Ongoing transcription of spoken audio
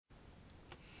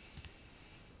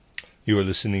You are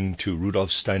listening to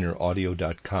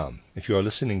rudolfsteineraudio.com. If you are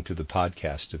listening to the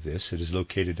podcast of this, it is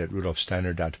located at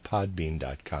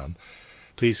rudolfsteiner.podbean.com.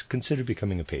 Please consider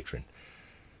becoming a patron.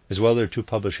 As well, there are two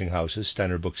publishing houses,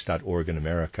 steinerbooks.org in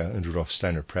America and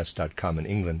rudolfsteinerpress.com in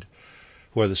England,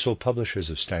 who are the sole publishers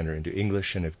of Steiner into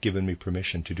English and have given me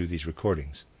permission to do these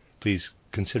recordings. Please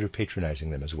consider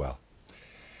patronizing them as well.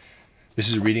 This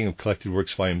is a reading of Collected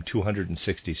Works, Volume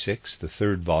 266, the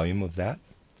third volume of that,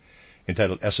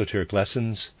 entitled Esoteric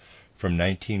Lessons from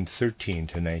 1913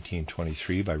 to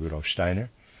 1923 by Rudolf Steiner.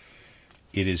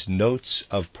 It is notes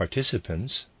of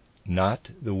participants, not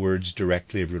the words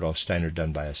directly of Rudolf Steiner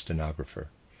done by a stenographer,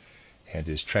 and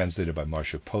is translated by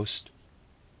Marcia Post.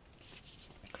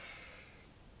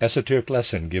 Esoteric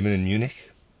Lesson given in Munich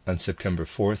on September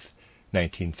 4th,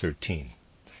 1913.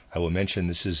 I will mention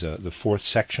this is the fourth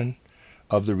section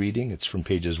of the reading. It's from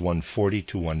pages 140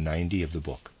 to 190 of the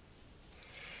book.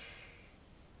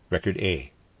 Record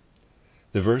A.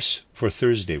 The verse for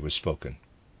Thursday was spoken.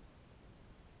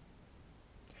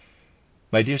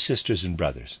 My dear sisters and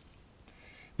brothers,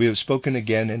 we have spoken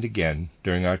again and again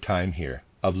during our time here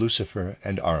of Lucifer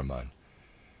and Ahriman,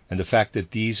 and the fact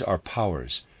that these are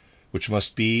powers which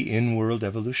must be in world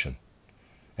evolution,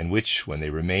 and which, when they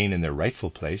remain in their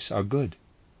rightful place, are good.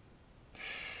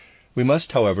 We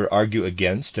must, however, argue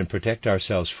against and protect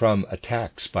ourselves from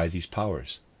attacks by these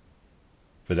powers.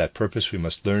 For that purpose we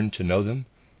must learn to know them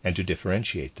and to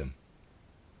differentiate them.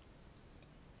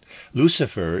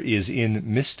 Lucifer is in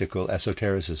mystical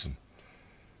esotericism,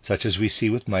 such as we see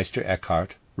with Meister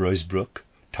Eckhart, Ruysbroeck,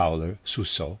 Tauler,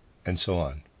 Suso, and so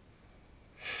on.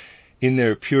 In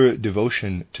their pure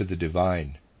devotion to the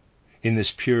divine, in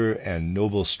this pure and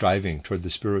noble striving toward the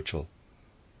spiritual,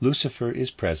 Lucifer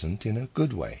is present in a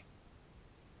good way.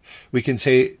 We can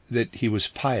say that he was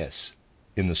pious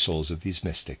in the souls of these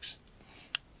mystics.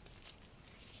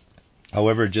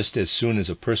 However, just as soon as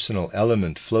a personal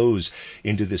element flows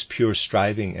into this pure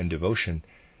striving and devotion,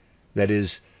 that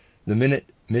is, the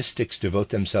minute mystics devote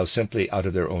themselves simply out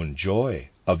of their own joy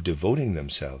of devoting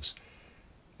themselves,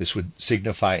 this would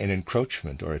signify an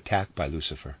encroachment or attack by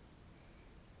Lucifer.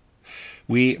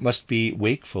 We must be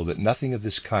wakeful that nothing of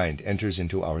this kind enters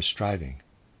into our striving.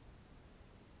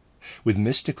 With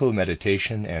mystical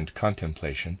meditation and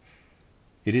contemplation,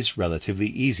 it is relatively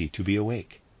easy to be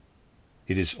awake.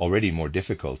 It is already more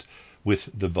difficult with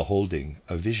the beholding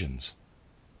of visions.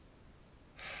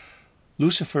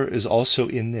 Lucifer is also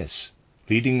in this,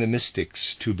 leading the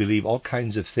mystics to believe all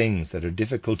kinds of things that are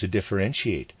difficult to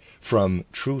differentiate from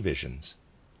true visions.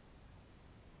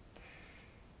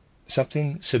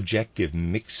 Something subjective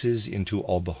mixes into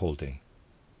all beholding.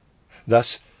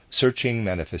 Thus, searching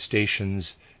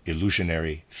manifestations,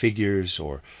 illusionary figures,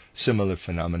 or similar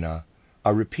phenomena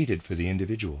are repeated for the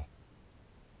individual.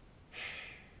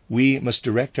 We must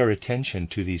direct our attention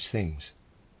to these things.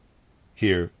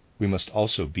 Here we must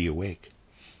also be awake.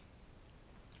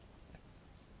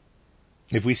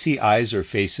 If we see eyes or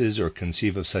faces or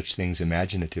conceive of such things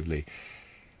imaginatively,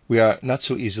 we are not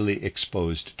so easily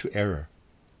exposed to error.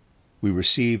 We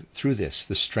receive through this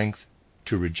the strength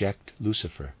to reject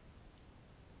Lucifer.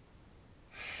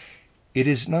 It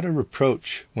is not a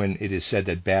reproach when it is said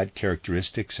that bad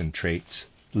characteristics and traits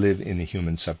live in the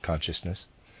human subconsciousness.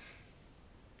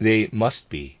 They must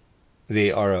be. They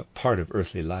are a part of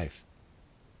earthly life.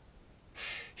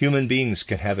 Human beings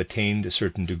can have attained a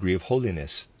certain degree of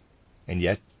holiness, and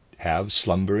yet have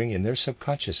slumbering in their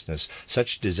subconsciousness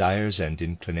such desires and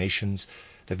inclinations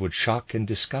that would shock and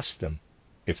disgust them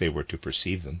if they were to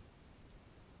perceive them.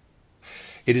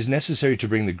 It is necessary to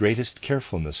bring the greatest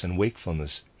carefulness and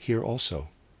wakefulness here also.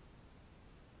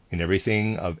 In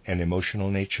everything of an emotional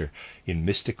nature, in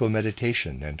mystical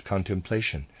meditation and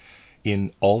contemplation,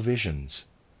 in all visions,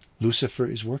 Lucifer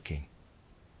is working.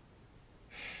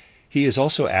 He is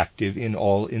also active in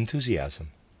all enthusiasm,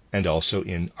 and also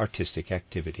in artistic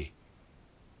activity,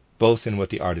 both in what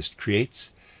the artist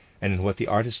creates and in what the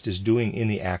artist is doing in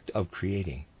the act of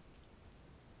creating.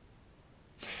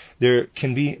 There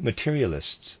can be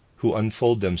materialists who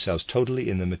unfold themselves totally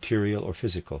in the material or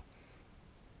physical.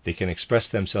 They can express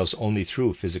themselves only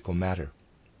through physical matter.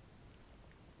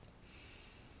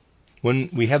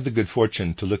 When we have the good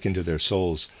fortune to look into their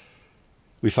souls,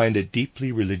 we find a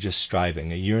deeply religious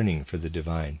striving, a yearning for the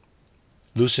divine.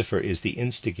 Lucifer is the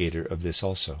instigator of this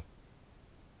also.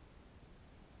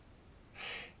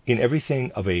 In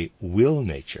everything of a will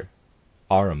nature,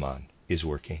 Ahriman is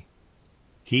working.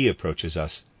 He approaches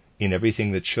us in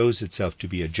everything that shows itself to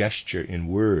be a gesture in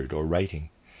word or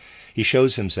writing. He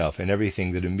shows himself in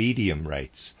everything that a medium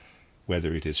writes,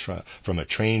 whether it is from a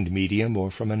trained medium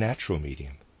or from a natural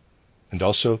medium. and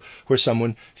also where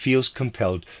someone feels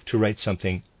compelled to write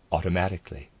something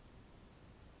automatically.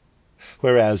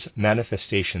 Whereas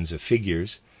manifestations of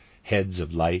figures, heads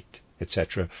of light,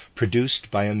 etc.,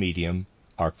 produced by a medium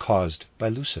are caused by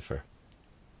Lucifer.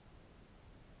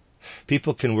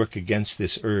 People can work against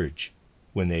this urge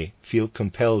when they feel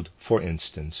compelled, for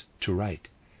instance, to write.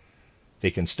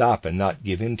 They can stop and not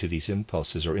give in to these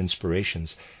impulses or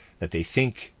inspirations that they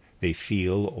think they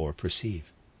feel or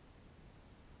perceive.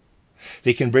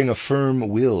 They can bring a firm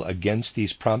will against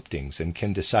these promptings and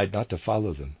can decide not to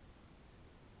follow them.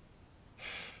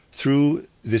 Through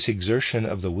this exertion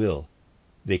of the will,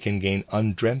 they can gain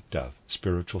undreamt of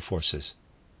spiritual forces.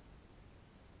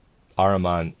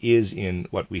 Ahriman is in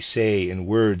what we say, in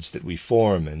words that we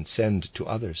form and send to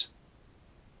others.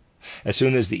 As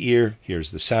soon as the ear hears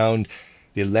the sound,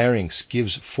 the larynx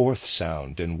gives forth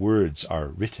sound and words are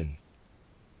written.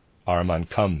 Ahriman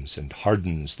comes and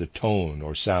hardens the tone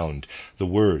or sound, the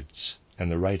words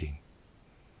and the writing.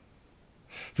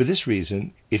 For this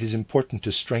reason, it is important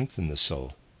to strengthen the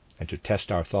soul and to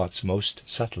test our thoughts most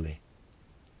subtly.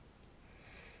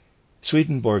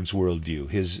 Swedenborg's worldview,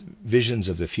 his visions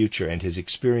of the future, and his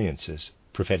experiences,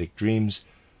 prophetic dreams,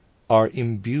 are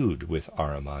imbued with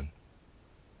Ahriman.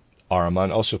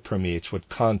 Ahriman also permeates what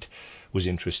Kant was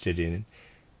interested in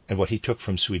and what he took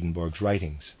from Swedenborg's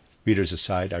writings. Readers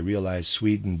aside, I realize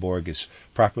Swedenborg is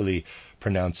properly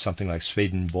pronounced something like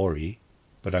Swedenborg,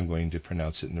 but I'm going to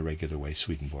pronounce it in the regular way,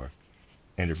 Swedenborg.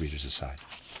 End of readers aside.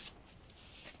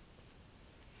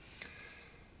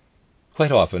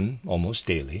 Quite often, almost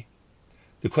daily,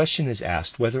 the question is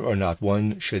asked whether or not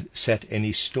one should set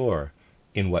any store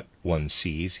in what one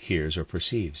sees, hears, or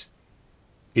perceives.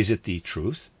 Is it the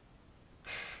truth?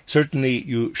 Certainly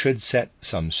you should set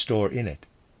some store in it.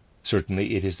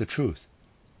 Certainly it is the truth.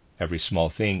 Every small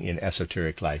thing in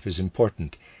esoteric life is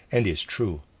important and is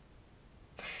true.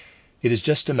 It is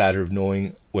just a matter of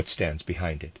knowing what stands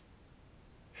behind it.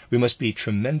 We must be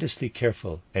tremendously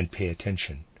careful and pay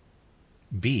attention.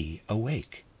 Be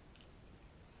awake.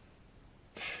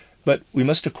 But we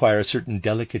must acquire a certain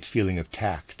delicate feeling of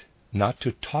tact, not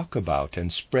to talk about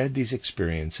and spread these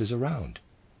experiences around.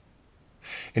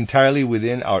 Entirely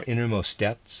within our innermost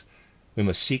depths, we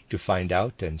must seek to find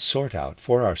out and sort out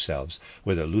for ourselves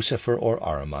whether Lucifer or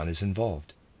Ahriman is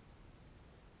involved.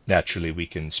 Naturally, we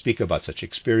can speak about such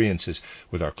experiences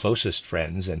with our closest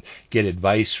friends and get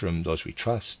advice from those we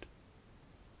trust.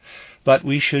 But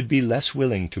we should be less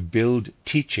willing to build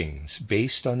teachings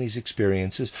based on these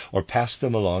experiences or pass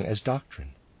them along as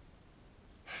doctrine.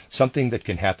 Something that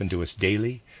can happen to us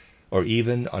daily or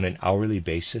even on an hourly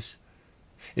basis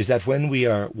is that when we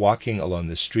are walking along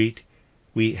the street,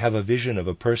 we have a vision of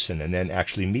a person and then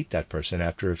actually meet that person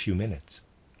after a few minutes.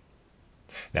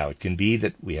 Now, it can be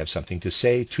that we have something to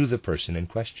say to the person in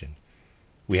question.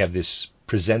 We have this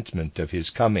presentiment of his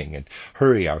coming and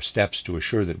hurry our steps to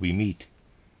assure that we meet.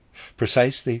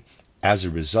 Precisely as a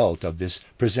result of this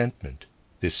presentment,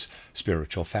 this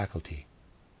spiritual faculty.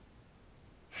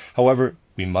 However,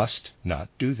 we must not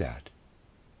do that.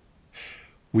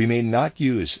 We may not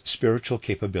use spiritual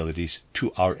capabilities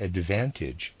to our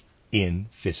advantage in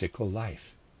physical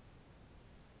life.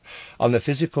 On the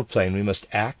physical plane, we must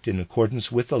act in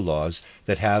accordance with the laws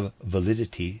that have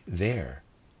validity there,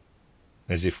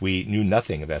 as if we knew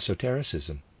nothing of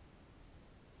esotericism.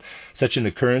 Such an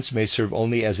occurrence may serve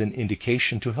only as an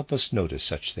indication to help us notice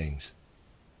such things.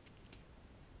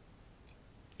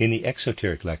 In the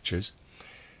exoteric lectures,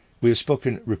 we have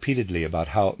spoken repeatedly about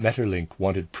how Maeterlinck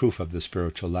wanted proof of the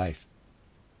spiritual life.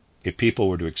 If people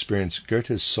were to experience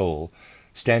Goethe's soul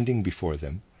standing before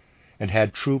them, and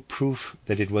had true proof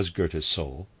that it was Goethe's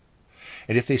soul,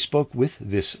 and if they spoke with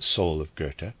this soul of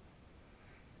Goethe,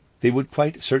 they would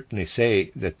quite certainly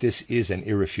say that this is an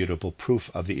irrefutable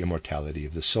proof of the immortality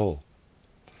of the soul.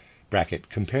 Bracket,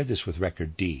 compare this with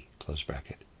record D, close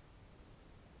bracket.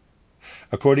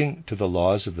 According to the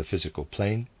laws of the physical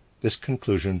plane, this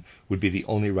conclusion would be the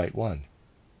only right one,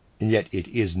 and yet it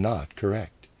is not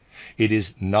correct. It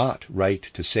is not right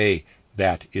to say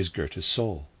that is Goethe's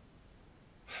soul.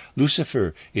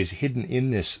 Lucifer is hidden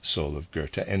in this soul of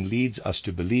Goethe and leads us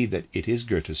to believe that it is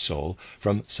Goethe's soul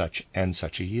from such and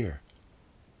such a year.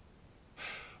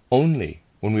 Only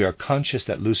when we are conscious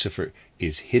that Lucifer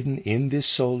is hidden in this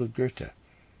soul of Goethe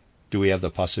do we have the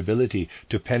possibility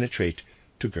to penetrate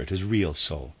to Goethe's real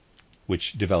soul,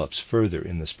 which develops further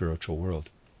in the spiritual world.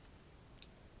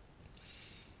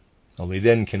 Only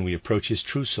then can we approach his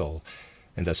true soul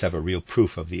and thus have a real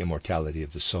proof of the immortality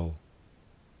of the soul.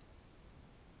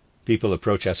 People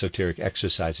approach esoteric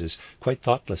exercises quite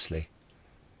thoughtlessly.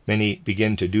 Many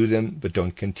begin to do them but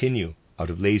don't continue out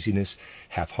of laziness,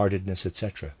 half-heartedness,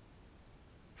 etc.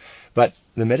 But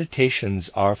the meditations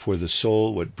are for the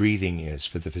soul what breathing is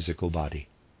for the physical body.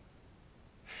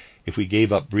 If we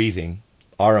gave up breathing,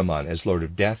 Ahriman, as Lord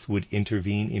of Death, would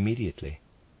intervene immediately.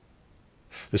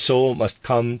 The soul must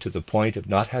come to the point of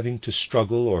not having to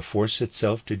struggle or force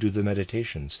itself to do the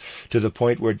meditations, to the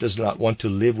point where it does not want to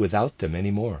live without them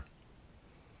any more.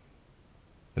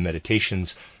 The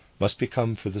meditations must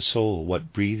become for the soul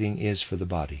what breathing is for the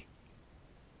body.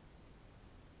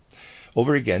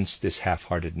 Over against this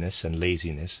half-heartedness and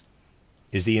laziness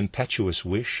is the impetuous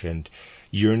wish and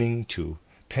yearning to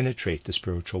penetrate the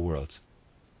spiritual worlds.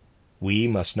 We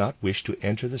must not wish to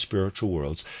enter the spiritual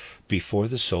worlds before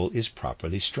the soul is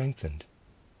properly strengthened.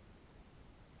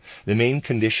 The main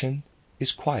condition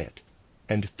is quiet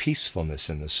and peacefulness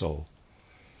in the soul.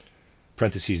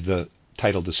 Parentheses, the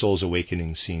title, The Soul's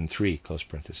Awakening, Scene 3, close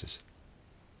parentheses.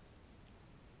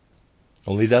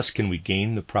 Only thus can we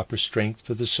gain the proper strength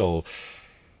for the soul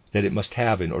that it must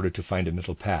have in order to find a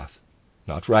middle path,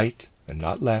 not right and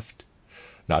not left,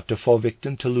 not to fall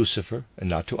victim to Lucifer and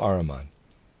not to Ahriman,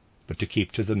 but to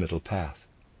keep to the middle path.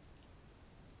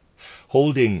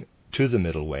 Holding to the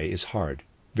middle way is hard,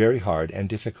 very hard and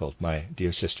difficult, my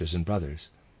dear sisters and brothers.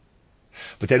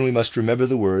 But then we must remember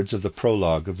the words of the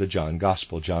prologue of the John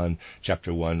Gospel, John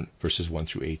chapter 1, verses 1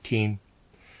 through 18,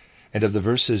 and of the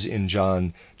verses in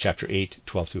John chapter 8,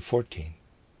 12 through 14.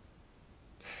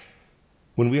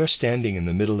 When we are standing in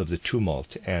the middle of the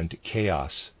tumult and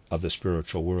chaos of the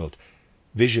spiritual world,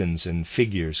 visions and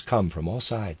figures come from all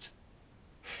sides,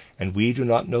 and we do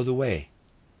not know the way,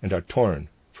 and are torn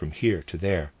from here to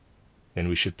there. Then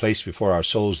we should place before our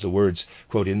souls the words,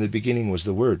 quote, "In the beginning was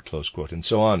the Word," close quote, and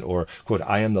so on, or, quote,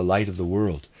 "I am the light of the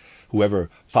world. Whoever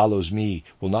follows me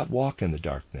will not walk in the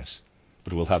darkness,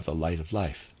 but will have the light of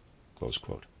life," close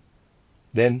quote.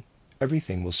 Then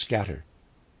everything will scatter,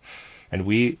 and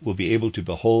we will be able to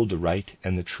behold the right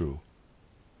and the true.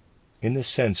 In this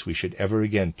sense, we should ever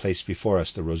again place before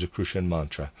us the Rosicrucian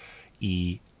mantra,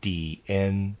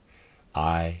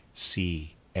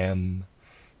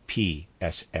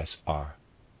 EDNICMPSSR.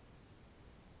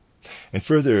 And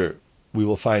further, we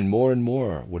will find more and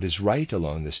more what is right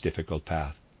along this difficult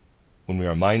path when we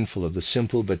are mindful of the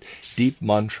simple but deep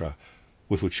mantra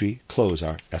with which we close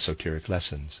our esoteric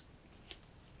lessons.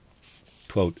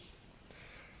 Quote,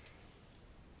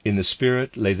 "In the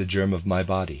Spirit lay the germ of my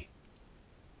body,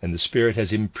 and the Spirit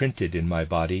has imprinted in my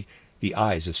body the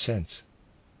eyes of sense,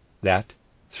 that,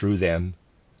 through them,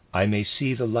 I may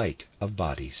see the light of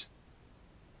bodies.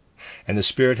 And the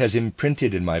Spirit has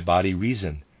imprinted in my body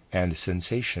reason and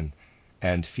sensation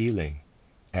and feeling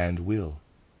and will,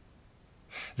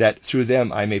 that through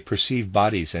them I may perceive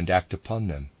bodies and act upon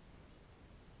them.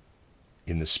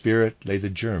 In the Spirit lay the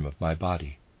germ of my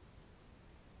body.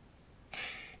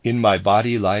 In my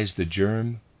body lies the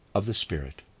germ of the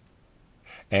Spirit,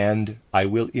 and I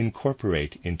will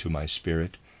incorporate into my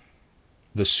spirit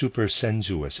the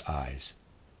supersensuous eyes,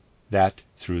 that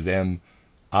through them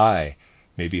I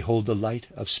may behold the light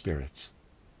of spirits.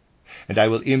 And I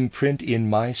will imprint in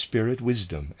my spirit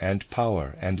wisdom and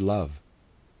power and love,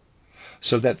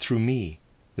 so that through me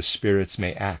the spirits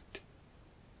may act,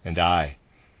 and I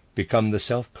become the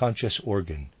self-conscious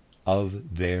organ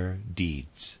of their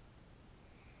deeds.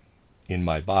 In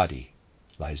my body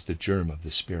lies the germ of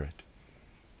the Spirit."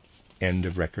 End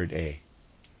of Record A.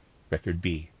 Record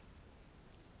B.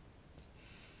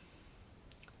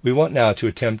 We want now to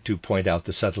attempt to point out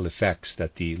the subtle effects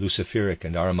that the Luciferic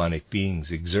and Ahrimanic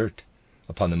beings exert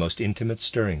upon the most intimate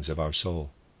stirrings of our soul.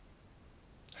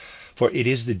 For it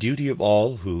is the duty of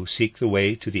all who seek the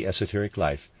way to the esoteric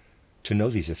life to know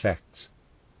these effects.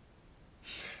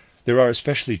 There are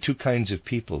especially two kinds of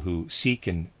people who seek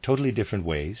in totally different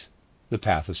ways the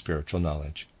path of spiritual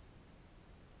knowledge.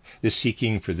 This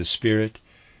seeking for the Spirit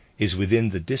is within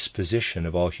the disposition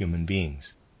of all human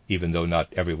beings, even though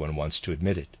not everyone wants to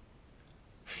admit it.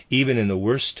 Even in the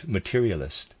worst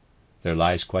materialist, there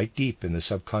lies quite deep in the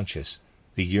subconscious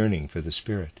the yearning for the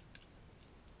Spirit.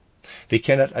 They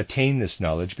cannot attain this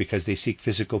knowledge because they seek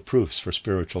physical proofs for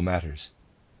spiritual matters.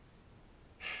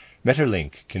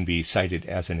 Metterlink can be cited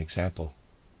as an example.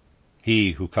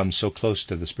 He who comes so close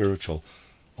to the spiritual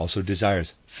also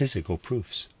desires physical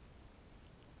proofs.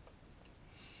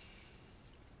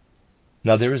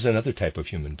 Now there is another type of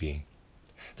human being.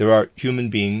 There are human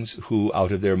beings who,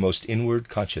 out of their most inward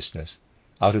consciousness,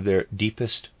 out of their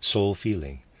deepest soul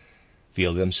feeling,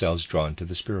 feel themselves drawn to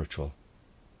the spiritual.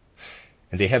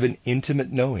 And they have an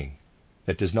intimate knowing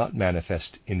that does not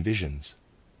manifest in visions.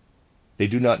 They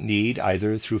do not need,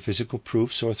 either through physical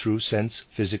proofs or through sense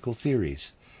physical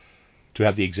theories, to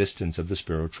have the existence of the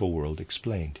spiritual world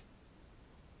explained.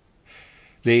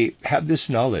 They have this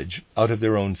knowledge out of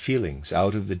their own feelings,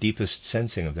 out of the deepest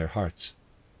sensing of their hearts.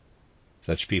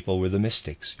 Such people were the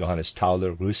mystics, Johannes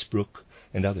Tauler, Ruysbroeck,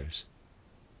 and others.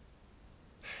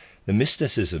 The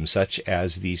mysticism such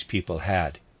as these people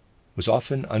had was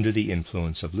often under the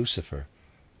influence of Lucifer,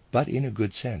 but in a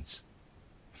good sense.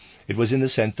 It was in the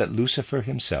sense that Lucifer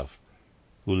himself,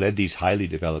 who led these highly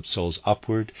developed souls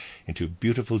upward into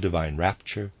beautiful divine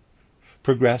rapture,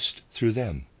 progressed through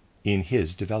them in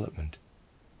his development.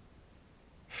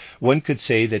 One could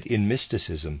say that in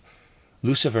mysticism,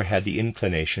 Lucifer had the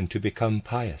inclination to become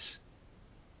pious.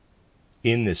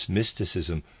 In this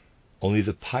mysticism, only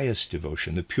the pious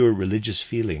devotion, the pure religious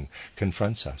feeling,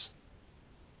 confronts us.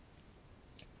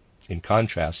 In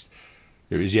contrast,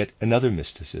 there is yet another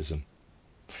mysticism,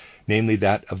 namely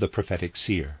that of the prophetic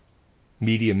seer,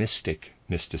 mediumistic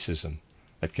mysticism,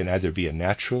 that can either be a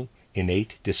natural,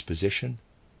 innate disposition,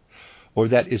 or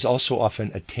that is also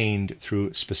often attained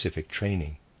through specific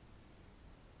training.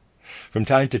 From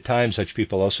time to time, such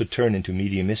people also turn into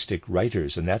mediumistic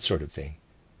writers and that sort of thing.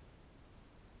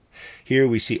 Here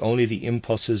we see only the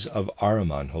impulses of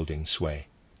Ahriman holding sway.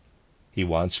 He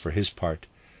wants, for his part,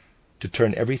 to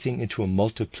turn everything into a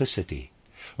multiplicity,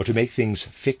 or to make things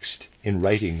fixed in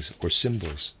writings or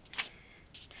symbols.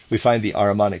 We find the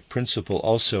Ahrimanic principle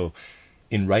also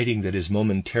in writing that is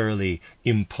momentarily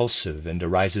impulsive and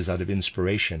arises out of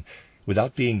inspiration,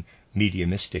 without being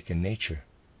mediumistic in nature.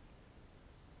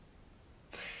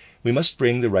 We must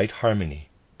bring the right harmony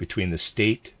between the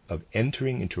state of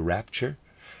entering into rapture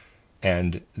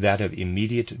and that of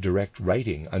immediate direct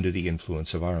writing under the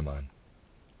influence of Ahriman.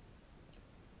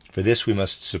 For this we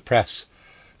must suppress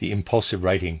the impulsive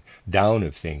writing down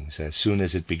of things as soon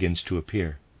as it begins to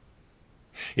appear.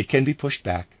 It can be pushed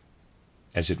back,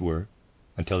 as it were,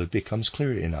 until it becomes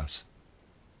clear in us.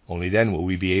 Only then will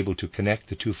we be able to connect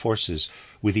the two forces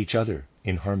with each other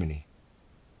in harmony.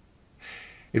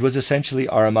 It was essentially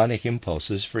Ahrimanic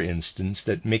impulses, for instance,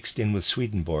 that mixed in with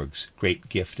Swedenborg's great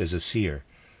gift as a seer,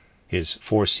 his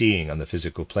foreseeing on the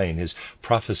physical plane, his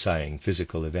prophesying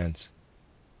physical events.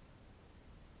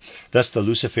 Thus the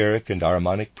Luciferic and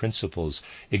Ahrimanic principles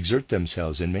exert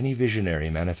themselves in many visionary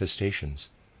manifestations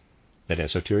that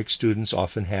esoteric students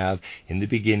often have in the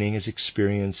beginning as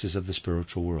experiences of the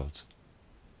spiritual worlds.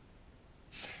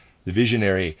 The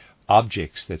visionary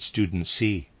objects that students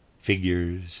see,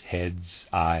 figures, heads,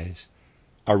 eyes,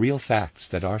 are real facts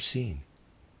that are seen.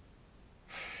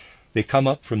 They come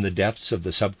up from the depths of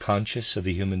the subconscious of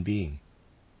the human being.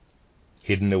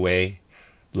 Hidden away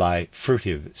lie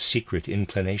furtive, secret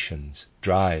inclinations,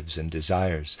 drives, and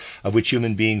desires, of which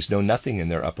human beings know nothing in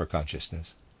their upper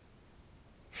consciousness.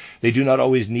 They do not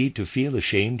always need to feel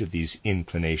ashamed of these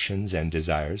inclinations and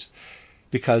desires,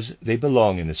 because they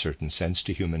belong in a certain sense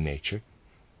to human nature,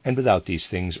 and without these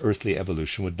things earthly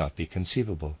evolution would not be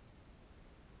conceivable.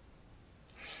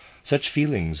 Such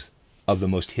feelings of the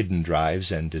most hidden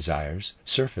drives and desires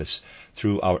surface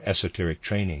through our esoteric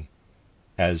training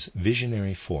as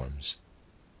visionary forms.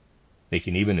 They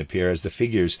can even appear as the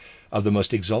figures of the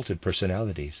most exalted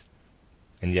personalities,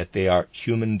 and yet they are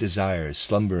human desires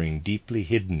slumbering deeply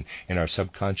hidden in our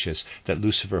subconscious that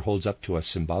Lucifer holds up to us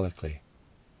symbolically.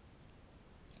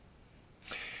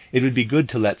 It would be good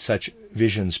to let such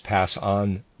visions pass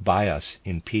on by us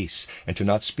in peace, and to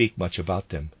not speak much about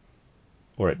them,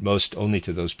 or at most only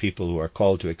to those people who are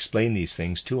called to explain these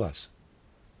things to us.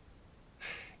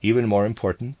 Even more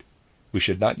important, we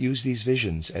should not use these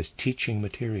visions as teaching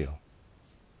material.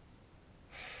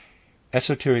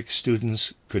 Esoteric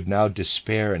students could now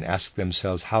despair and ask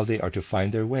themselves how they are to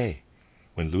find their way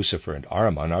when Lucifer and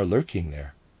Ahriman are lurking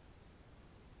there.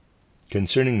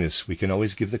 Concerning this, we can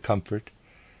always give the comfort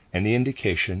and the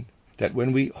indication that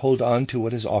when we hold on to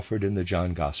what is offered in the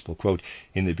John Gospel, quote,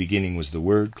 "In the beginning was the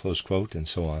Word," close quote, and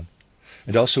so on,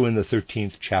 and also in the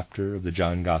 13th chapter of the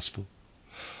John Gospel,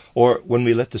 or when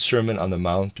we let the Sermon on the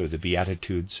Mount or the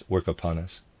Beatitudes work upon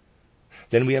us,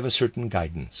 then we have a certain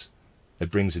guidance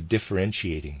that brings a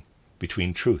differentiating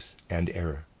between truth and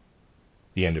error.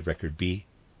 The end of Record B.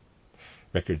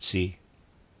 Record C.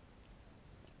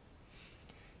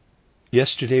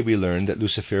 Yesterday we learned that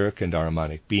Luciferic and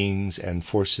Ahrimanic beings and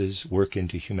forces work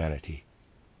into humanity.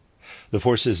 The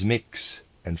forces mix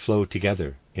and flow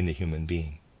together in the human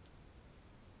being.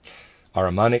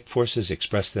 Ahrimanic forces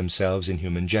express themselves in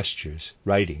human gestures,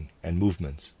 writing, and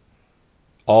movements.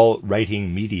 All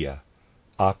writing media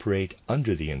operate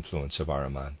under the influence of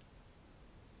Ahriman.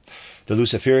 The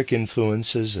Luciferic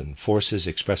influences and forces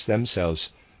express themselves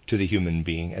to the human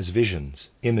being as visions,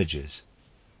 images,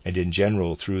 and in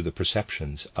general through the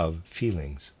perceptions of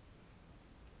feelings.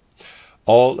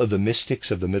 All of the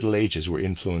mystics of the Middle Ages were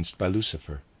influenced by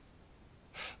Lucifer.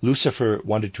 Lucifer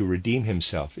wanted to redeem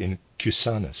himself in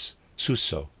Cusanus,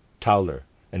 Suso, Tauler,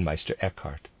 and Meister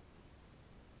Eckhart.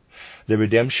 The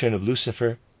redemption of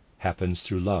Lucifer happens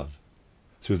through love,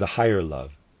 through the higher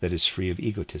love that is free of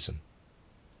egotism.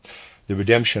 The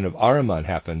redemption of Ahriman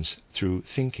happens through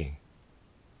thinking.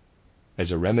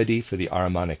 As a remedy for the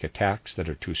Ahrimanic attacks that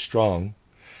are too strong,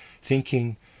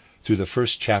 thinking through the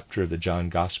first chapter of the John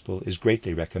Gospel is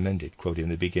greatly recommended. Quote, "In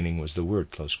the beginning was the Word,"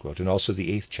 close quote, and also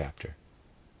the 8th chapter.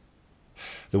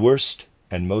 The worst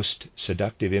and most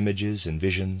seductive images and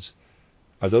visions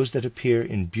are those that appear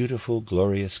in beautiful,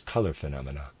 glorious color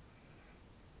phenomena.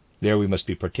 There we must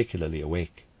be particularly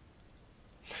awake.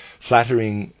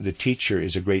 Flattering the teacher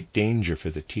is a great danger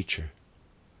for the teacher.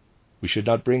 We should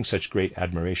not bring such great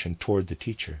admiration toward the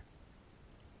teacher.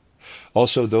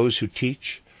 Also, those who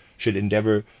teach should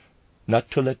endeavor not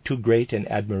to let too great an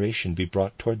admiration be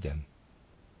brought toward them.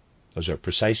 Those are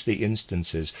precisely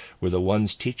instances where the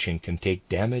ones teaching can take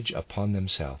damage upon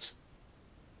themselves.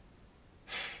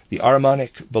 The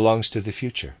Ahrimanic belongs to the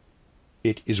future.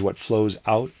 It is what flows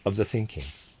out of the thinking.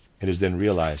 It is then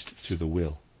realized through the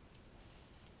will.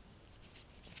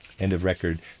 End of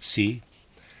record C.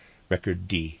 Record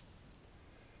D.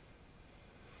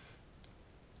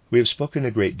 We have spoken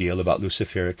a great deal about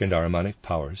Luciferic and Ahrimanic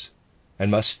powers,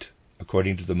 and must,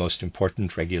 according to the most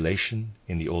important regulation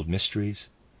in the old mysteries,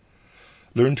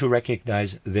 learn to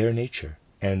recognize their nature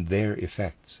and their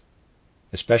effects,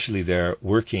 especially their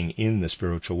working in the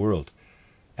spiritual world,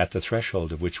 at the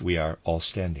threshold of which we are all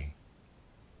standing.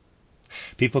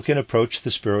 People can approach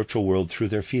the spiritual world through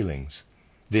their feelings.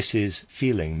 This is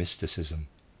feeling mysticism.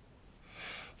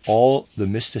 All the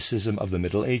mysticism of the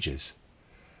Middle Ages,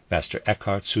 Master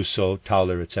Eckhart, Suso,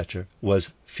 Tauler, etc.,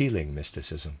 was feeling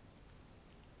mysticism.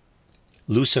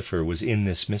 Lucifer was in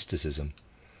this mysticism.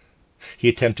 He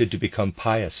attempted to become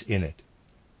pious in it.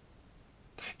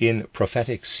 In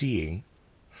prophetic seeing,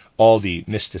 all the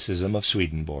mysticism of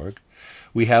Swedenborg,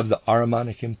 we have the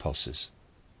Ahrimanic impulses.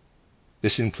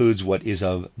 This includes what is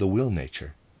of the will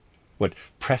nature, what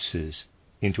presses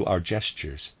into our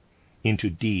gestures, into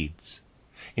deeds,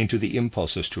 into the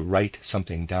impulses to write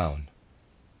something down.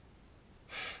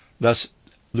 Thus,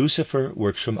 Lucifer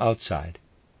works from outside,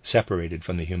 separated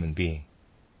from the human being,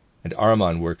 and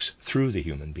Ahriman works through the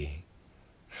human being.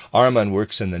 Ahriman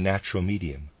works in the natural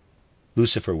medium.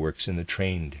 Lucifer works in the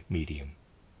trained medium.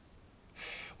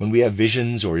 When we have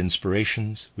visions or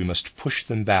inspirations, we must push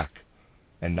them back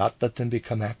and not let them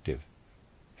become active.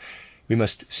 We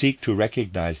must seek to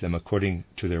recognize them according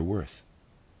to their worth.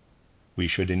 We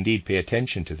should indeed pay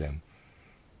attention to them,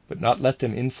 but not let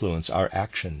them influence our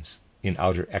actions in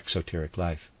outer exoteric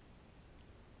life.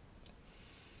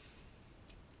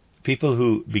 People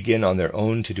who begin on their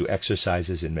own to do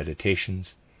exercises and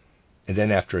meditations, and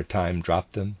then after a time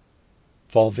drop them,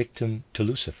 fall victim to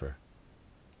Lucifer.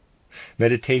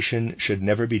 Meditation should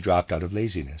never be dropped out of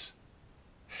laziness.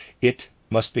 It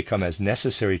must become as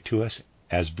necessary to us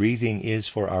as breathing is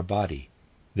for our body.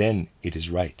 Then it is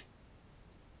right.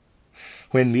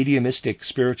 When mediumistic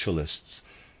spiritualists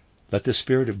let the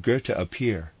spirit of Goethe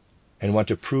appear and want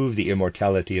to prove the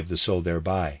immortality of the soul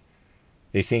thereby,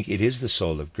 they think it is the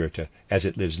soul of Goethe as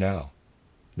it lives now.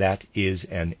 That is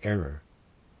an error.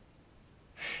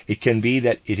 It can be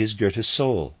that it is Goethe's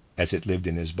soul as it lived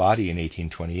in his body in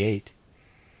 1828,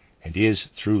 and is,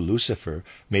 through Lucifer,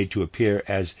 made to appear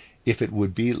as if it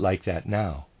would be like that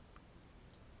now.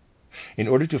 In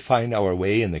order to find our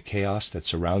way in the chaos that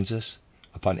surrounds us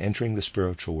upon entering the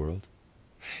spiritual world,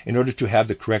 in order to have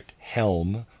the correct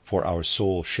helm for our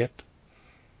soul ship,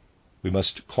 we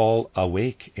must call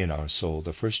awake in our soul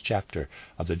the first chapter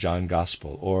of the John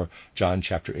Gospel, or John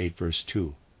chapter 8, verse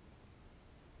 2.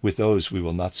 With those we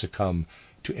will not succumb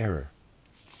to error.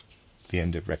 The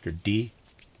end of record D.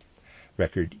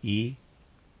 Record E.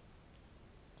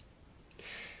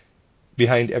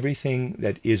 Behind everything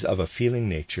that is of a feeling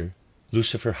nature,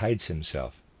 Lucifer hides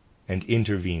himself and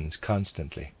intervenes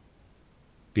constantly.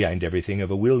 Behind everything of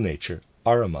a will nature,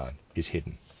 Ahriman is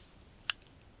hidden.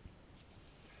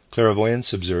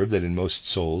 Clairvoyants observe that in most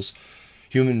souls,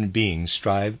 human beings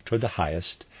strive toward the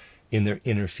highest in their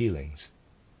inner feelings.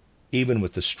 Even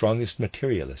with the strongest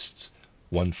materialists,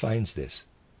 one finds this.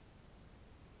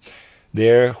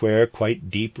 There, where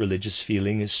quite deep religious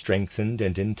feeling is strengthened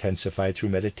and intensified through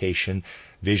meditation,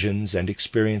 visions and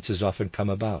experiences often come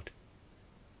about.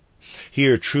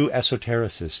 Here, true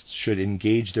esotericists should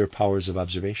engage their powers of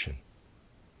observation.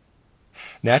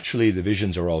 Naturally, the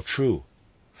visions are all true,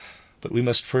 but we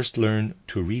must first learn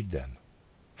to read them.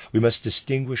 We must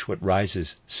distinguish what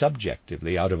rises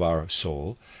subjectively out of our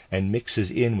soul and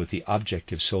mixes in with the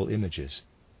objective soul images.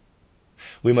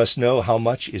 We must know how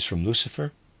much is from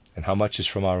Lucifer and how much is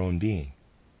from our own being.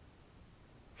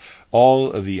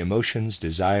 All of the emotions,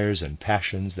 desires, and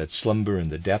passions that slumber in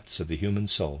the depths of the human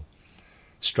soul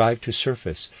strive to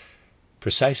surface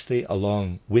precisely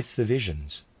along with the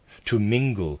visions, to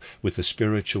mingle with the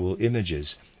spiritual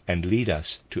images and lead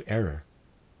us to error.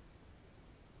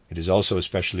 It is also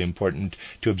especially important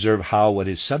to observe how what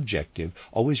is subjective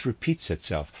always repeats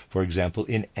itself, for example,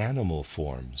 in animal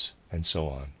forms, and so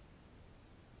on.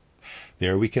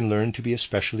 There we can learn to be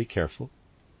especially careful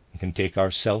and can take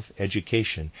our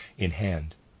self-education in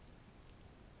hand.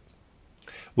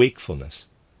 Wakefulness,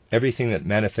 everything that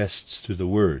manifests through the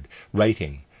word,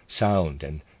 writing, sound,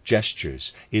 and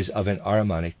gestures, is of an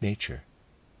Ahrimanic nature.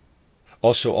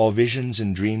 Also all visions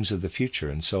and dreams of the future,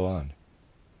 and so on.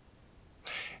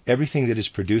 Everything that is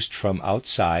produced from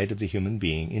outside of the human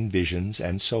being in visions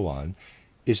and so on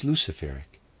is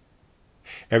Luciferic.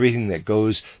 Everything that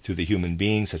goes through the human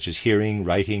being, such as hearing,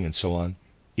 writing, and so on,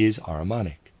 is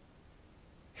Ahrimanic.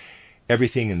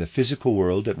 Everything in the physical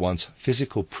world that wants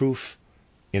physical proof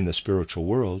in the spiritual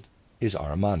world is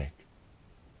Ahrimanic.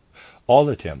 All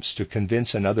attempts to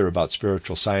convince another about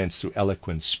spiritual science through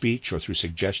eloquent speech or through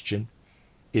suggestion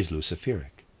is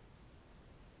Luciferic.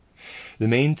 The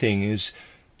main thing is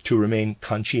to remain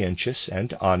conscientious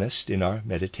and honest in our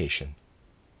meditation.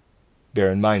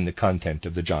 Bear in mind the content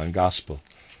of the John Gospel,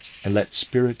 and let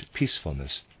spirit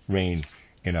peacefulness reign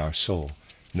in our soul.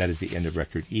 And that is the end of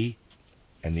Record E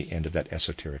and the end of that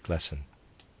esoteric lesson.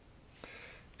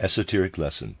 Esoteric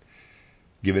lesson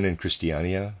given in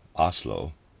Christiania,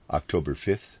 Oslo, October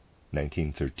 5th,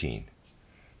 1913.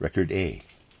 Record A.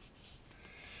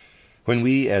 When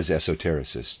we as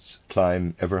esotericists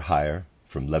climb ever higher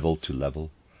from level to level,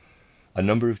 a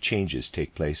number of changes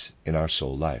take place in our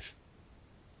soul life.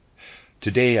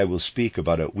 Today I will speak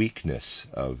about a weakness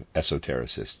of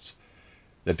esotericists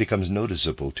that becomes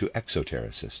noticeable to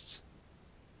exotericists.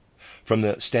 From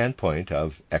the standpoint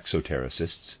of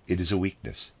exotericists, it is a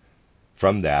weakness.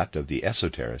 From that of the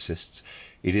esotericists,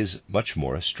 it is much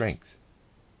more a strength.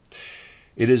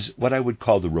 It is what I would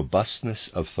call the robustness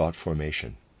of thought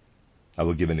formation. I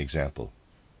will give an example.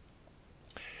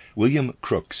 William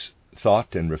Crookes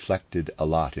thought and reflected a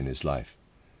lot in his life.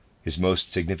 His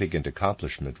most significant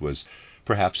accomplishment was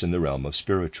perhaps in the realm of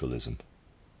spiritualism.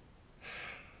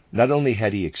 Not only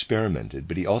had he experimented,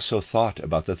 but he also thought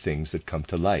about the things that come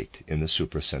to light in the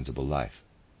suprasensible life.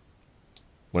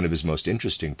 One of his most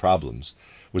interesting problems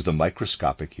was the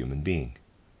microscopic human being.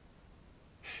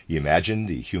 He imagined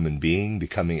the human being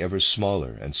becoming ever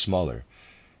smaller and smaller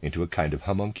into a kind of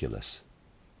homunculus.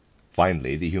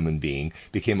 Finally, the human being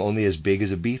became only as big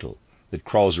as a beetle that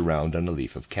crawls around on a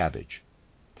leaf of cabbage.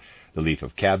 The leaf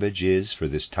of cabbage is, for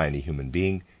this tiny human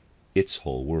being, its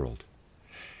whole world.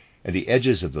 And the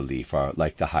edges of the leaf are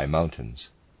like the high mountains.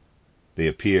 They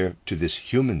appear to this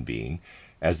human being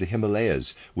as the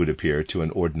Himalayas would appear to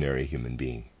an ordinary human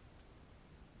being.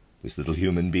 This little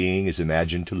human being is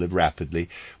imagined to live rapidly,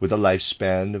 with a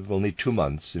lifespan of only 2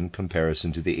 months in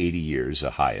comparison to the 80 years,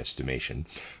 a high estimation,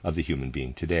 of the human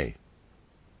being today.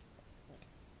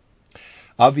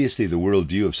 Obviously, the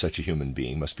worldview of such a human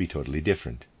being must be totally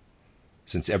different,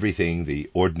 since everything the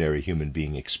ordinary human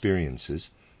being experiences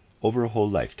over a whole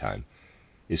lifetime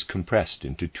is compressed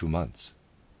into 2 months.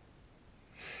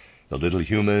 The little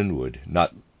human would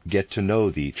not get to know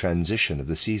the transition of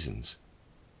the seasons.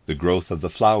 The growth of the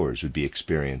flowers would be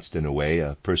experienced in a way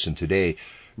a person today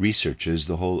researches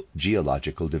the whole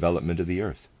geological development of the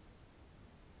earth.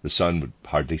 The sun would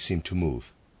hardly seem to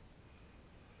move.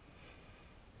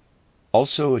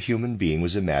 Also, a human being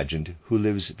was imagined who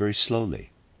lives very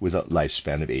slowly, with a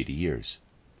lifespan of 80 years.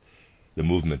 The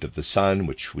movement of the sun,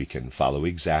 which we can follow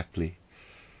exactly,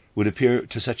 would appear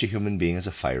to such a human being as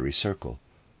a fiery circle,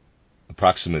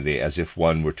 approximately as if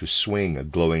one were to swing a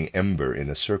glowing ember in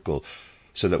a circle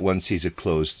so that one sees a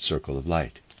closed circle of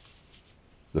light.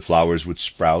 The flowers would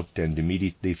sprout and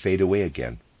immediately fade away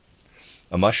again.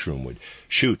 A mushroom would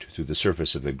shoot through the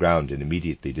surface of the ground and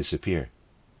immediately disappear.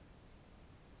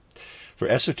 For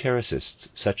esotericists,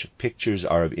 such pictures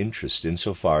are of interest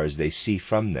insofar as they see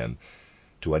from them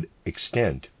to what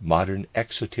extent modern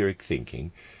exoteric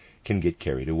thinking can get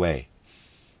carried away.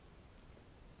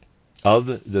 Of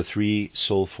the 3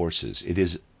 soul forces, it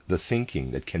is the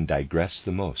thinking that can digress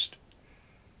the most.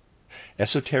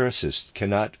 Esotericists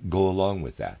cannot go along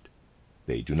with that.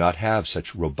 They do not have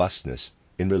such robustness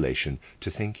in relation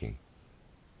to thinking.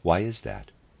 Why is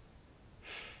that?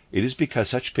 it is because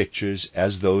such pictures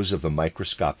as those of the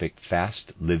microscopic,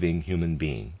 fast-living human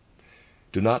being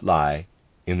do not lie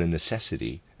in the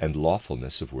necessity and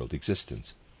lawfulness of world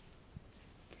existence.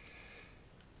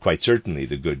 Quite certainly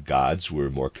the good gods were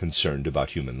more concerned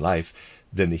about human life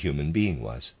than the human being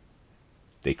was.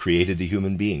 They created the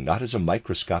human being not as a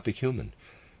microscopic human,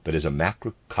 but as a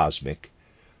macrocosmic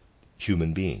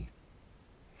human being,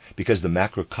 because the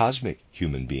macrocosmic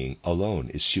human being alone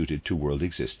is suited to world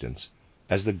existence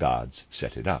as the gods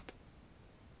set it up.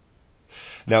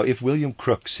 Now, if William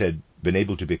Crookes had been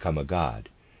able to become a god,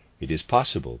 it is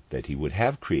possible that he would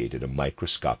have created a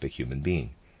microscopic human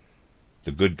being.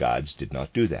 The good gods did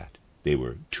not do that. They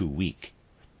were too weak.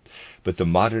 But the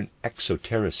modern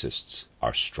exotericists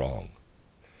are strong.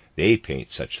 They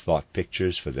paint such thought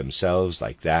pictures for themselves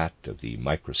like that of the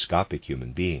microscopic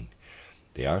human being.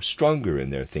 They are stronger in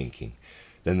their thinking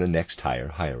than the next higher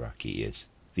hierarchy is,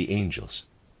 the angels.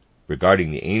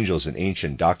 Regarding the angels, an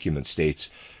ancient document states,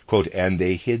 quote, "And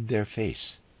they hid their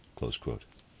face," close quote.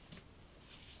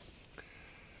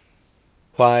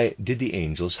 Why did the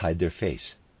angels hide their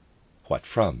face? What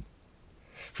from?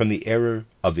 From the error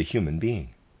of the human being.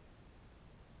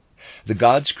 The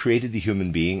gods created the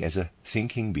human being as a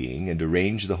thinking being and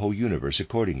arranged the whole universe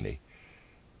accordingly,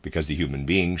 because the human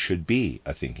being should be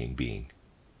a thinking being.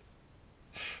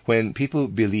 When people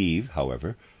believe,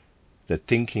 however, that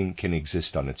thinking can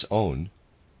exist on its own,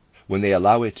 when they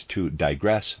allow it to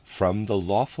digress from the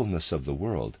lawfulness of the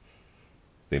world,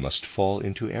 they must fall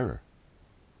into error.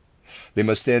 They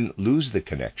must then lose the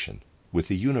connection with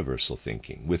the universal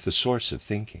thinking, with the source of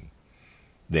thinking.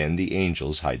 Then the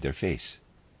angels hide their face.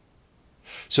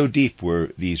 So deep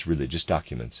were these religious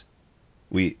documents.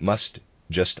 We must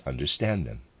just understand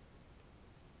them.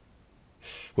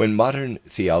 When modern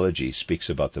theology speaks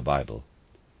about the Bible,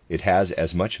 it has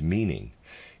as much meaning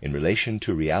in relation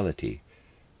to reality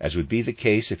as would be the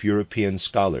case if European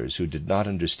scholars who did not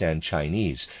understand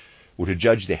Chinese were to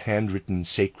judge the handwritten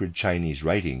sacred Chinese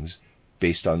writings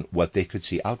based on what they could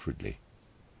see outwardly.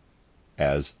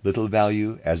 As little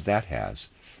value as that has,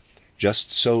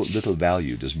 just so little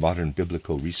value does modern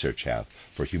biblical research have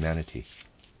for humanity.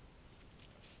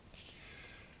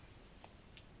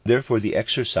 Therefore, the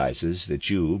exercises that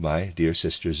you, my dear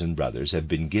sisters and brothers, have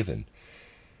been given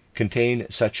contain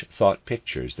such thought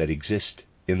pictures that exist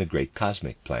in the great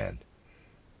cosmic plan,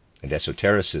 and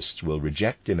esotericists will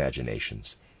reject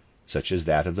imaginations such as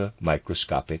that of the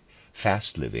microscopic,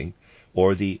 fast-living,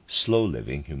 or the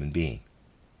slow-living human being.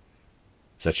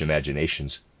 Such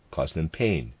imaginations cause them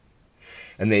pain,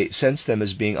 and they sense them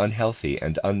as being unhealthy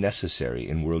and unnecessary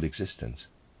in world existence.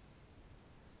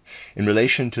 In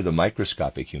relation to the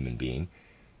microscopic human being,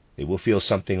 they will feel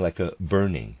something like a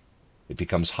burning. It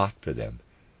becomes hot for them,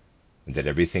 and that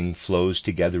everything flows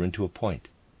together into a point.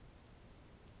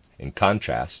 In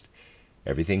contrast,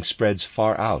 everything spreads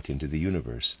far out into the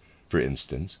universe, for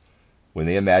instance, when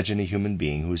they imagine a human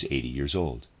being who is 80 years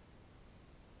old.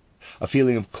 A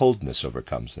feeling of coldness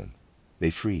overcomes them. They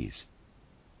freeze.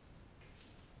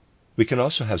 We can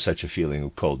also have such a feeling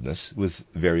of coldness with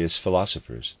various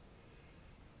philosophers.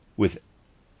 With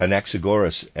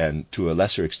Anaxagoras, and to a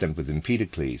lesser extent with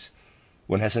Empedocles,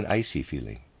 one has an icy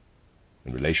feeling.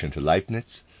 In relation to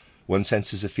Leibniz, one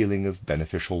senses a feeling of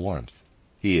beneficial warmth.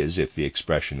 He is, if the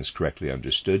expression is correctly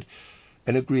understood,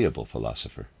 an agreeable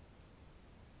philosopher.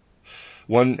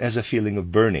 One has a feeling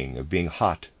of burning, of being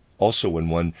hot, also when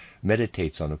one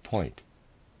meditates on a point.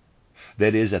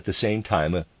 That is, at the same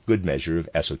time, a good measure of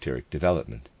esoteric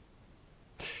development.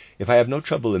 If I have no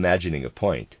trouble imagining a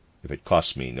point, if it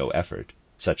costs me no effort,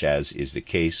 such as is the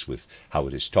case with how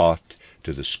it is taught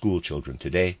to the school children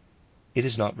today, it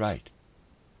is not right.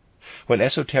 When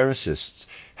esotericists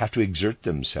have to exert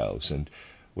themselves, and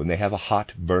when they have a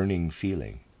hot, burning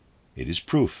feeling, it is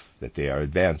proof that they are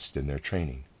advanced in their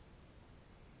training.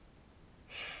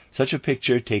 Such a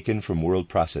picture taken from world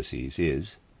processes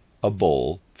is a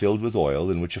bowl filled with oil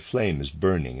in which a flame is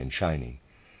burning and shining.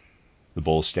 The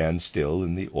bowl stands still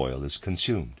and the oil is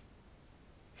consumed.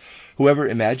 Whoever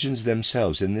imagines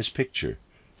themselves in this picture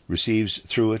receives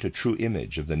through it a true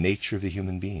image of the nature of the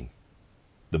human being.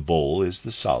 The bowl is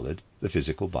the solid, the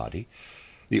physical body.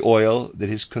 The oil that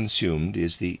is consumed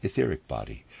is the etheric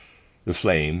body. The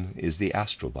flame is the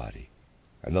astral body.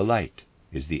 And the light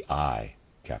is the I,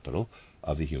 capital,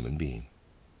 of the human being.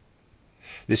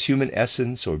 This human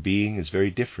essence or being is very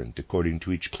different according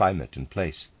to each climate and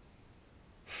place.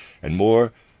 And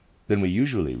more than we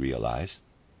usually realize,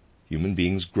 human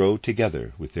beings grow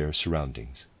together with their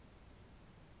surroundings.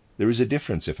 There is a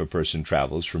difference if a person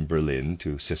travels from Berlin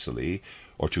to Sicily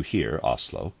or to here,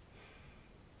 Oslo.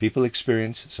 people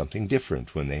experience something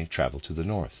different when they travel to the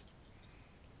north.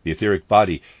 The etheric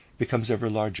body becomes ever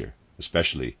larger,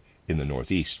 especially in the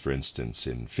northeast, for instance,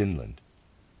 in Finland.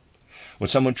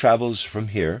 When someone travels from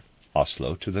here,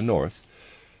 Oslo, to the north,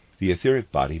 the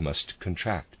etheric body must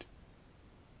contract.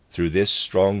 Through this,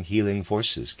 strong healing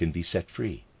forces can be set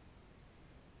free.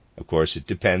 Of course, it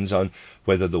depends on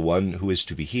whether the one who is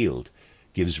to be healed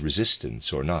gives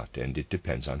resistance or not, and it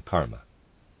depends on karma.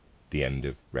 The end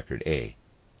of Record A.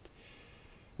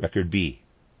 Record B.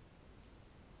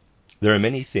 There are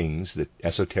many things that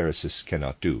esotericists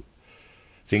cannot do,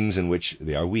 things in which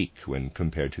they are weak when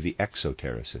compared to the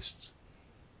exotericists.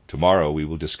 Tomorrow we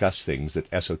will discuss things that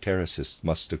esotericists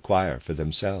must acquire for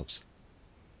themselves.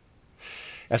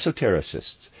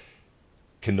 Esotericists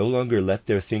can no longer let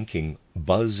their thinking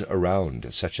buzz around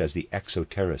such as the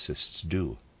exotericists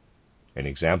do. An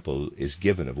example is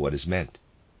given of what is meant.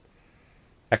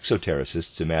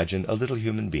 Exotericists imagine a little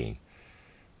human being,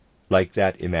 like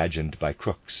that imagined by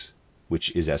Crookes,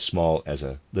 which is as small as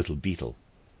a little beetle.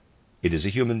 It is a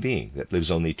human being that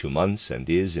lives only 2 months and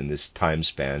is, in this time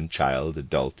span, child,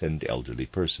 adult, and elderly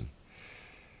person.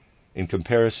 In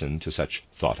comparison to such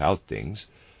thought-out things,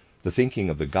 the thinking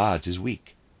of the gods is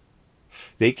weak.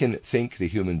 They can think the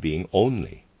human being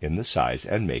only in the size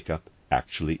and makeup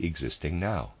actually existing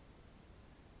now.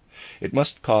 It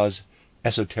must cause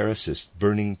esotericists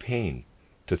burning pain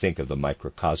to think of the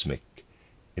microcosmic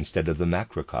instead of the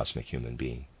macrocosmic human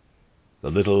being.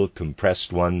 The little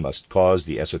compressed one must cause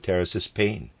the esotericist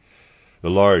pain. The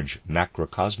large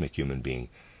macrocosmic human being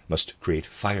must create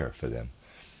fire for them.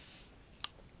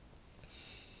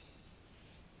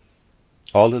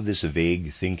 All of this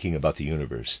vague thinking about the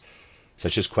universe,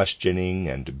 such as questioning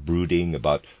and brooding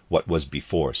about what was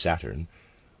before Saturn,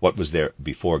 what was there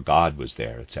before God was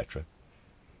there, etc.,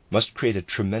 must create a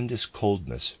tremendous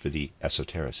coldness for the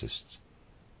esotericists.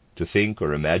 To think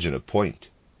or imagine a point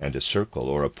and a circle,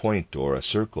 or a point or a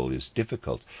circle, is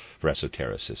difficult for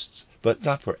esotericists, but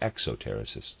not for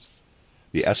exotericists.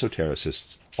 The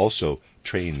esotericists also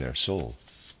train their soul.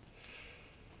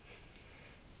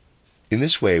 In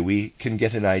this way, we can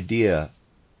get an idea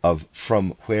of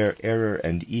from where error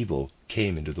and evil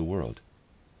came into the world.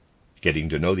 Getting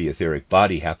to know the etheric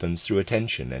body happens through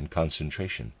attention and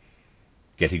concentration.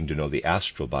 Getting to know the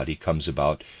astral body comes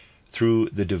about through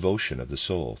the devotion of the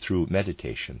soul, through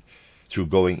meditation, through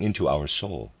going into our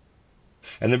soul.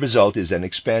 And the result is an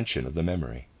expansion of the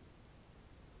memory.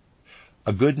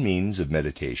 A good means of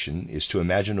meditation is to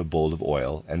imagine a bowl of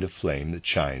oil and a flame that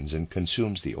shines and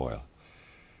consumes the oil.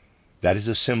 That is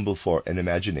a symbol for an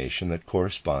imagination that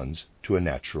corresponds to a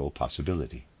natural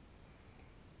possibility.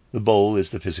 The bowl is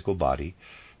the physical body,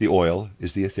 the oil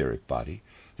is the etheric body,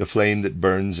 the flame that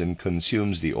burns and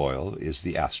consumes the oil is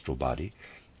the astral body,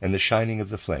 and the shining of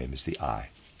the flame is the eye.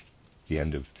 The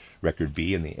end of Record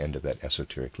B and the end of that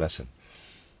esoteric lesson.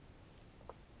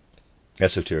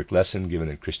 Esoteric lesson given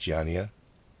in Christiania,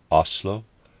 Oslo,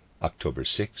 October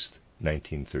 6th,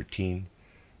 1913,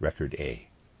 Record A.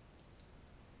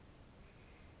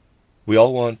 We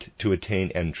all want to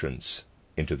attain entrance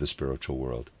into the spiritual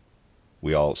world.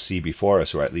 We all see before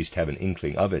us, or at least have an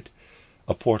inkling of it,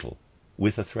 a portal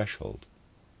with a threshold.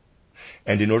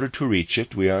 And in order to reach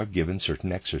it, we are given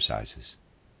certain exercises.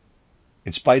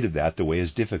 In spite of that, the way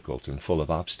is difficult and full of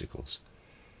obstacles.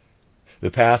 The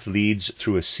path leads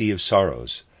through a sea of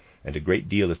sorrows, and a great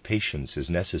deal of patience is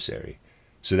necessary,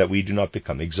 so that we do not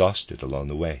become exhausted along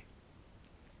the way.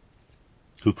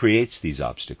 Who creates these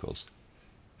obstacles?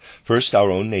 First, our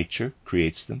own nature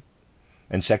creates them,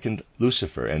 and second,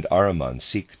 Lucifer and Ahriman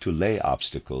seek to lay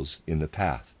obstacles in the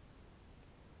path.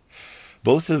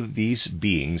 Both of these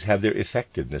beings have their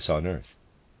effectiveness on earth.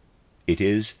 It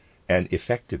is an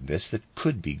effectiveness that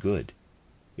could be good,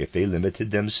 if they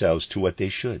limited themselves to what they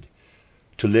should,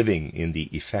 to living in the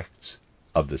effects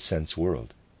of the sense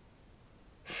world.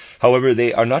 However,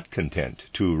 they are not content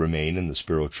to remain in the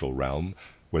spiritual realm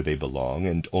where they belong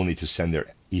and only to send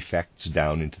their effects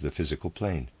down into the physical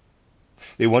plane.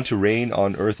 They want to reign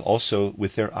on earth also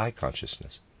with their eye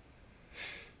consciousness.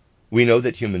 We know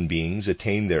that human beings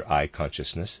attain their eye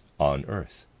consciousness on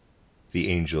earth. The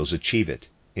angels achieve it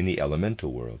in the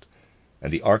elemental world,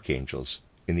 and the archangels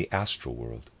in the astral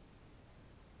world.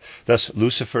 Thus,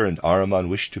 Lucifer and Ahriman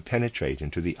wish to penetrate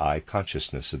into the eye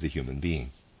consciousness of the human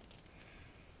being.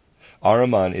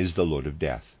 Ahriman is the Lord of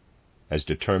Death, as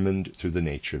determined through the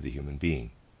nature of the human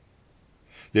being.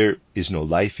 There is no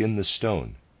life in the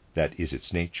stone, that is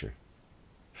its nature.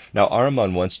 Now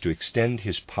Ahriman wants to extend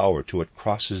his power to what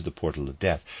crosses the portal of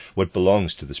death, what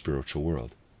belongs to the spiritual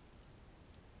world.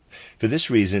 For this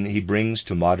reason he brings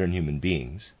to modern human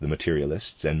beings, the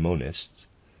materialists and monists,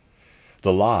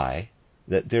 the lie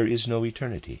that there is no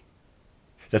eternity,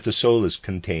 that the soul is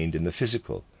contained in the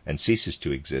physical and ceases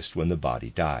to exist when the body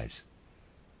dies.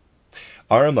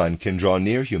 Ahriman can draw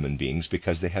near human beings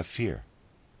because they have fear.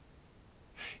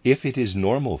 If it is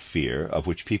normal fear of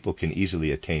which people can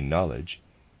easily attain knowledge,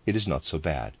 it is not so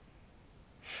bad.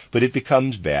 But it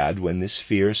becomes bad when this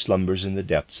fear slumbers in the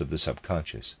depths of the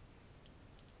subconscious.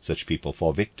 Such people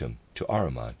fall victim to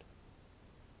Ahriman.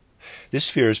 This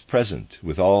fear is present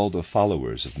with all the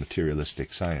followers of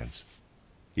materialistic science,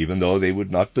 even though they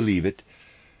would not believe it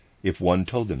if one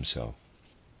told them so.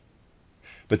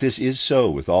 But this is so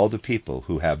with all the people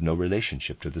who have no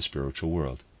relationship to the spiritual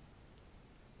world.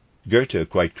 Goethe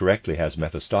quite correctly has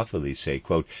Mephistopheles say,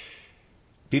 quote,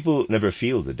 "People never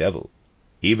feel the devil,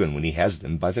 even when he has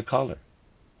them by the collar."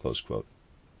 Close quote.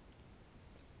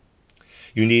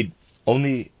 You need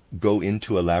only go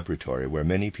into a laboratory where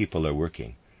many people are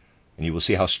working, and you will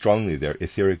see how strongly their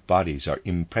etheric bodies are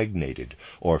impregnated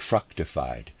or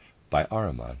fructified by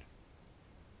Ahriman.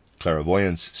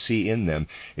 Clairvoyants see in them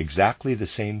exactly the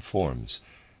same forms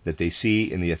that they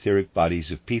see in the etheric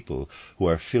bodies of people who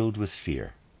are filled with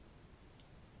fear.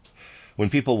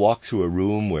 When people walk through a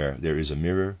room where there is a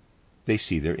mirror, they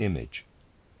see their image.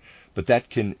 But that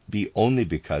can be only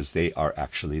because they are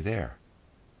actually there.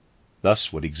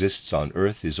 Thus, what exists on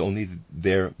earth is only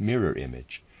their mirror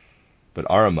image. But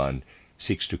Ahriman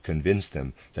seeks to convince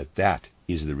them that that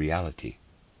is the reality.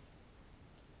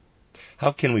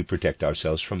 How can we protect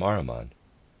ourselves from Ahriman?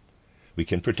 We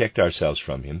can protect ourselves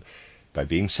from him by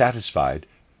being satisfied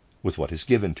with what is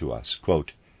given to us.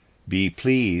 Quote, "Be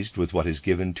pleased with what is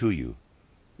given to you.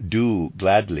 Do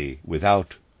gladly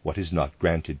without what is not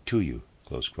granted to you."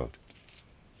 Close quote.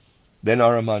 Then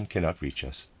Ahriman cannot reach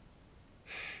us.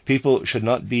 People should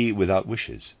not be without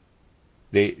wishes.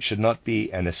 They should not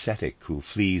be an ascetic who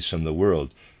flees from the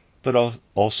world, but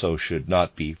also should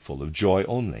not be full of joy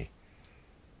only.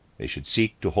 They should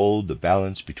seek to hold the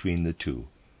balance between the two.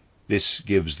 This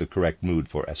gives the correct mood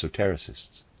for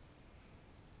esotericists.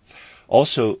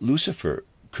 Also, Lucifer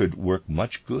could work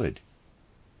much good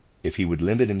if he would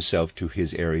limit himself to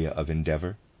his area of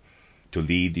endeavor, to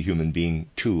lead the human being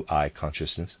to I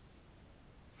consciousness.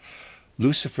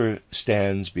 Lucifer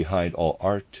stands behind all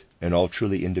art and all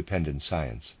truly independent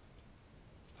science.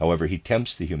 However, he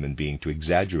tempts the human being to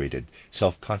exaggerated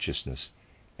self-consciousness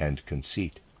and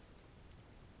conceit.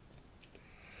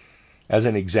 As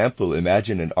an example,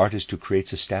 imagine an artist who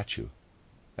creates a statue.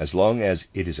 As long as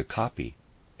it is a copy,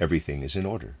 everything is in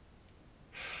order.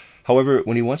 However,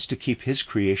 when he wants to keep his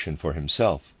creation for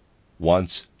himself,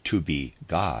 wants to be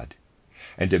God,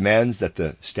 and demands that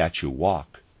the statue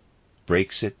walk,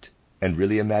 breaks it, and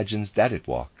really imagines that it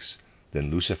walks,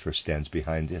 then Lucifer stands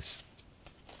behind this.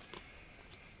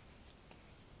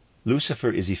 Lucifer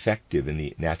is effective in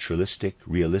the naturalistic,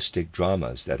 realistic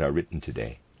dramas that are written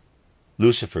today.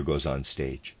 Lucifer goes on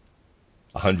stage.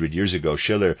 100 years ago,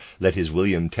 Schiller let his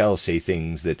William Tell say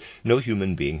things that no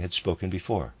human being had spoken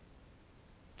before.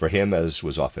 For him, as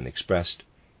was often expressed,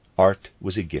 art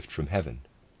was a gift from heaven.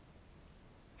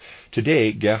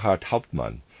 Today, Gerhard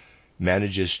Hauptmann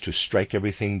manages to strike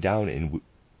everything down in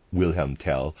Wilhelm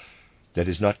Tell that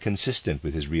is not consistent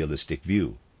with his realistic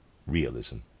view,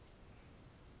 realism.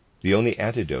 The only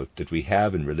antidote that we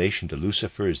have in relation to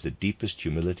Lucifer is the deepest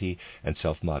humility and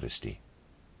self-modesty.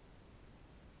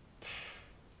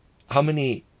 How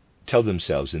many tell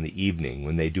themselves in the evening,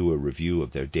 when they do a review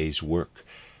of their day's work,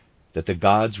 that the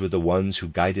gods were the ones who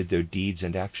guided their deeds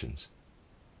and actions?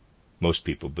 Most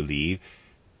people believe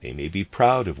they may be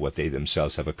proud of what they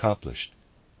themselves have accomplished.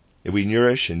 If we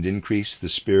nourish and increase the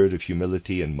spirit of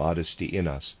humility and modesty in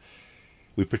us,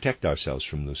 we protect ourselves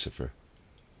from Lucifer.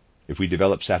 If we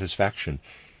develop satisfaction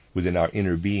within our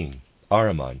inner being,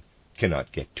 Ahriman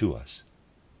cannot get to us.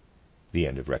 The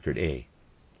end of Record A.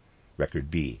 Record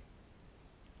B.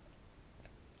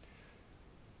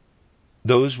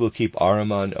 Those will keep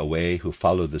Ahriman away who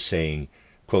follow the saying,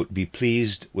 quote, "Be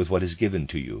pleased with what is given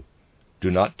to you. Do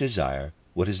not desire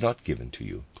what is not given to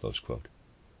you." Close quote.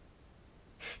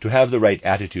 To have the right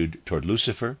attitude toward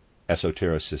Lucifer,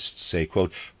 esotericists say,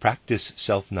 quote, "Practice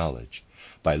self-knowledge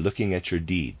by looking at your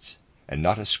deeds and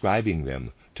not ascribing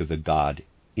them to the God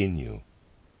in you."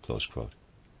 Close quote.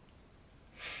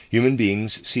 Human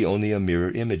beings see only a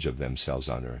mirror image of themselves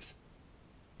on earth.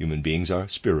 Human beings are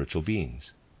spiritual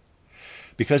beings.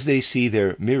 Because they see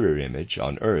their mirror image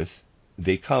on earth,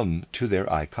 they come to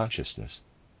their I consciousness.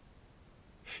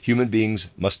 Human beings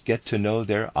must get to know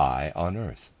their I on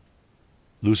earth.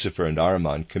 Lucifer and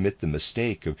Ahriman commit the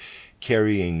mistake of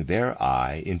carrying their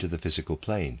I into the physical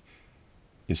plane,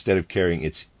 instead of carrying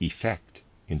its effect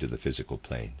into the physical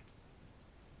plane.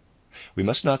 We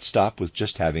must not stop with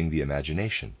just having the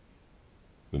imagination.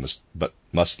 We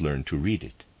must learn to read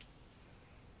it.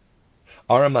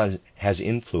 Ahriman has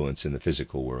influence in the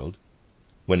physical world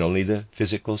when only the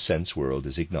physical sense world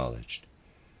is acknowledged.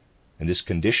 And this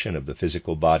condition of the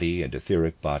physical body and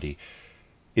etheric body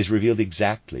is revealed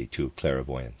exactly to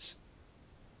clairvoyance.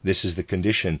 This is the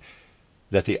condition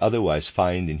that they otherwise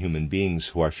find in human beings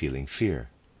who are feeling fear.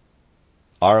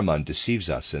 Ahriman deceives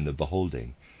us in the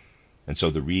beholding, and so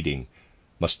the reading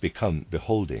must become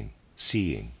beholding,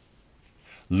 seeing.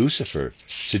 Lucifer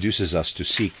seduces us to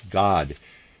seek God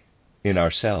in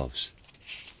ourselves,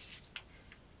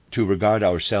 to regard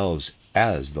ourselves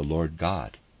as the Lord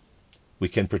God. We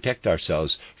can protect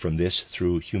ourselves from this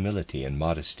through humility and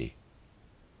modesty.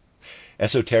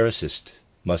 Esotericists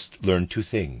must learn two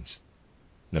things.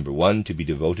 Number one, to be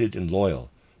devoted and loyal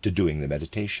to doing the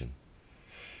meditation.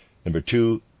 Number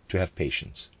two, to have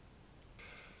patience.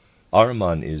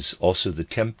 Ahriman is also the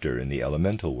tempter in the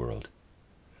elemental world.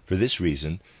 For this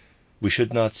reason, we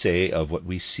should not say of what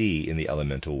we see in the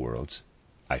elemental worlds,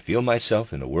 "I feel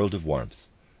myself in a world of warmth.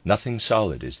 Nothing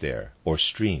solid is there, or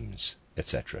streams,"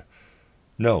 etc.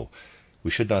 No,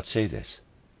 we should not say this.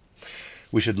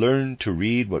 We should learn to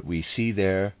read what we see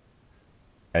there,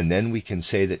 and then we can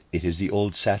say that it is the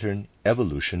old Saturn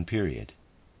evolution period.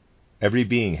 Every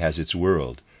being has its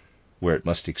world where it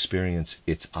must experience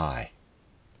its I.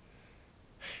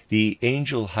 The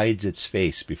angel hides its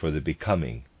face before the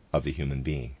becoming of the human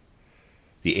being.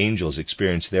 The angels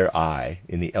experience their I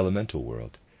in the elemental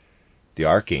world. The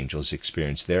archangels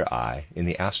experience their I in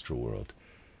the astral world,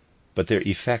 but their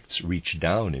effects reach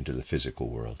down into the physical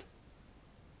world.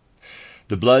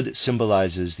 The blood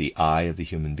symbolizes the I of the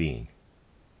human being.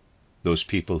 Those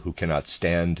people who cannot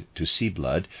stand to see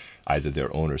blood, either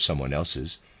their own or someone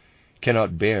else's,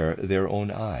 cannot bear their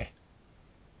own I.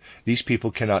 These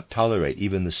people cannot tolerate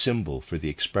even the symbol for the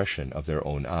expression of their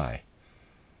own I.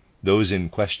 Those in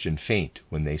question faint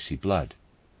when they see blood.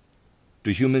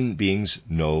 Do human beings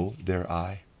know their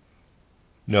I?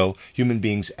 No, human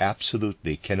beings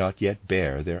absolutely cannot yet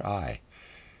bear their I.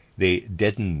 They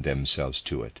deaden themselves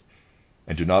to it,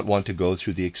 and do not want to go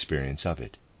through the experience of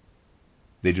it.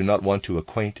 They do not want to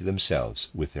acquaint themselves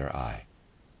with their I.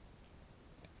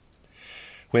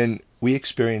 When we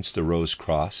experience the rose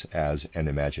cross as an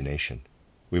imagination,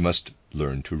 we must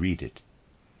learn to read it.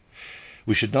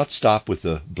 We should not stop with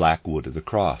the black wood of the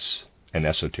cross. An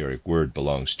esoteric word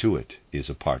belongs to it, is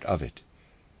a part of it.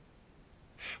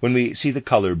 When we see the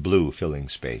color blue filling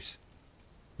space,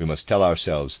 we must tell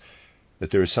ourselves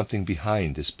that there is something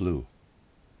behind this blue.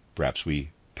 Perhaps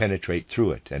we penetrate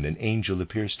through it and an angel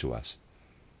appears to us.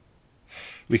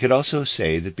 We could also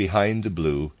say that behind the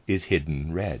blue is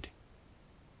hidden red,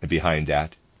 and behind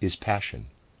that is passion.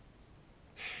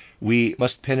 We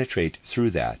must penetrate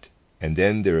through that, and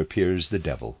then there appears the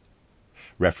devil.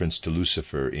 Reference to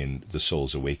Lucifer in The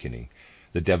Soul's Awakening,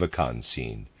 the Devachan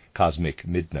scene, cosmic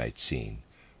midnight scene,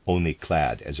 only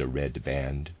clad as a red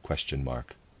band, ?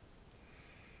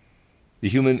 The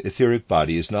human etheric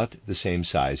body is not the same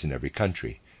size in every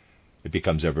country. It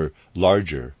becomes ever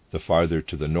larger the farther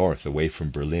to the north away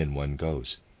from Berlin one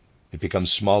goes. It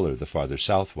becomes smaller the farther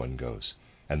south one goes,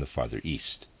 and the farther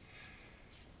east.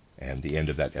 And the end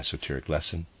of that esoteric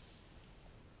lesson.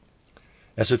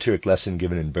 Esoteric lesson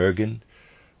given in Bergen,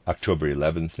 October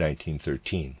 11th,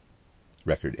 1913,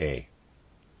 Record A.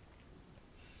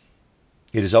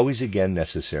 It is always again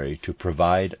necessary to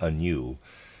provide anew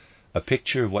a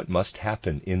picture of what must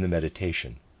happen in the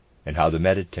meditation and how the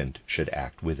meditant should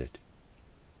act with it.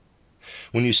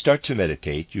 When you start to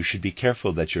meditate, you should be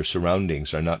careful that your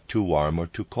surroundings are not too warm or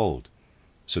too cold,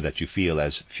 so that you feel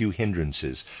as few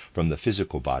hindrances from the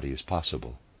physical body as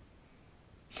possible.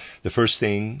 The first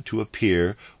thing to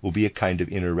appear will be a kind of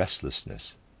inner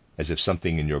restlessness, as if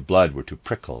something in your blood were to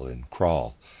prickle and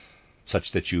crawl,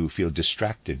 such that you feel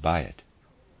distracted by it.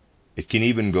 It can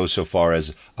even go so far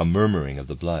as a murmuring of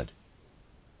the blood.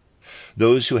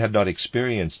 Those who have not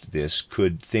experienced this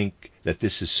could think that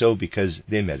this is so because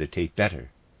they meditate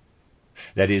better.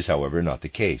 That is, however, not the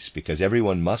case, because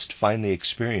everyone must finally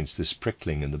experience this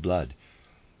prickling in the blood.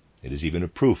 It is even a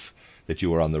proof that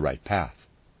you are on the right path.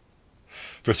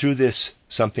 For through this,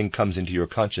 something comes into your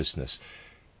consciousness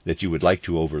that you would like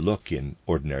to overlook in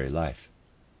ordinary life.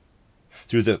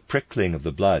 Through the prickling of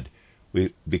the blood,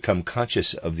 we become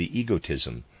conscious of the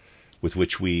egotism with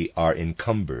which we are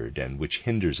encumbered and which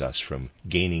hinders us from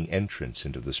gaining entrance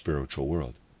into the spiritual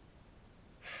world.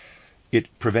 It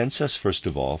prevents us, first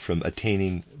of all, from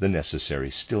attaining the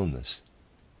necessary stillness.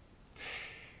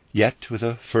 Yet, with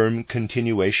a firm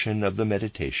continuation of the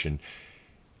meditation,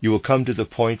 You will come to the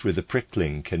point where the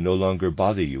prickling can no longer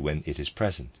bother you when it is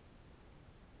present.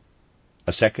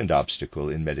 A second obstacle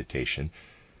in meditation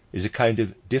is a kind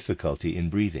of difficulty in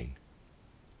breathing.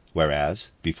 Whereas,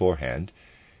 beforehand,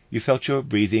 you felt your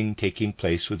breathing taking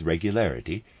place with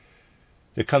regularity,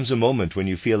 there comes a moment when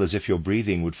you feel as if your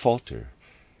breathing would falter,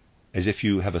 as if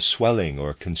you have a swelling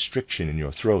or constriction in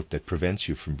your throat that prevents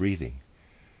you from breathing.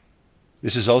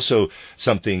 This is also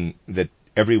something that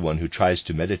everyone who tries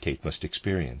to meditate must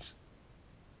experience.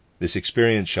 This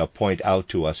experience shall point out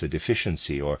to us a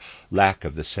deficiency or lack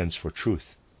of the sense for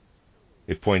truth.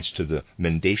 It points to the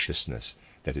mendaciousness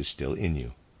that is still in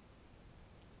you.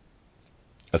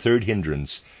 A third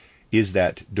hindrance is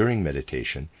that during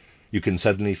meditation you can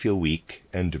suddenly feel weak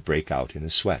and break out in a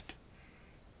sweat.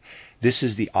 This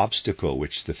is the obstacle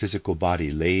which the physical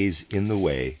body lays in the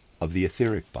way of the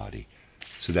etheric body,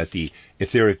 so that the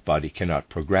etheric body cannot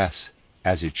progress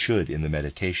as it should in the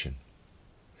meditation.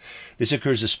 This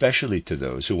occurs especially to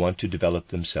those who want to develop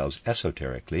themselves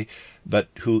esoterically, but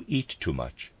who eat too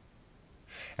much.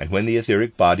 And when the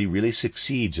etheric body really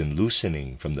succeeds in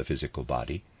loosening from the physical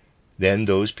body, then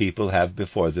those people have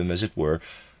before them, as it were,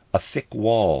 a thick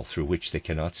wall through which they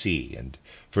cannot see, and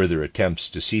further attempts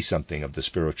to see something of the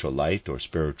spiritual light or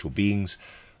spiritual beings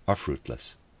are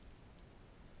fruitless.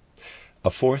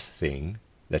 A fourth thing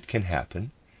that can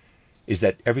happen is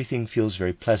that everything feels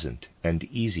very pleasant and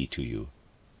easy to you,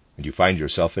 and you find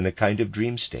yourself in a kind of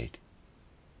dream state.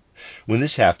 When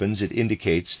this happens, it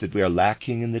indicates that we are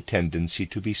lacking in the tendency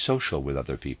to be social with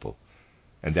other people,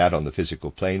 and that on the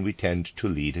physical plane we tend to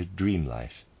lead a dream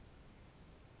life.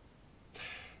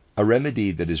 A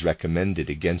remedy that is recommended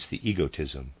against the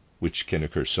egotism, which can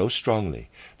occur so strongly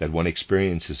that one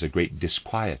experiences a great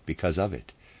disquiet because of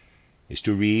it, is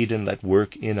to read and let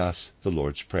work in us the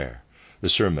Lord's Prayer, the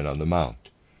Sermon on the Mount,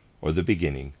 or the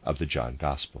beginning of the John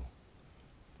Gospel.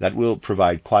 That will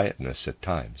provide quietness at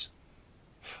times.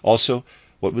 Also,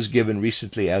 what was given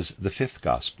recently as the Fifth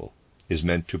Gospel is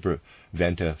meant to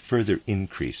prevent a further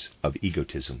increase of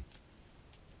egotism.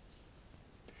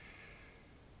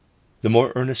 The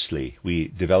more earnestly we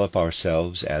develop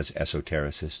ourselves as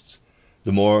esotericists,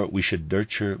 the more we should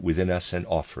nurture within us an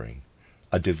offering,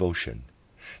 a devotion,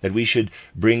 that we should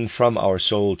bring from our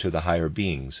soul to the higher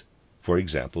beings, for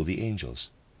example, the angels.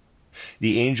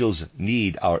 The angels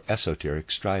need our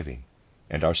esoteric striving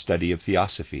and our study of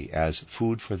theosophy as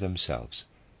food for themselves.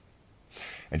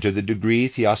 And to the degree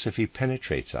theosophy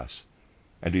penetrates us,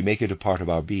 and we make it a part of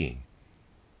our being,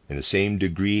 in the same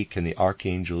degree can the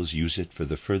archangels use it for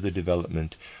the further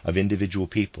development of individual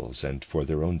peoples and for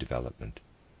their own development.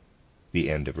 The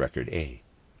end of Record A.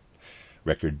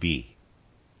 Record B.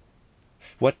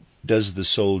 What does the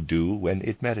soul do when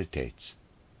it meditates?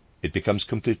 It becomes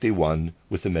completely one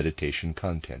with the meditation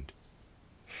content.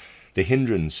 The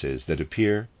hindrances that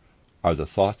appear are the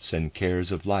thoughts and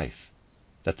cares of life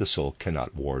that the soul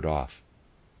cannot ward off.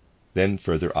 Then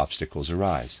further obstacles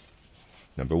arise.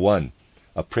 Number 1,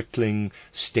 a prickling,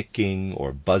 sticking,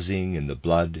 or buzzing in the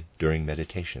blood during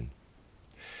meditation.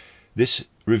 This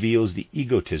reveals the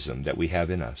egotism that we have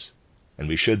in us, and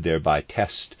we should thereby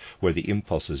test where the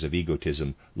impulses of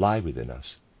egotism lie within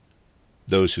us.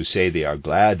 Those who say they are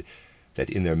glad that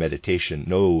in their meditation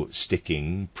no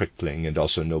sticking, prickling, and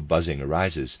also no buzzing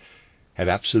arises, have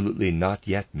absolutely not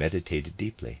yet meditated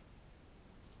deeply.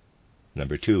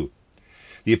 Number 2,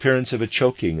 the appearance of a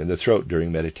choking in the throat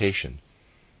during meditation.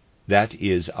 That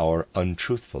is our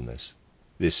untruthfulness,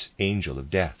 this angel of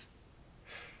death.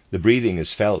 The breathing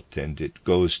is felt, and it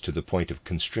goes to the point of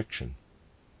constriction.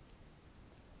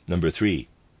 Number 3,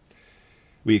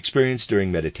 we experience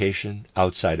during meditation,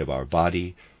 outside of our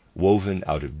body, woven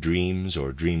out of dreams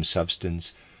or dream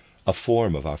substance, a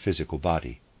form of our physical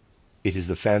body. It is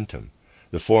the phantom,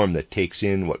 the form that takes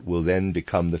in what will then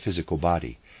become the physical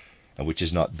body, and which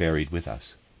is not buried with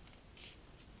us.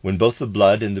 When both the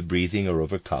blood and the breathing are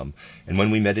overcome, and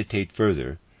when we meditate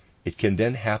further, it can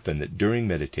then happen that during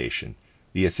meditation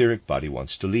the etheric body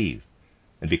wants to leave,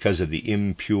 and because of the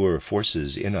impure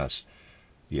forces in us,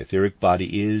 the etheric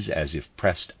body is as if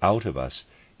pressed out of us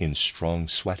in strong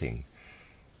sweating,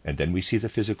 and then we see the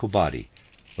physical body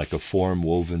like a form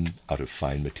woven out of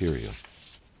fine material.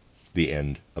 The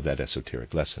end of that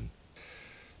esoteric lesson.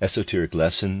 Esoteric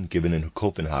lesson given in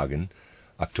Copenhagen,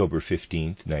 October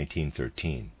 15,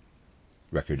 1913.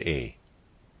 Record A.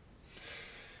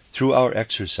 Through our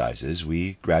exercises,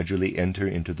 we gradually enter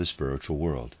into the spiritual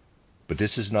world, but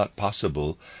this is not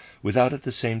possible without at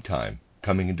the same time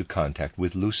coming into contact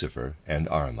with Lucifer and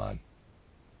Ahriman.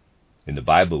 In the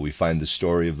Bible we find the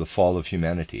story of the fall of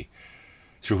humanity,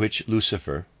 through which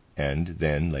Lucifer, and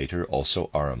then later also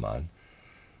Ahriman,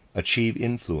 achieve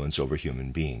influence over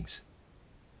human beings.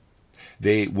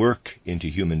 They work into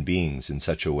human beings in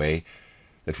such a way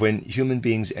that when human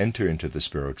beings enter into the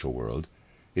spiritual world,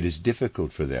 it is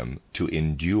difficult for them to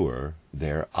endure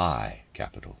their I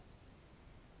capital.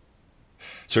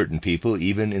 Certain people,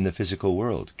 even in the physical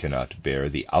world, cannot bear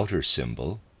the outer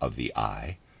symbol of the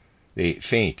I. They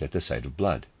faint at the sight of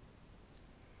blood.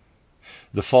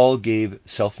 The fall gave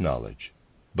self-knowledge,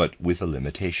 but with a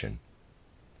limitation.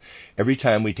 Every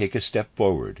time we take a step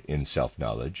forward in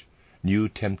self-knowledge, new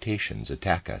temptations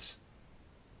attack us,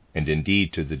 and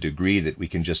indeed to the degree that we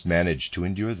can just manage to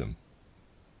endure them.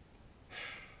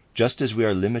 Just as we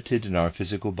are limited in our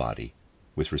physical body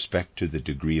with respect to the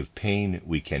degree of pain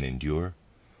we can endure,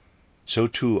 so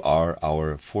too are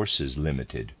our forces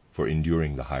limited for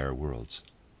enduring the higher worlds.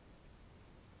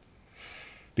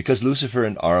 Because Lucifer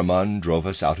and Ahriman drove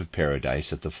us out of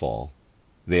paradise at the fall,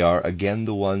 they are again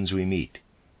the ones we meet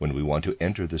when we want to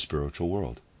enter the spiritual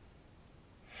world.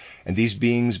 And these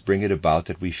beings bring it about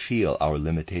that we feel our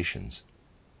limitations.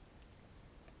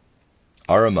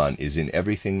 Ahriman is in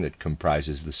everything that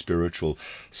comprises the spiritual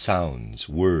sounds,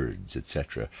 words,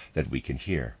 etc., that we can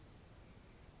hear.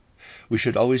 We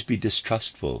should always be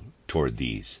distrustful toward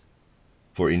these,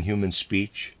 for in human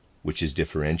speech, which is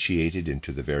differentiated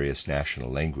into the various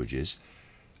national languages,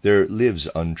 there lives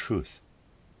untruth.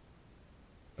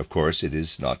 Of course, it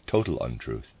is not total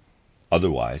untruth.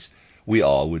 Otherwise, we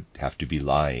all would have to be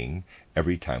lying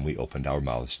every time we opened our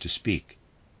mouths to speak.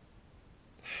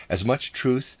 As much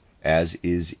truth as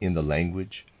is in the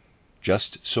language,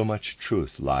 just so much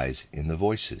truth lies in the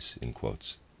voices, in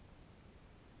quotes.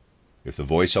 If the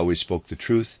voice always spoke the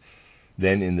truth,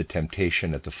 then in the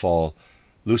temptation at the fall,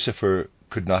 Lucifer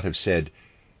could not have said,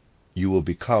 "You will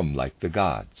become like the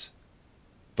gods,"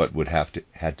 but would have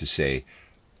had to say,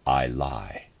 "I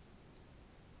lie."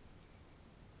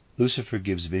 Lucifer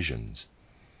gives visions.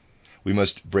 We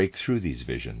must break through these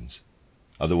visions.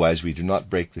 Otherwise we do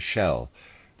not break the shell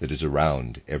that is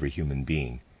around every human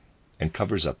being and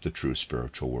covers up the true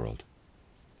spiritual world.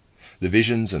 The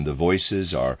visions and the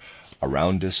voices are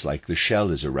around us like the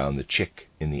shell is around the chick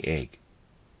in the egg.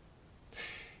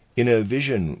 In a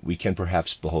vision we can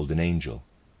perhaps behold an angel,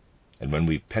 and when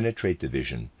we penetrate the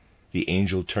vision, the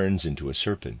angel turns into a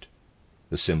serpent,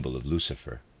 the symbol of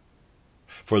Lucifer.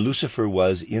 For Lucifer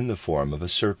was in the form of a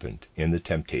serpent in the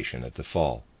temptation at the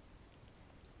fall.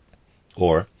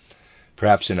 Or,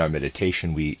 perhaps in our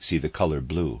meditation we see the color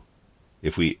blue.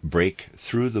 If we break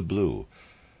through the blue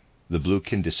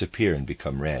can disappear and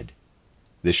become red.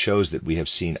 This shows that we have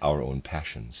seen our own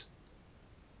passions.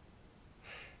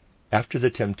 After the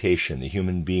temptation, the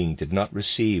human being did not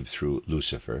receive through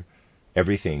Lucifer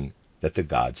everything that the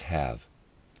gods have.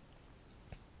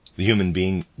 The human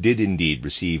being did indeed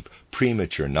receive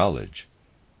premature knowledge,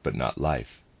 but not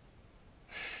life.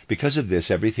 Because of this,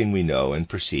 everything we know and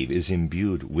perceive is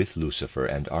imbued with Lucifer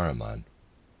and Ahriman.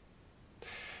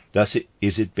 Thus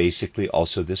is it basically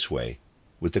also this way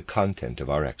with the content of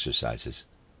our exercises.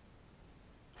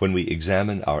 When we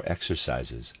examine our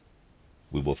exercises,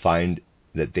 we will find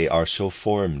that they are so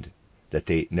formed that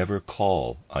they never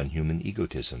call on human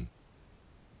egotism.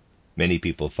 Many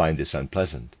people find this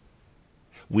unpleasant.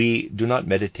 We do not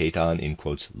meditate on, in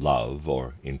quotes, love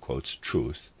or, in quotes,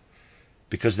 truth,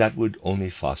 because that would only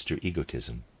foster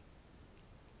egotism.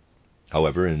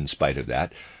 However, in spite of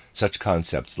that, such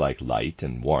concepts like light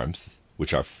and warmth,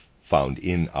 which are found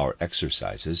in our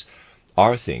exercises,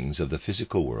 are things of the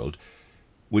physical world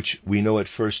which we know at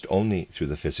first only through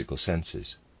the physical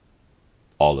senses.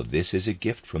 All of this is a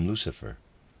gift from Lucifer.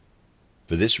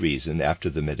 For this reason, after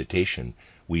the meditation,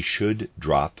 we should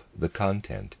drop the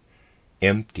content,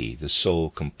 empty the soul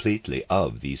completely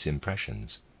of these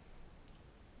impressions.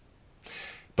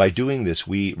 By doing this,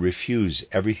 we refuse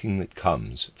everything that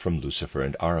comes from Lucifer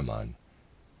and Ahriman,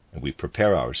 and we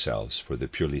prepare ourselves for the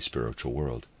purely spiritual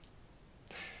world.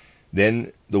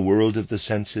 Then the world of the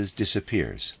senses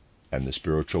disappears, and the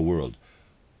spiritual world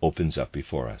opens up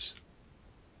before us.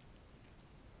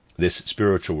 This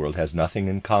spiritual world has nothing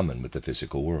in common with the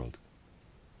physical world.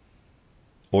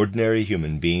 Ordinary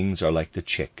human beings are like the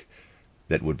chick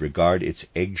that would regard its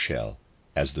eggshell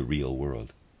as the real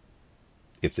world.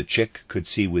 If the chick could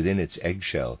see within its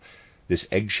eggshell, this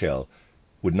eggshell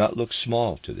would not look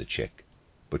small to the chick,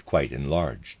 but quite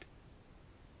enlarged.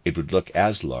 It would look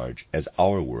as large as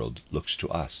our world looks to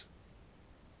us.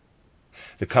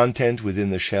 The content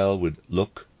within the shell would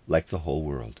look like the whole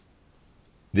world.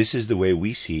 This is the way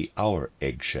we see our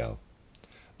eggshell.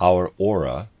 Our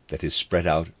aura that is spread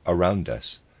out around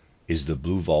us is the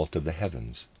blue vault of the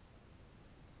heavens.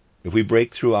 If we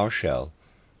break through our shell,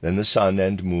 then the sun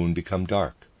and moon become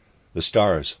dark, the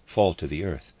stars fall to the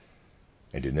earth,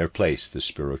 and in their place the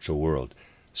spiritual world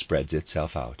spreads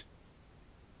itself out.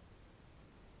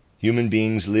 Human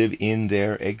beings live in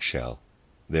their eggshell,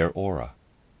 their aura.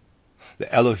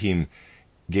 The Elohim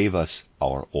gave us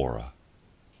our aura,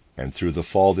 and through the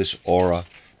fall this aura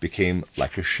became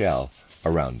like a shell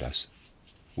around us.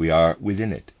 We are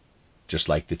within it, just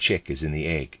like the chick is in the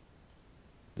egg.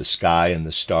 The sky and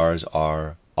the stars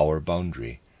are our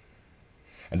boundary,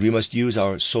 and we must use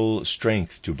our soul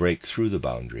strength to break through the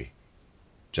boundary,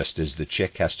 just as the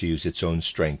chick has to use its own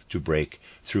strength to break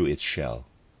through its shell.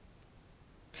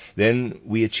 Then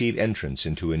we achieve entrance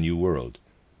into a new world,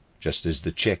 just as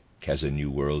the chick has a new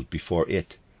world before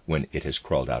it when it has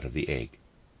crawled out of the egg.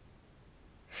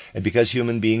 And because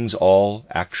human beings all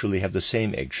actually have the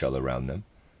same eggshell around them,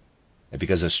 and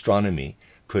because astronomy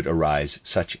could arise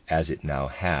such as it now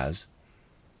has,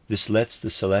 this lets the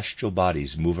celestial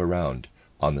bodies move around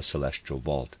on the celestial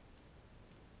vault.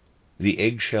 The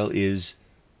eggshell is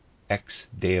ex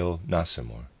Deo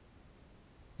nascimur.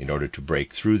 In order to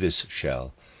break through this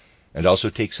shell, and also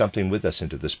take something with us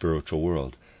into the spiritual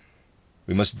world,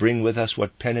 we must bring with us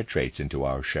what penetrates into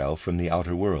our shell from the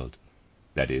outer world,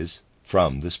 that is,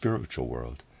 from the spiritual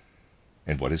world,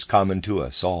 and what is common to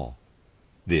us all.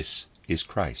 This is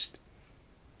Christ.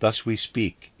 Thus we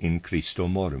speak in Christo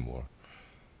morimur,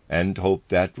 and hope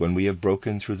that when we have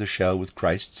broken through the shell with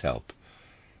Christ's help,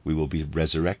 we will be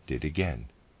resurrected again,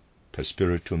 per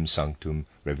Spiritum Sanctum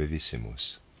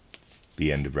revivissimus.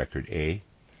 The end of Record A.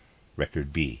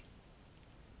 Record B.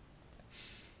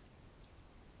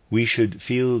 We should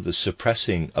feel the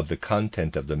suppressing of the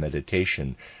content of the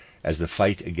meditation as the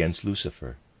fight against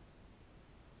Lucifer.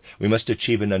 We must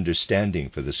achieve an understanding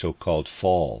for the so-called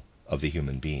fall of the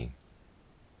human being.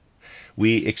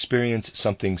 We experience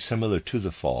something similar to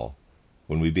the fall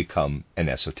when we become an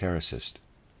esotericist.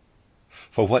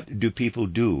 For what do people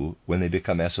do when they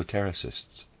become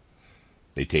esotericists?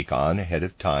 They take on ahead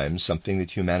of time something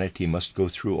that humanity must go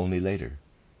through only later.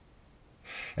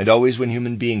 And always when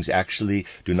human beings actually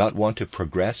do not want to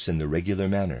progress in the regular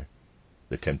manner,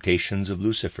 the temptations of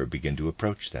Lucifer begin to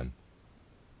approach them.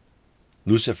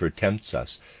 Lucifer tempts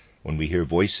us when we hear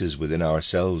voices within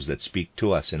ourselves that speak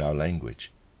to us in our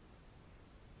language.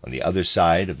 On the other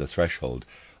side of the threshold,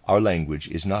 our language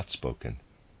is not spoken.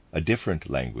 A different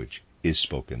language is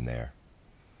spoken there.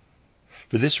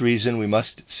 For this reason, we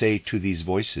must say to these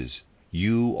voices,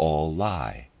 "You all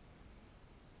lie."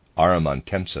 Ahriman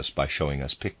tempts us by showing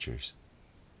us pictures.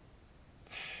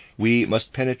 We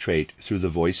must penetrate through the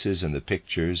voices and the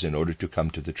pictures in order to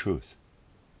come to the truth.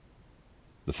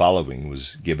 The following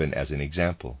was given as an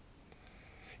example.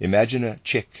 Imagine a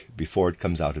chick before it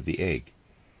comes out of the egg.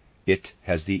 It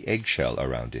has the eggshell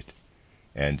around it,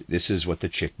 and this is what the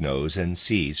chick knows and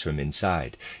sees from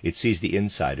inside. It sees the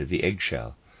inside of the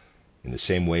eggshell, in the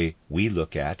same way we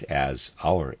look at, as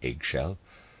our eggshell,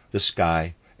 the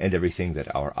sky and everything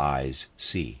that our eyes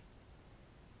see.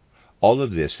 All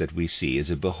of this that we see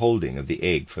is a beholding of the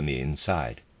egg from the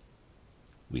inside.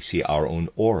 We see our own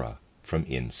aura from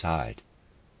inside.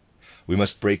 We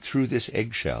must break through this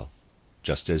eggshell,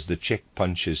 just as the chick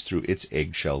punches through its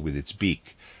eggshell with its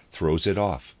beak, throws it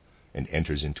off, and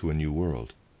enters into a new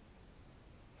world.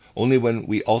 Only when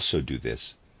we also do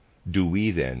this, do we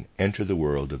then enter the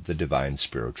world of the divine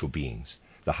spiritual beings,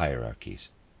 the hierarchies.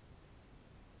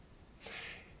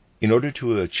 In order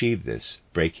to achieve this,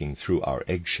 breaking through our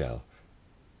eggshell,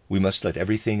 we must let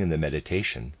everything in the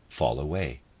meditation fall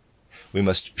away. We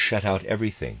must shut out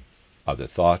everything, other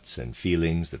thoughts and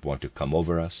feelings that want to come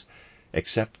over us,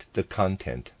 except the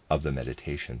content of the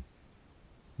meditation.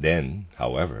 Then,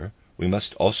 however, we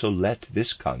must also let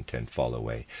this content fall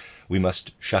away. We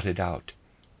must shut it out,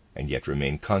 and yet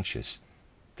remain conscious.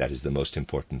 That is the most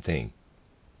important thing.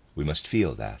 We must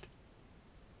feel that.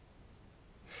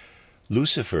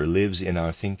 Lucifer lives in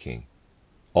our thinking,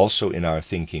 also in our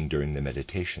thinking during the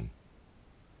meditation.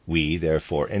 We,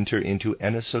 therefore, enter into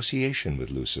an association with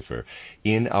Lucifer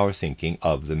in our thinking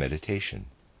of the meditation.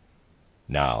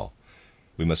 Now,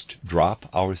 we must drop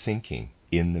our thinking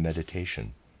in the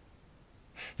meditation.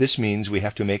 This means we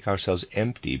have to make ourselves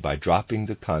empty by dropping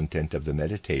the content of the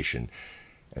meditation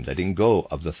and letting go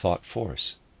of the thought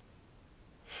force.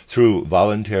 Through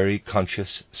voluntary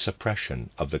conscious suppression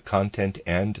of the content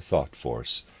and thought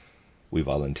force, we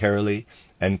voluntarily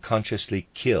and consciously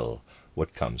kill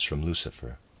what comes from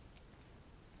Lucifer.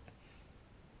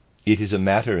 It is a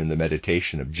matter in the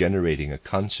meditation of generating a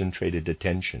concentrated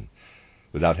attention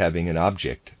without having an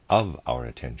object of our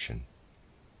attention.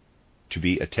 To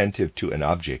be attentive to an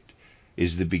object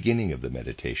is the beginning of the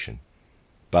meditation,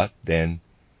 but then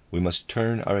we must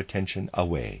turn our attention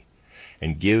away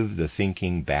and give the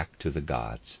thinking back to the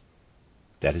gods.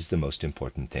 That is the most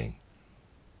important thing.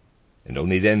 And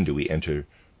only then do we enter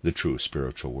the true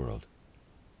spiritual world.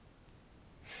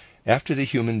 After the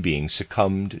human being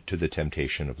succumbed to the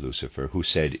temptation of Lucifer, who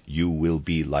said, "You will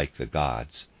be like the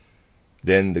gods,"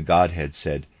 then the Godhead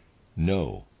said,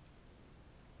 "No."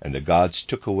 And the gods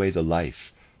took away the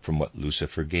life from what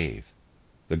Lucifer gave.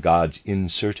 The gods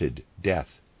inserted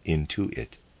death into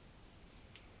it.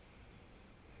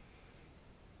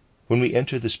 When we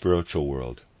enter the spiritual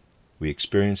world, we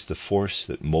experience the force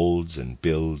that molds and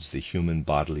builds the human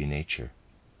bodily nature.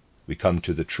 We come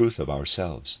to the truth of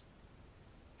ourselves.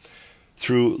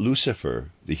 Through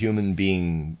Lucifer, the human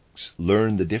beings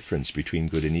learn the difference between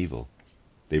good and evil.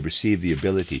 They receive the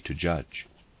ability to judge.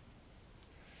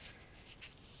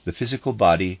 The physical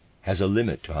body has a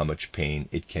limit to how much pain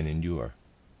it can endure.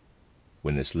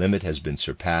 When this limit has been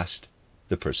surpassed,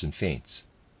 the person faints.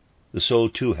 The soul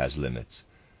too has limits,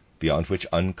 beyond which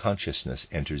unconsciousness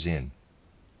enters in.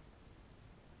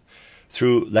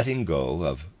 Through letting go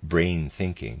of brain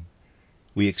thinking,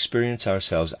 we experience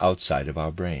ourselves outside of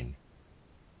our brain.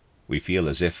 We feel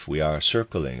as if we are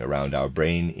circling around our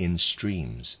brain in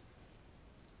streams.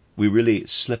 We really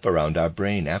slip around our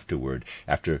brain afterward,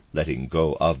 after letting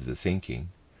go of the thinking.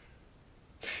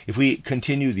 If we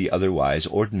continue the otherwise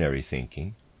ordinary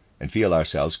thinking, and feel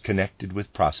ourselves connected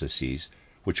with processes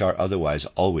which are otherwise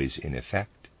always in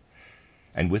effect,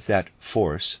 and with that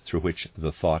force through which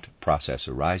the thought process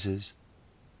arises,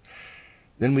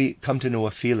 then we come to know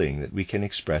a feeling that we can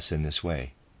express in this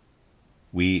way.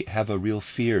 We have a real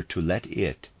fear to let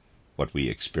it, what we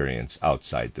experience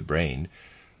outside the brain,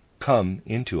 come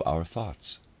into our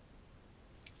thoughts.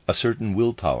 A certain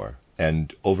willpower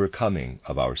and overcoming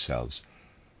of ourselves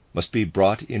must be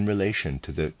brought in relation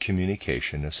to the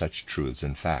communication of such truths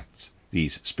and facts,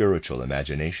 these spiritual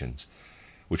imaginations,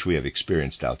 which we have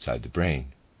experienced outside the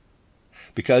brain,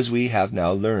 because we have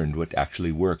now learned what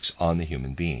actually works on the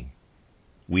human being.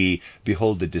 We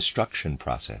behold the destruction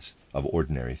process of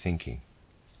ordinary thinking.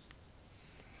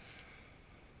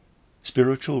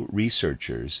 Spiritual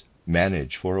researchers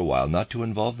manage for a while not to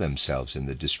involve themselves in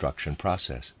the destruction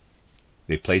process.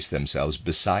 They place themselves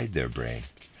beside their brain.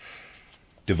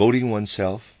 Devoting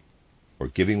oneself or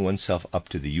giving oneself up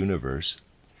to the universe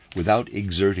without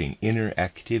exerting inner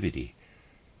activity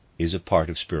is a part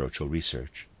of spiritual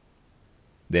research.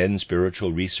 Then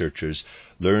spiritual researchers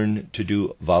learn to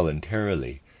do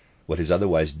voluntarily what is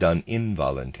otherwise done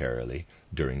involuntarily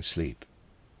during sleep.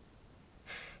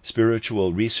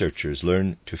 Spiritual researchers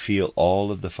learn to feel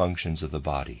all of the functions of the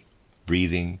body,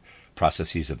 breathing,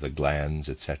 processes of the glands,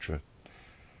 etc.,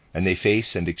 and they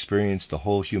face and experience the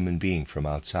whole human being from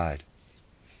outside.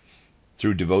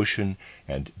 Through devotion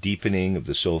and deepening of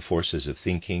the soul forces of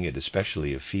thinking and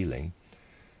especially of feeling,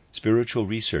 spiritual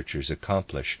researchers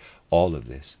accomplish all of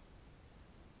this.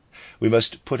 We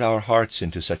must put our hearts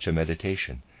into such a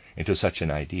meditation, into such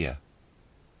an idea.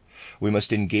 We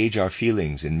must engage our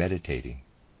feelings in meditating.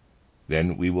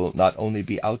 Then we will not only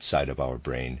be outside of our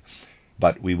brain,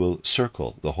 but we will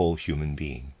circle the whole human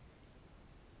being.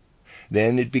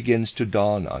 Then it begins to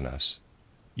dawn on us.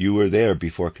 You were there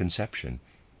before conception.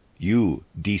 You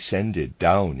descended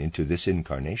down into this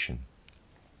incarnation.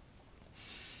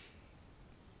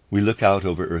 We look out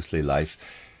over earthly life,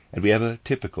 and we have a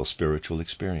typical spiritual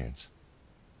experience.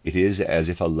 It is as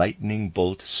if a lightning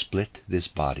bolt split this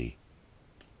body.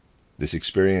 This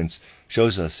experience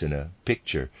shows us in a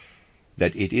picture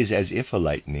that it is as if a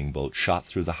lightning bolt shot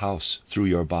through the house, through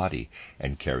your body,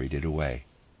 and carried it away.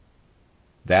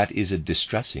 That is a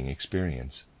distressing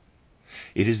experience.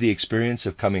 It is the experience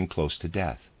of coming close to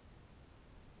death.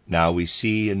 Now we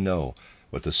see and know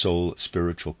what the soul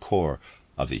spiritual core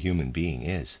of the human being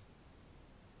is.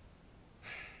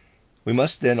 We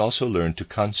must then also learn to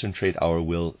concentrate our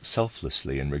will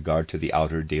selflessly in regard to the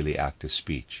outer daily act of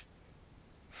speech.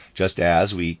 Just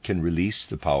as we can release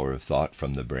the power of thought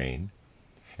from the brain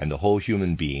and the whole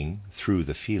human being through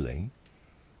the feeling,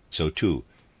 so too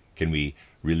can we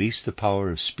release the power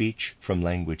of speech from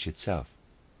language itself.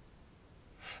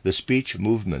 The speech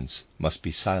movements must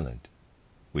be silent.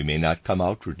 We may not come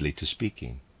outwardly to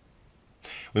speaking.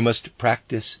 We must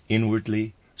practice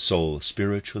inwardly, soul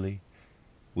spiritually.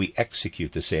 We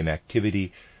execute the same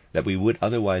activity that we would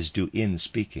otherwise do in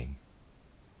speaking.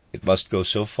 It must go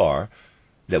so far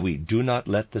that we do not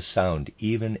let the sound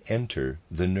even enter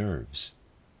the nerves.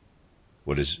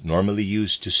 What is normally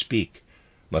used to speak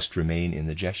must remain in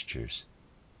the gestures.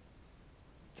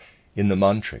 In the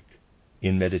mantric,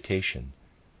 in meditation,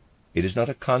 it is not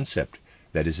a concept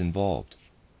that is involved.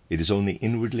 It is only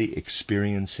inwardly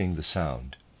experiencing the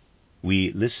sound.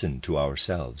 We listen to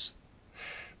ourselves.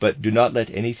 but do not let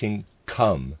anything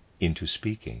come into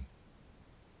speaking.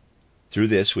 Through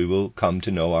this we will come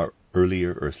to know our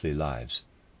earlier earthly lives.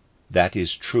 That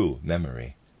is true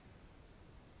memory.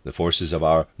 The forces of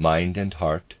our mind and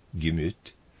heart,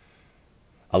 Gemüt,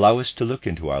 allow us to look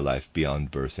into our life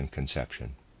beyond birth and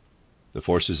conception. The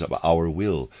forces of our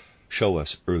will show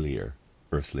us earlier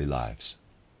earthly lives.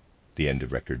 The end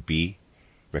of Record B.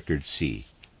 Record C.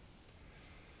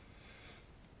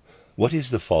 What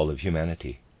is the fall of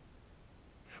humanity?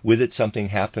 With it something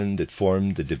happened that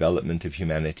formed the development of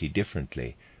humanity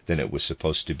differently than it was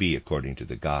supposed to be according to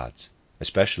the gods,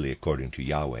 especially according to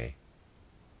Yahweh.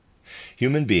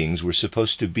 Human beings were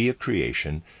supposed to be a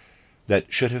creation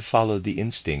that should have followed the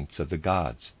instincts of the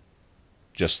gods,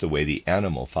 just the way the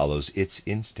animal follows its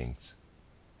instincts.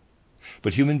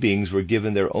 But human beings were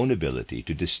given their own ability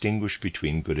to distinguish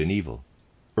between good and evil,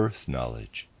 earth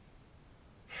knowledge.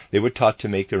 They were taught to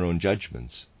make their own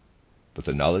judgments, but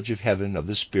the knowledge of heaven, of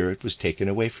the Spirit, was taken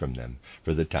away from them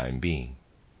for the time being.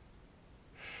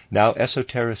 Now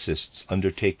esotericists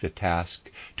undertake the task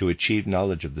to achieve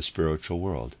knowledge of the spiritual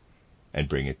world and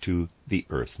bring it to the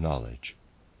earth knowledge.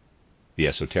 The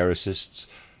esotericists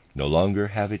no longer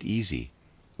have it easy,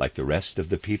 like the rest of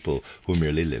the people who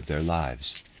merely live their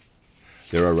lives.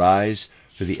 There arise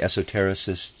for the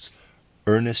esotericists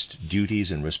earnest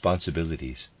duties and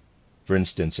responsibilities, for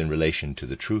instance in relation to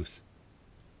the truth.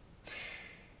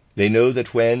 They know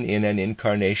that when in an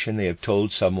incarnation they have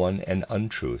told someone an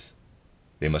untruth,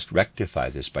 they must rectify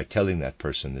this by telling that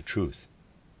person the truth.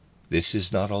 This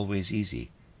is not always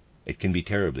easy. It can be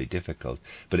terribly difficult,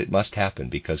 but it must happen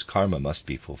because karma must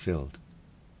be fulfilled.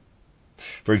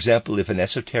 For example, if an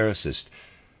esotericist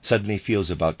suddenly feels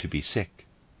about to be sick,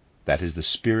 that is the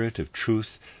spirit of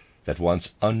truth that wants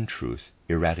untruth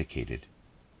eradicated.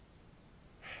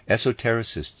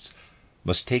 Esotericists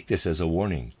must take this as a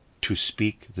warning to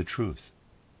speak the truth.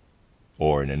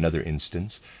 Or, in another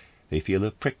instance, they feel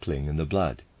a prickling in the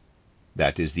blood.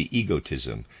 That is the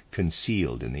egotism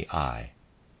concealed in the eye.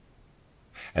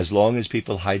 As long as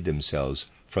people hide themselves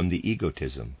from the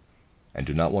egotism and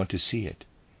do not want to see it,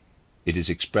 it is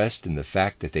expressed in the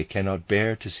fact that they cannot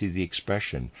bear to see the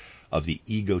expression of the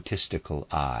egotistical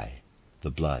eye,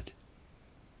 the blood.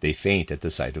 They faint at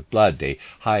the sight of blood. They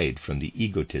hide from the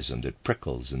egotism that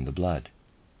prickles in the blood.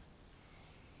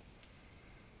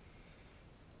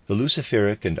 The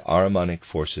Luciferic and Ahrimanic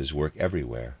forces work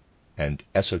everywhere, and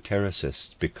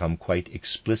esotericists become quite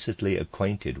explicitly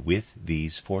acquainted with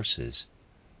these forces.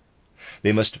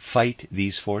 They must fight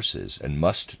these forces and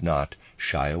must not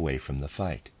shy away from the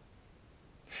fight.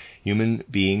 Human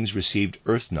beings received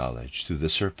earth knowledge through the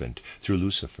serpent, through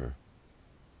Lucifer.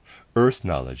 Earth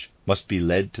knowledge must be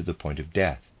led to the point of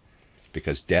death,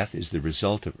 because death is the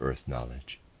result of earth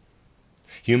knowledge.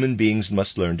 Human beings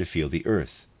must learn to feel the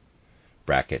earth.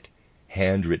 Bracket,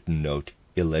 handwritten note,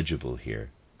 illegible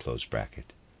here, close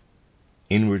bracket.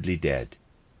 Inwardly dead.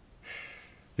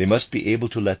 They must be able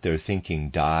to let their thinking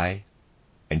die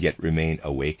and yet remain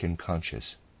awake and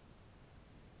conscious.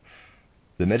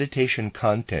 The meditation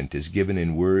content is given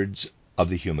in words of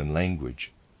the human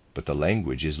language, but the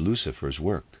language is Lucifer's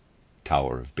work,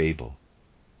 Tower of Babel.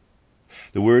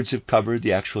 The words have covered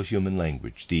the actual human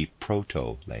language, the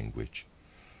proto-language.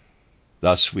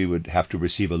 Thus we would have to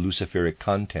receive a Luciferic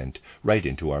content right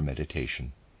into our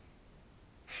meditation.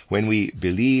 When we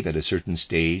believe at a certain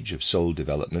stage of soul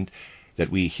development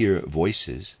that we hear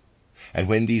voices, and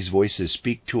when these voices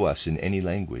speak to us in any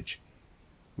language,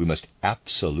 we must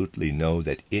absolutely know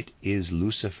that it is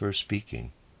Lucifer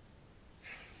speaking.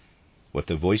 What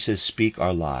the voices speak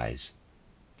are lies,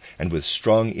 and with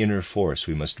strong inner force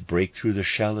we must break through the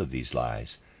shell of these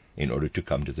lies in order to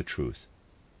come to the truth.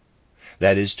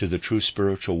 That is, to the true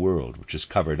spiritual world, which is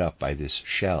covered up by this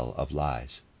shell of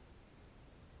lies.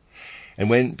 And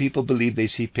when people believe they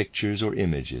see pictures or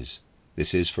images,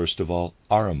 this is, first of all,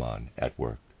 Ahriman at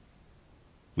work.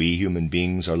 We human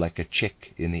beings are like a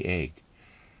chick in the egg,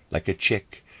 like a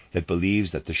chick that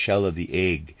believes that the shell of the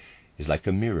egg is like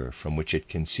a mirror from which it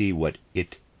can see what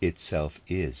it itself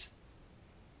is.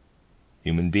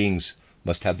 Human beings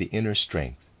must have the inner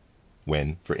strength,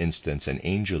 when, for instance, an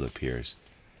angel appears,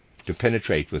 to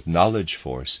penetrate with knowledge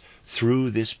force through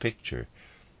this picture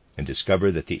and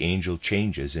discover that the angel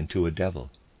changes into a devil.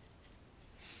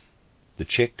 The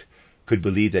chick could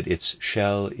believe that its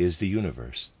shell is the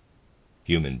universe.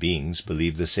 Human beings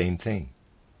believe the same thing.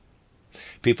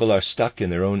 People are stuck in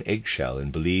their own eggshell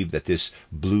and believe that this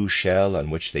blue shell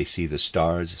on which they see the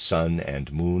stars, sun,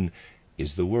 and moon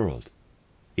is the world.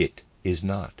 It is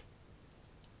not.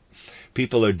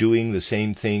 People are doing the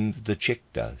same thing that the chick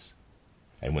does.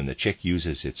 and when the chick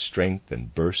uses its strength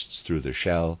and bursts through the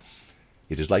shell,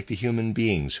 it is like the human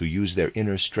beings who use their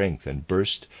inner strength and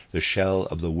burst the shell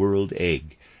of the world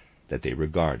egg that they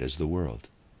regard as the world.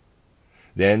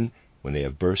 Then, when they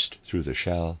have burst through the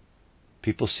shell,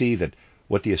 people see that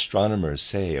what the astronomers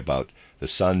say about the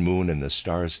sun, moon, and the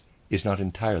stars is not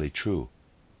entirely true.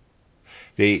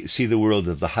 They see the world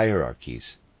of the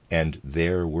hierarchies and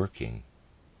their working.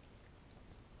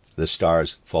 The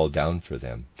stars fall down for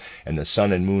them, and the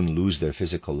sun and moon lose their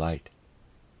physical light.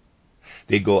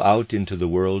 They go out into the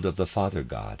world of the Father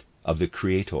God, of the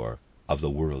Creator of the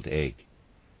world egg,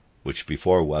 which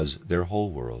before was their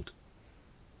whole world.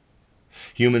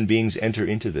 Human beings enter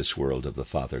into this world of the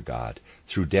Father God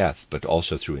through death, but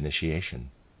also through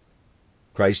initiation.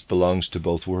 Christ belongs to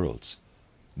both worlds,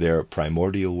 their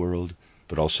primordial world,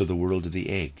 but also the world of the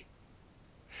egg,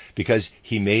 because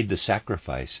he made the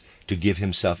sacrifice to give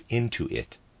himself into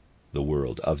it, the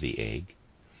world of the egg,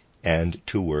 and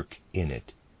to work in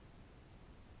it.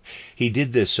 He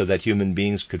did this so that human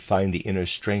beings could find the inner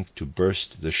strength to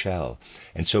burst the shell,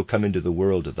 and so come into the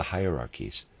world of the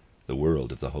hierarchies, the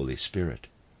world of the Holy Spirit.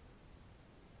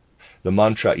 The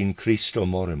mantra "In Christo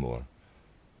Moremur"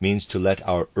 means to let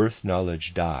our earth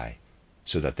knowledge die,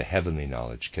 so that the heavenly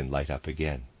knowledge can light up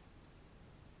again.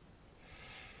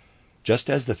 Just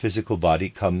as the physical body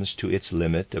comes to its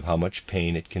limit of how much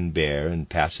pain it can bear and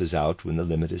passes out when the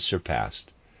limit is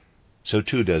surpassed, so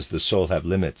too does the soul have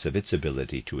limits of its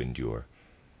ability to endure.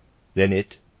 Then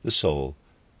it, the soul,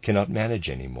 cannot manage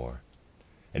any more,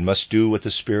 and must do what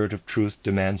the Spirit of Truth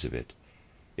demands of it.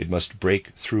 It must break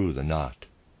through the knot.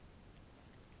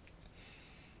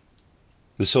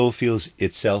 The soul feels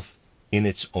itself in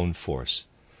its own force,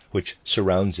 which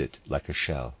surrounds it like a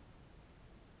shell.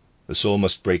 The soul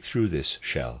must break through this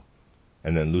shell,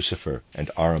 and then Lucifer and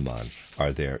Ahriman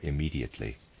are there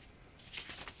immediately.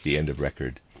 The end of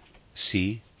record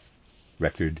C,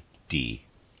 record D.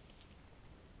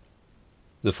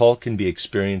 The fall can be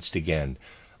experienced again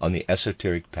on the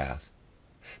esoteric path,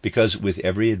 because with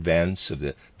every advance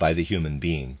by the human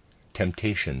being,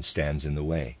 temptation stands in the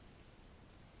way.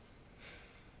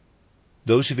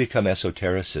 Those who become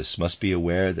esotericists must be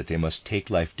aware that they must take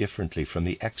life differently from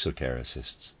the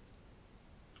exotericists.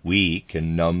 We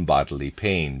can numb bodily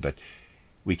pain, but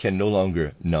we can no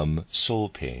longer numb soul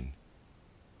pain.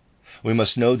 We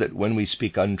must know that when we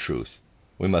speak untruth,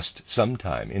 we must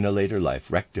sometime in a later life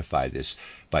rectify this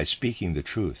by speaking the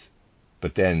truth,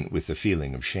 but then with the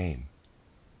feeling of shame.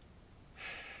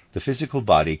 The physical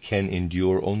body can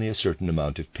endure only a certain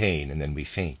amount of pain, and then we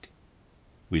faint.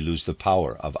 We lose the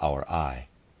power of our eye.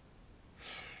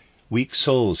 Weak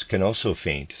souls can also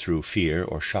faint through fear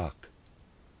or shock.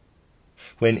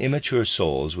 When immature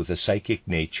souls with a psychic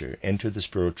nature enter the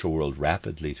spiritual world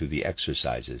rapidly through the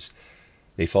exercises,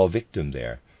 they fall victim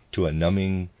there to a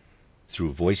numbing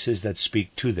through voices that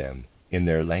speak to them in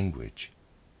their language.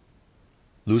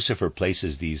 Lucifer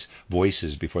places these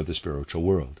voices before the spiritual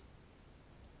world.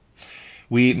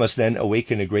 We must then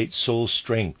awaken a great soul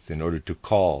strength in order to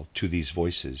call to these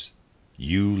voices,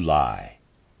 "You lie."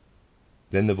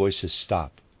 Then the voices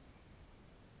stop.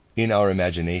 In our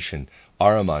imagination,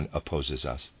 Ahriman opposes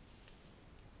us.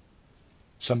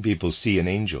 Some people see an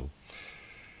angel.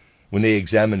 When they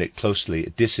examine it closely,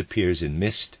 it disappears in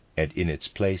mist, and in its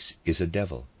place is a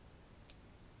devil.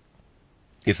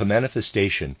 If a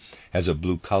manifestation has a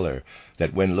blue color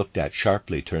that when looked at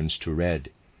sharply turns to red,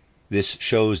 this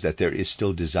shows that there is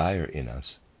still desire in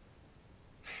us.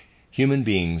 Human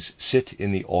beings sit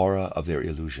in the aura of their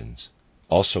illusions,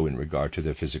 also in regard to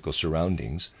their physical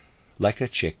surroundings, like a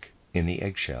chick in the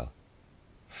eggshell.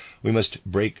 We must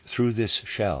break through this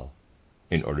shell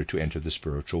in order to enter the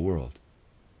spiritual world.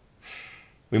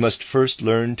 We must first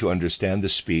learn to understand the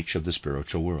speech of the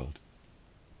spiritual world.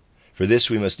 For this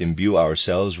we must imbue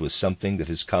ourselves with something that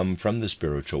has come from the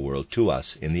spiritual world to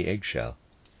us in the eggshell.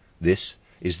 This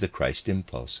is the Christ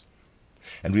impulse,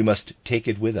 and we must take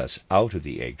it with us out of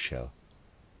the eggshell.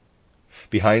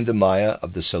 Behind the Maya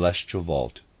of the celestial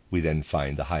vault, we then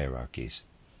find the hierarchies.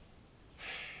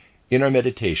 In our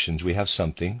meditations we have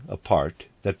something, a part,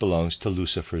 that belongs to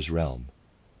Lucifer's realm.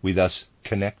 We thus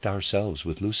connect ourselves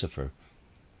with Lucifer.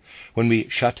 When we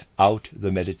shut out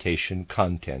the meditation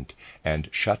content and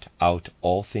shut out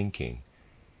all thinking,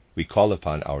 we call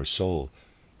upon our soul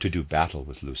to do battle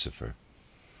with Lucifer.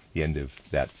 The end of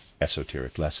that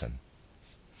esoteric lesson.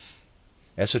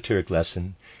 Esoteric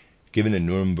lesson given in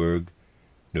Nuremberg,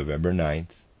 November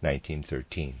 9th,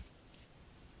 1913.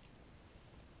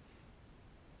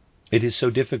 It is so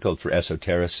difficult for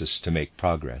esotericists to make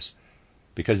progress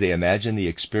because they imagine the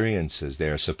experiences they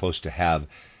are supposed to have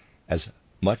as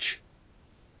much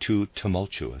too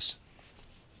tumultuous.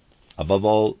 Above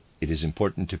all, it is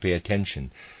important to pay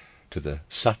attention to the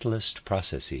subtlest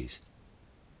processes.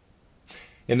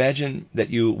 Imagine that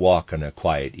you walk on a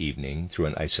quiet evening through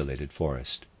an isolated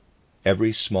forest.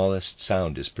 Every smallest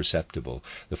sound is perceptible,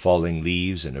 the falling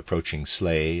leaves, an approaching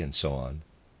sleigh, and so on.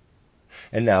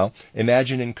 And now,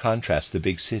 imagine in contrast the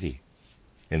big city.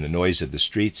 In the noise of the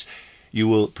streets, you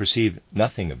will perceive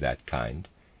nothing of that kind,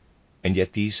 and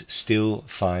yet these still,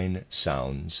 fine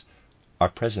sounds are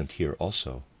present here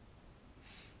also.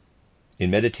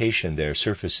 In meditation there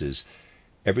surfaces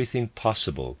everything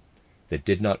possible that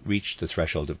did not reach the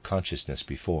threshold of consciousness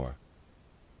before.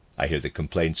 I hear the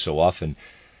complaint so often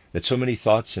that so many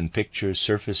thoughts and pictures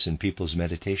surface in people's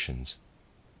meditations.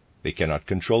 They cannot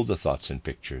control the thoughts and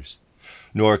pictures,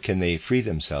 nor can they free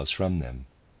themselves from them.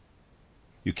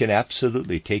 You can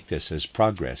absolutely take this as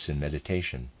progress in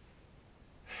meditation.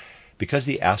 Because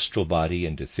the astral body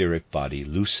and etheric body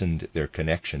loosened their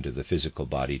connection to the physical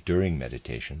body during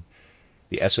meditation,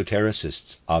 the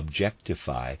esotericists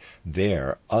objectify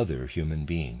their other human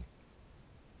being.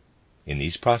 In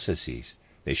these processes,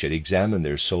 they should examine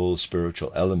their soul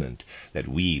spiritual element that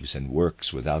weaves and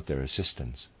works without their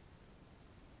assistance.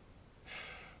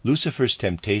 Lucifer's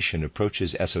temptation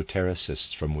approaches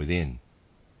esotericists from within.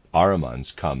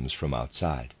 Ahriman's comes from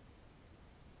outside.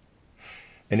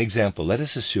 An example, let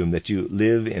us assume that you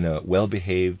live in a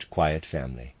well-behaved, quiet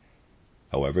family.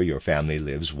 However, your family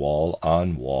lives wall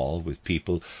on wall with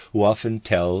people who often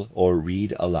tell or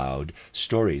read aloud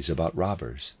stories about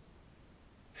robbers.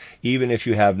 Even if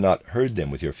you have not heard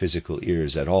them with your physical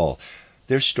ears at all,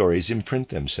 their stories imprint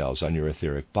themselves on your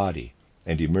etheric body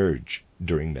and emerge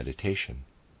during meditation.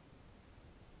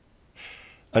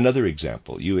 Another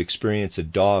example, you experience a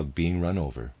dog being run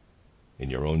over. In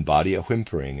your own body, a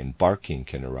whimpering and barking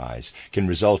can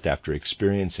result after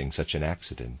experiencing such an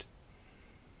accident.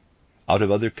 Out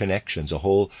of other connections, a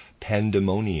whole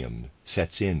pandemonium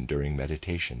sets in during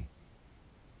meditation.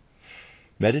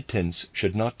 Meditants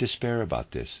should not despair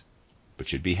about this, but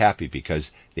should be happy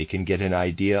because they can get an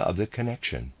idea of the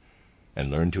connection and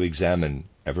learn to examine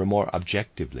ever more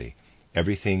objectively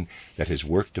everything that has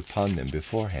worked upon them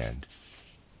beforehand.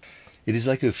 It is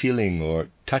like a feeling or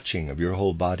touching of your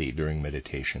whole body during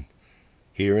meditation.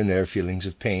 Here and there feelings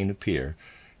of pain appear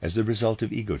as the result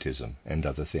of egotism and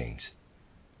other things.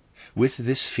 With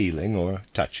this feeling or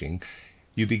touching,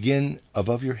 you begin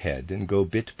above your head and go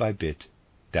bit by bit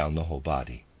down the whole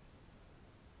body.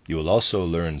 You will also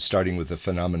learn, starting with the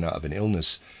phenomena of an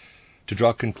illness, to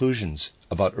draw conclusions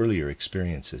about earlier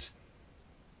experiences.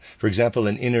 For example,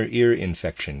 an inner ear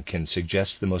infection can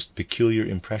suggest the most peculiar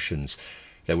impressions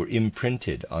that were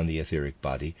imprinted on the etheric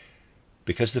body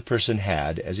because the person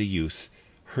had, as a youth,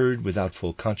 heard without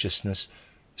full consciousness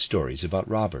stories about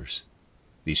robbers.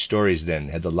 These stories then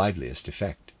had the liveliest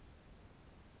effect.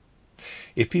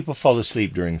 If people fall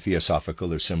asleep during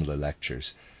theosophical or similar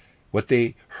lectures, what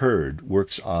they heard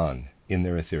works on in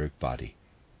their etheric body,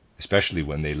 especially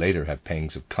when they later have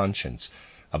pangs of conscience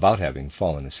about having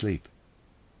fallen asleep.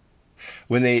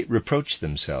 When they reproach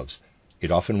themselves, it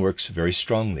often works very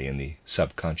strongly in the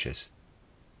subconscious.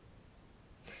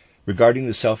 Regarding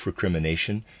the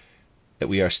self-recrimination, that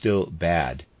we are still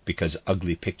bad because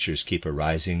ugly pictures keep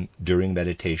arising during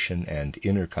meditation and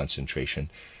inner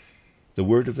concentration, the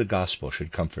word of the gospel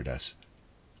should comfort us.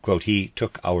 Quote, "He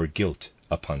took our guilt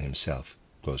upon himself."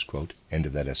 Close quote. End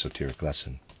of that esoteric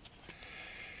lesson.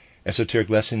 Esoteric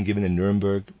lesson given in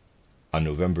Nuremberg on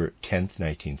November 10th,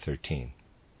 1913.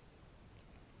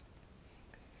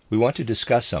 We want to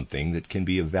discuss something that can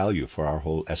be of value for our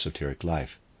whole esoteric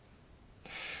life.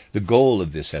 The goal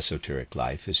of this esoteric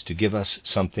life is to give us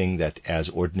something that, as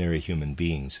ordinary human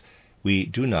beings, we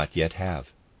do not yet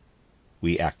have.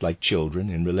 We act like children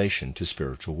in relation to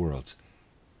spiritual worlds.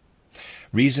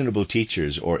 Reasonable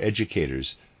teachers or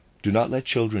educators do not let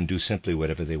children do simply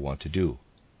whatever they want to do.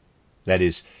 That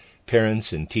is,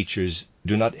 parents and teachers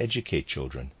do not educate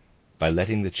children by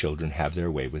letting the children have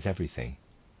their way with everything.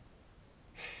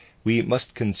 We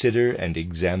must consider and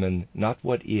examine not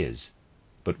what is,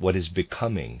 but what is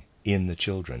becoming in the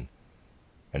children,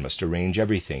 and must arrange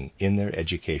everything in their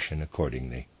education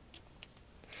accordingly.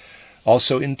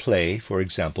 Also in play, for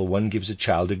example, one gives a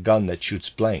child a gun that shoots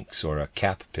blanks or a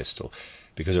cap pistol,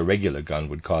 because a regular gun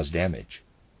would cause damage.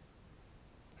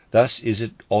 Thus is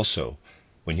it also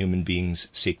when human beings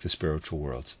seek the spiritual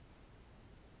worlds.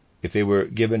 If they were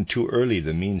given too early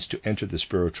the means to enter the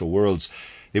spiritual worlds,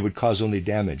 they would cause only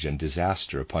damage and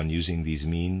disaster upon using these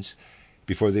means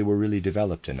before they were really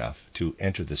developed enough to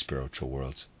enter the spiritual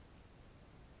worlds.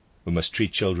 We must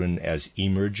treat children as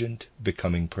emergent,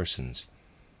 becoming persons.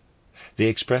 They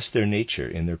express their nature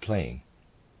in their playing.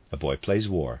 A boy plays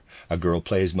war. A girl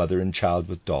plays mother and child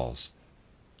with dolls.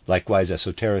 Likewise,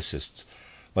 esotericists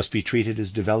must be treated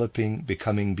as developing,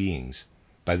 becoming beings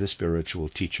by the spiritual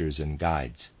teachers and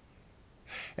guides.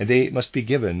 And they must be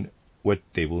given what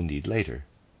they will need later.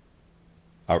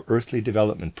 Our earthly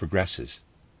development progresses.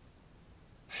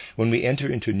 When we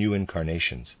enter into new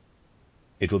incarnations,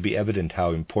 it will be evident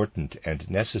how important and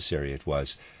necessary it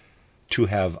was to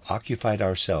have occupied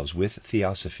ourselves with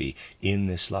theosophy in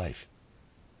this life.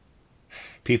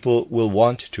 People will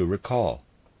want to recall,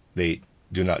 they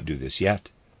do not do this yet,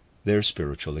 their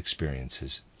spiritual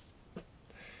experiences.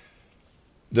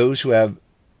 Those who have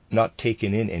not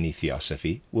taken in any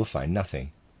theosophy will find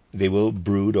nothing. They will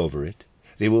brood over it.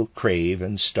 They will crave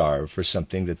and starve for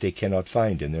something that they cannot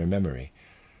find in their memory.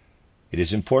 It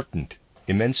is important,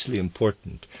 immensely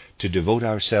important, to devote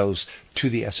ourselves to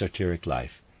the esoteric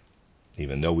life,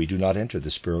 even though we do not enter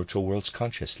the spiritual worlds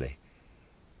consciously.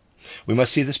 We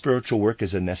must see the spiritual work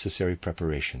as a necessary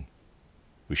preparation.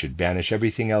 We should banish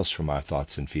everything else from our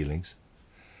thoughts and feelings.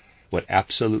 What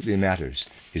absolutely matters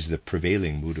is the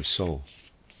prevailing mood of soul.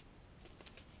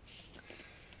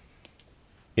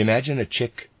 Imagine a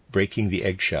chick breaking the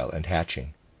eggshell and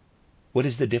hatching. What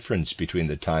is the difference between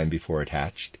the time before it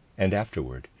hatched and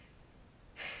afterward?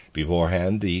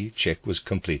 Beforehand, the chick was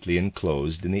completely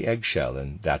enclosed in the eggshell,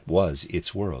 and that was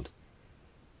its world.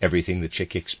 Everything the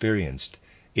chick experienced,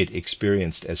 it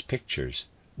experienced as pictures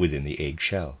within the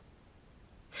eggshell.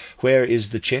 Where is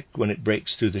the chick when it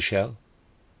breaks through the shell?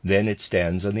 Then it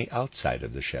stands on the outside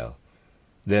of the shell.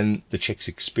 Then the chick's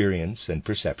experience and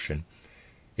perception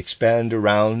expand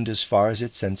around as far as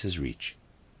its senses reach.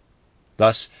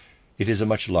 Thus, it is a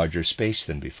much larger space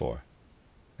than before,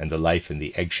 and the life in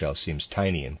the eggshell seems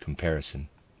tiny in comparison.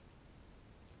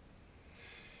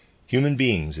 Human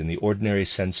beings in the ordinary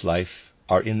sense life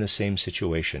are in the same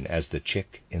situation as the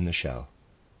chick in the shell.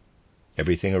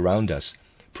 Everything around us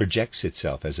projects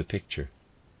itself as a picture.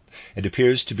 It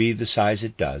appears to be the size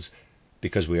it does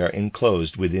because we are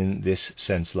enclosed within this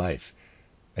sense life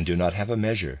and do not have a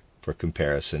measure for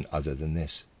comparison other than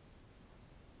this.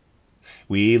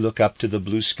 We look up to the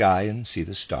blue sky and see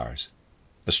the stars.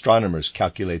 Astronomers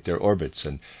calculate their orbits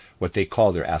and what they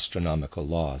call their astronomical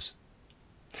laws.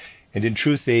 And in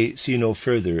truth they see no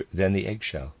further than the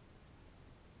eggshell.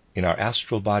 In our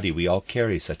astral body we all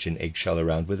carry such an eggshell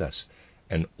around with us,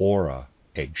 an aura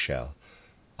eggshell,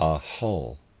 a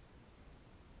hull.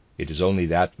 It is only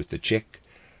that with the chick,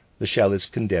 the shell is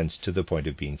condensed to the point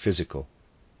of being physical,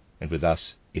 and with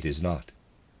us it is not.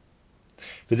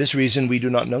 For this reason we do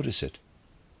not notice it.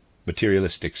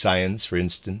 Materialistic science, for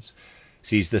instance,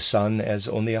 sees the sun as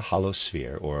only a hollow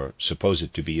sphere, or suppose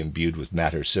it to be imbued with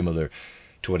matter similar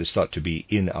to what is thought to be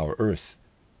in our earth,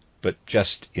 but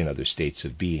just in other states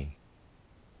of being.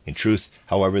 In truth,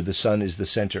 however, the sun is the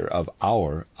center of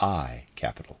our I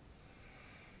capital.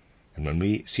 And when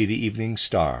we see the evening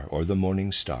star or the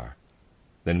morning star,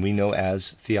 then we know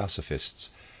as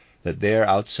theosophists that there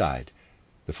outside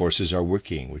the forces are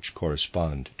working which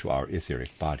correspond to our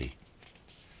etheric body.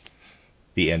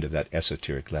 The end of that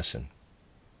esoteric lesson.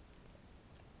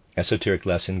 Esoteric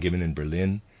lesson given in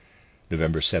Berlin,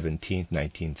 November 17,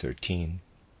 1913,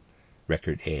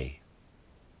 Record A.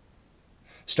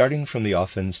 Starting from the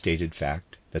often stated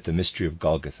fact that the mystery of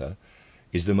Golgotha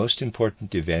is the most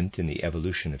important event in the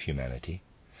evolution of humanity,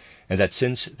 and that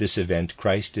since this event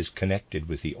Christ is connected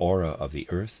with the aura of the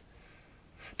earth,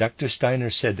 Dr. Steiner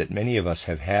said that many of us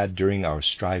have had during our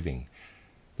striving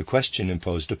the question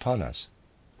imposed upon us,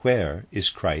 where is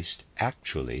Christ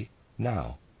actually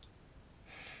now?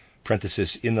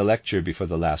 Parenthesis, in the lecture before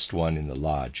the last one in the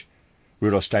lodge,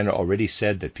 Rudolf Steiner already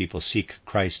said that people seek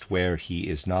Christ where he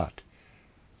is not,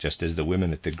 just as the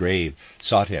women at the grave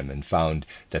sought him and found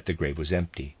that the grave was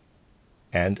empty.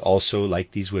 And also,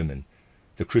 like these women,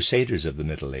 the Crusaders of the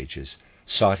Middle Ages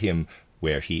sought him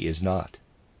where he is not.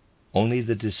 Only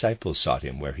the disciples sought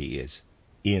him where he is,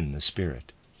 in the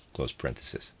Spirit. Close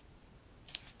parenthesis.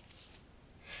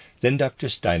 Then Dr.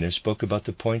 Steiner spoke about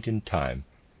the point in time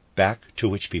back to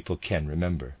which people can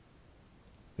remember.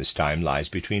 This time lies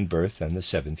between birth and the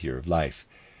 7th year of life,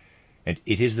 and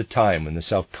it is the time when the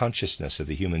self-consciousness of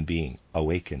the human being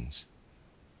awakens.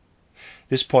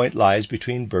 This point lies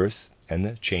between birth and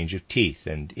the change of teeth,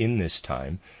 and in this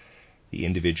time the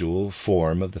individual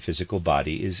form of the physical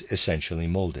body is essentially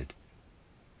molded.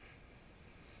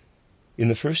 In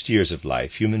the first years of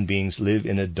life, human beings live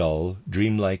in a dull,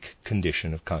 dreamlike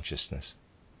condition of consciousness.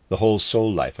 The whole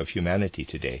soul life of humanity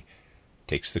today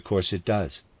takes the course it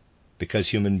does, because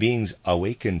human beings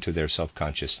awaken to their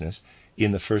self-consciousness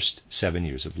in the first 7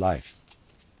 years of life.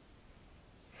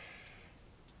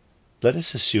 Let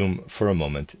us assume for a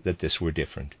moment that this were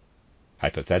different.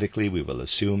 Hypothetically, we will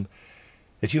assume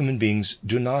that human beings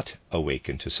do not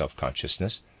awaken to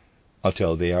self-consciousness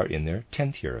until they are in their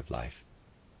 10th year of life.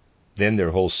 Then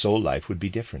their whole soul life would be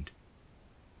different.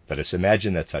 Let us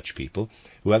imagine that such people,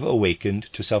 who have awakened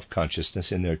to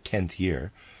self-consciousness in their 10th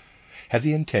year, have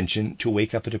the intention to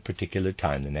wake up at a particular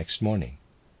time the next morning.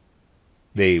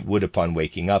 They would, upon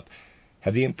waking up,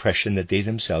 have the impression that they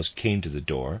themselves came to the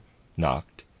door,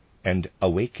 knocked, and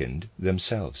awakened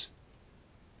themselves.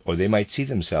 Or they might see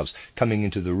themselves coming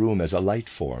into the room as a light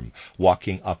form,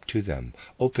 walking up to them,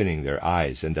 opening their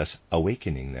eyes, and thus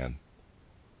awakening them.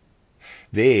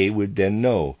 They would then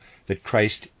know that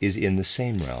Christ is in the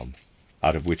same realm,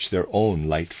 out of which their own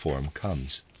light form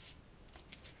comes.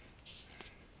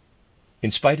 In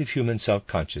spite of human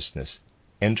self-consciousness,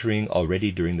 entering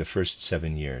already during the first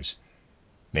 7 years,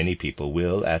 many people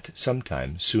will at some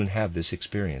time soon have this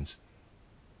experience.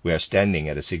 We are standing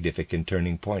at a significant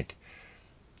turning point,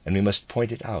 and we must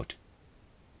point it out.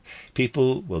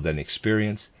 People will then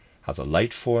experience how the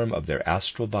light form of their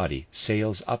astral body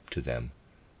sails up to them,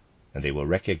 and they will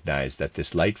recognize that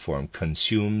this light form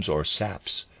consumes or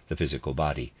saps the physical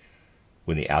body.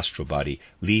 When the astral body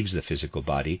leaves the physical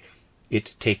body,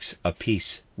 it takes a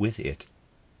piece with it.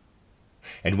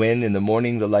 And when in the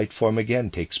morning the light form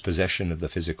again takes possession of the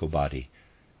physical body,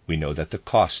 we know that the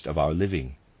cost of our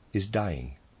living is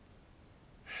dying.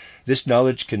 This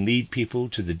knowledge can lead people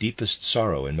to the deepest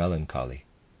sorrow and melancholy.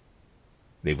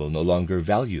 They will no longer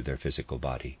value their physical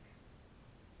body.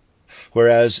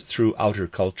 Whereas through outer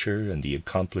culture and the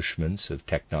accomplishments of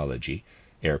technology,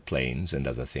 airplanes and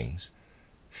other things,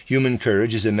 human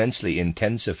courage is immensely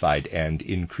intensified and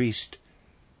increased.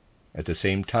 At the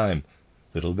same time,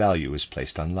 little value is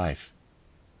placed on life.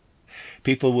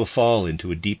 People will fall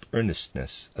into a deep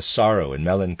earnestness, a sorrow and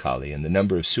melancholy, and the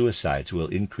number of suicides will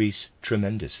increase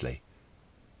tremendously.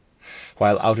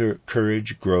 While outer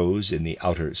courage grows in the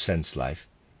outer sense life,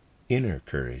 inner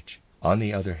courage, on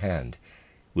the other hand,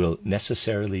 will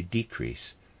necessarily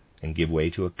decrease and give way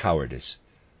to a cowardice,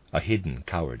 a hidden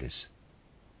cowardice.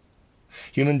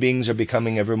 Human beings are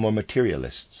becoming ever more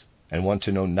materialists and want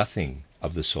to know nothing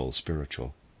of the soul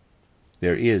spiritual.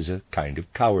 There is a kind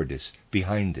of cowardice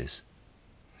behind this.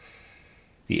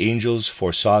 The angels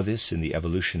foresaw this in the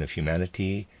evolution of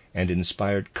humanity and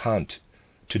inspired Kant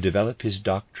to develop his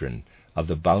doctrine of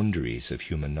the boundaries of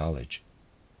human knowledge.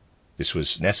 This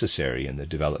was necessary in the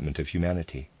development of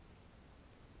humanity.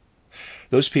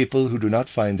 Those people who do not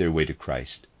find their way to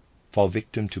Christ fall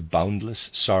victim to boundless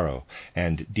sorrow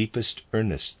and deepest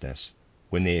earnestness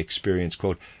when they experience,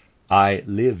 quote, "I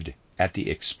lived at the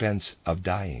expense of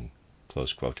dying,"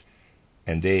 close quote,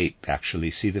 and they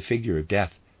actually see the figure of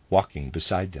death walking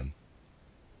beside them.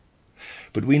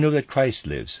 But we know that Christ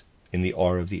lives in the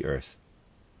ore of the earth.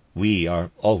 We are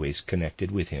always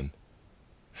connected with him.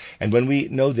 And when we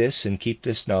know this and keep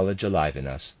this knowledge alive in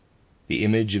us, the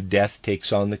image of death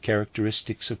takes on the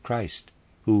characteristics of Christ,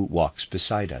 who walks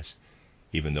beside us,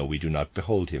 even though we do not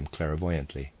behold him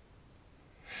clairvoyantly.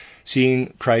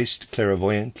 Seeing Christ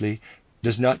clairvoyantly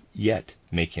does not yet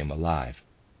make him alive.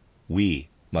 We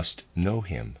must know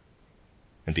him.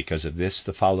 And because of this,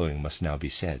 the following must now be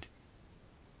said.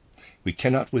 We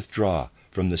cannot withdraw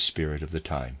from the spirit of the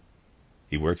time.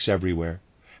 He works everywhere,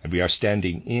 and we are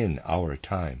standing in our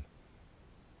time.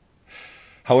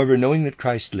 However, knowing that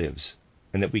Christ lives,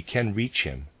 and that we can reach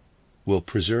him, will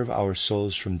preserve our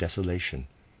souls from desolation,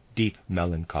 deep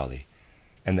melancholy,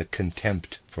 and the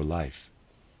contempt for life.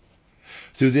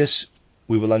 Through this,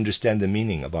 we will understand the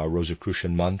meaning of our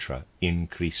Rosicrucian mantra, In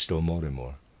Christo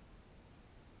Morimur.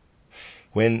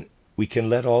 When we can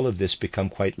let all of this become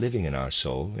quite living in our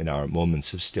soul, in our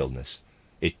moments of stillness,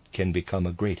 it can become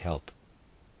a great help.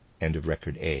 End of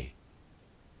Record A.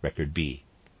 Record B.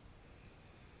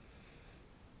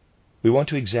 We want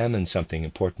to examine something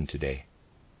important today.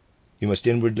 You must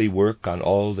inwardly work on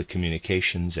all the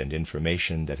communications and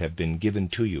information that have been given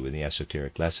to you in the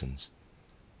esoteric lessons.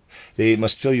 They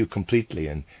must fill you completely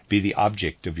and be the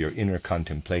object of your inner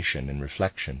contemplation and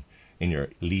reflection in your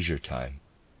leisure time.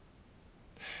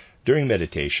 During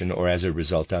meditation, or as a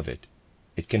result of it,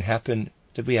 it can happen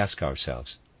that we ask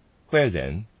ourselves, where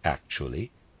then, actually,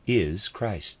 is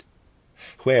Christ?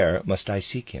 Where must I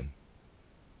seek him?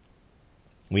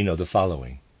 We know the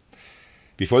following.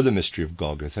 Before the mystery of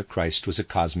Golgotha, Christ was a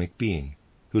cosmic being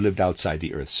who lived outside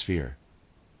the earth's sphere.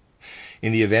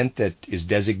 In the event that is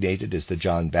designated as the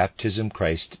John baptism,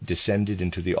 Christ descended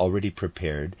into the already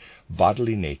prepared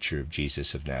bodily nature of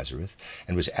Jesus of Nazareth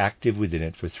and was active within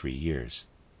it for 3 years.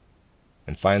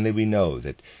 And finally we know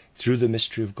that through the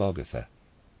mystery of Golgotha,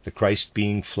 the Christ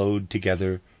being flowed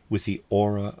together with the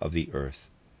aura of the earth,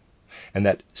 and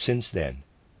that since then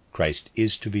Christ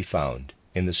is to be found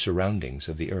in the surroundings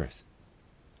of the earth.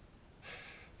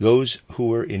 Those who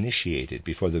were initiated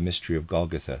before the mystery of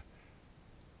Golgotha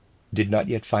did not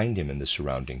yet find him in the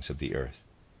surroundings of the earth.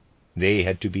 They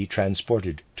had to be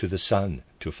transported to the sun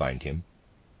to find him.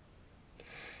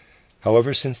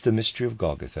 However, since the mystery of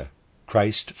Golgotha,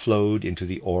 Christ flowed into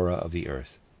the aura of the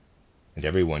earth, and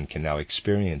everyone can now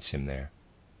experience him there.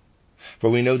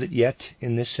 For we know that yet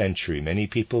in this century many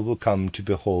people will come to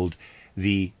behold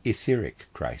the etheric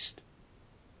Christ.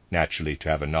 Naturally, to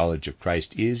have a knowledge of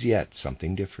Christ is yet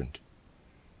something different.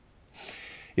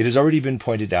 It has already been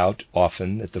pointed out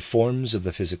often that the forms of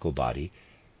the physical body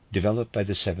develop by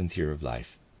the 7th year of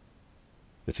life.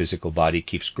 The physical body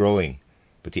keeps growing,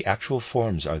 but the actual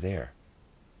forms are there.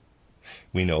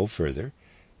 We know further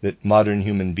that modern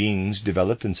human beings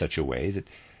develop in such a way that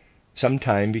some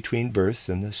time between birth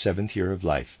and the 7th year of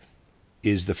life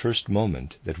is the first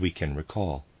moment that we can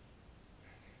recall.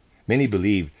 Many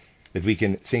believe that we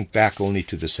can think back only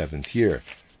to the 7th year,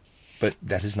 but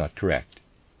that is not correct.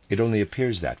 It only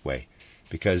appears that way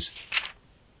because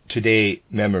today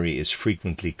memory is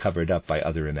frequently covered up by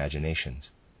other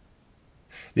imaginations.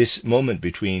 This moment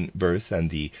between birth and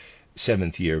the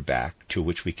 7th year back to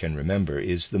which we can remember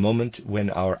is the moment when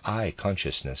our I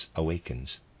consciousness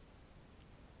awakens.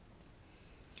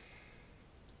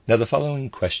 Now the following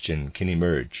question can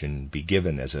emerge and be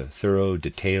given as a thorough,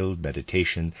 detailed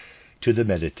meditation to the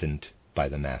meditant by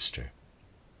the Master.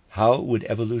 How would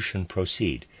evolution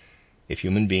proceed if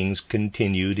human beings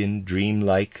continued in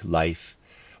dreamlike life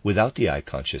without the I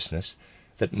consciousness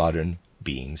that modern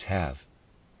beings have?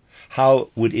 How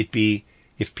would it be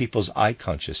if people's I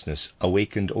consciousness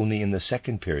awakened only in the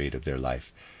 2nd period of their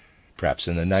life, perhaps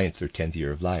in the 9th or 10th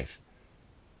year of life?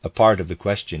 A part of the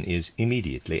question is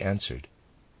immediately answered.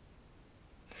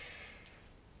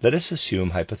 Let us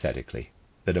assume hypothetically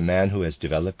that a man who has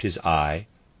developed his I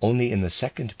only in the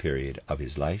 2nd period of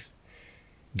his life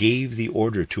gave the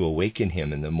order to awaken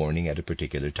him in the morning at a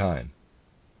particular time.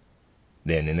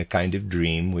 Then, in a kind of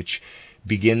dream which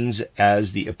begins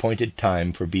as the appointed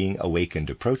time for being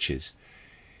awakened approaches,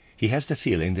 he has the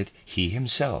feeling that he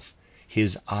himself,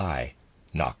 his I,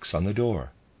 knocks on the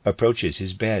door, approaches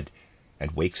his bed,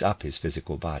 and wakes up his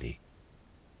physical body.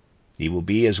 He will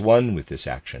be as one with this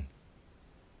action.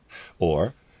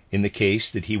 Or, in the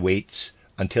case that he waits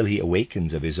until he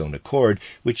awakens of his own accord,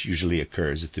 which usually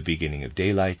occurs at the beginning of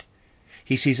daylight,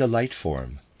 he sees a light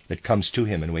form that comes to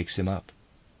him and wakes him up.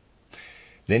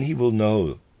 Then he will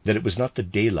know that it was not the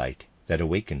daylight that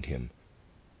awakened him,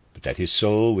 but that his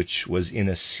soul, which was in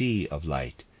a sea of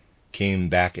light, came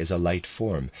back as a light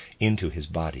form into his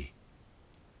body.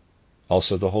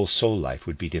 Also, the whole soul life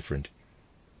would be different.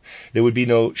 There would be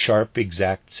no sharp,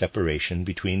 exact separation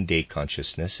between day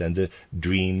consciousness and the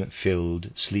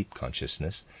dream-filled sleep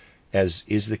consciousness, as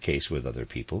is the case with other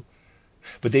people,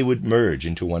 but they would merge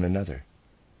into one another.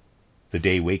 The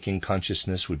day-waking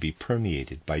consciousness would be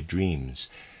permeated by dreams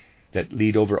that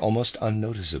lead over almost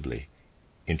unnoticeably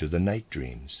into the night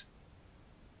dreams.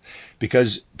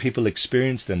 Because people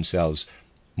experience themselves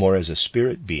more as a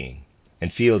spirit being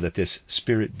and feel that this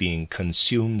spirit being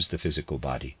consumes the physical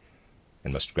body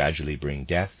and must gradually bring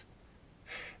death,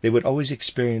 they would always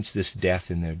experience this death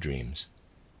in their dreams.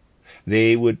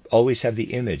 They would always have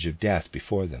the image of death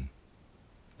before them.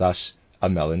 Thus, a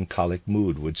melancholic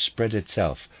mood would spread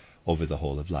itself over the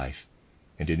whole of life,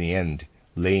 and in the end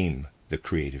lame the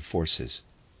creative forces.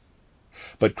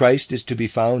 But Christ is to be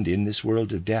found in this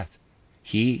world of death.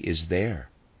 He is there.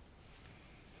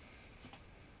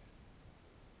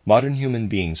 Modern human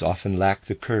beings often lack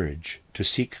the courage to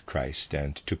seek Christ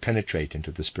and to penetrate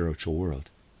into the spiritual world.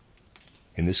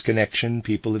 In this connection,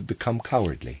 people have become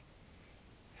cowardly.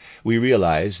 We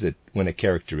realize that when a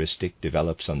characteristic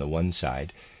develops on the one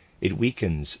side, it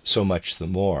weakens so much the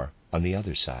more on the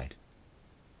other side.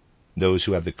 Those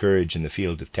who have the courage in the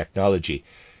field of technology,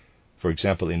 for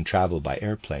example in travel by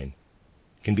airplane,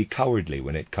 can be cowardly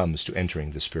when it comes to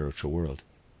entering the spiritual world.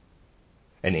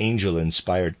 An angel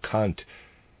inspired Kant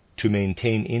to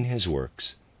maintain in his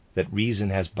works that reason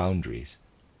has boundaries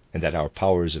and that our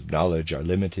powers of knowledge are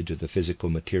limited to the physical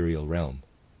material realm.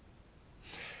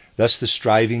 Thus the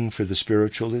striving for the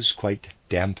spiritual is quite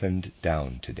dampened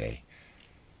down today,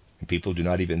 and people do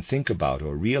not even think about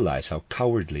or realize how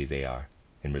cowardly they are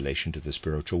in relation to the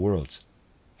spiritual worlds,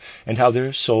 and how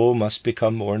their soul must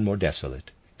become more and more desolate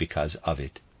because of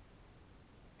it.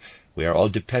 We are all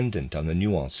dependent on the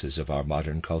nuances of our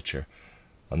modern culture,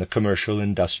 on the commercial,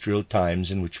 industrial times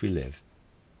in which we live.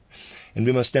 And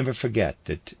we must never forget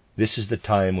that this is the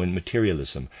time when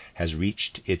materialism has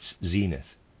reached its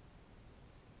zenith,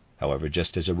 However,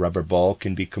 just as a rubber ball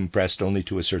can be compressed only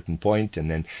to a certain point and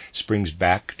then springs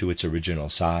back to its original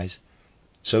size,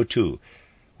 so too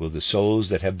will the souls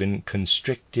that have been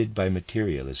constricted by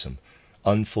materialism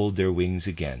unfold their wings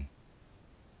again.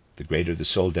 The greater the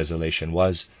soul desolation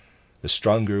was, the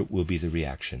stronger will be the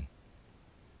reaction.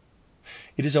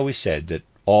 It is always said that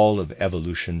all of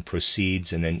evolution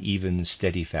proceeds in an even,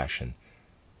 steady fashion,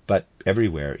 but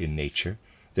everywhere in nature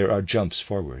there are jumps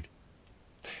forward,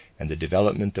 and the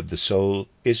development of the soul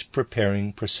is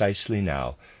preparing precisely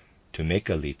now to make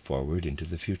a leap forward into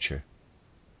the future.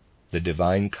 The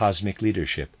divine cosmic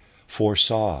leadership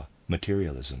foresaw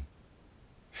materialism.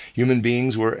 Human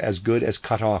beings were as good as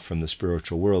cut off from the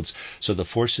spiritual worlds, so the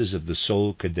forces of the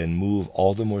soul could then move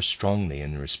all the more strongly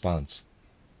in response.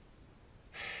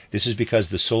 This is because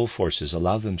the soul forces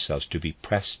allow themselves to be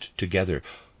pressed together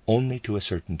only to a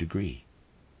certain degree.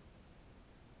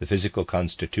 The physical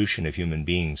constitution of human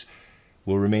beings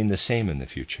will remain the same in the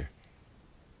future,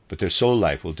 but their soul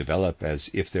life will develop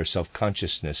as if their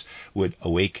self-consciousness would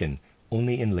awaken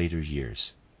only in later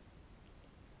years.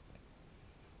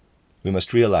 We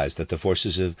must realize that the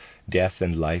forces of death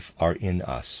and life are in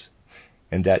us,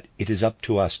 and that it is up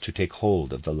to us to take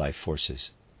hold of the life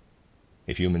forces.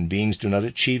 If human beings do not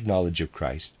achieve knowledge of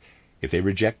Christ, if they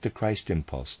reject the Christ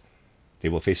impulse, they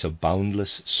will face a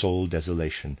boundless soul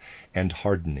desolation and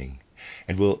hardening,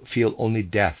 and will feel only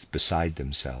death beside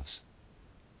themselves.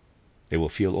 They will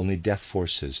feel only death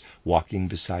forces walking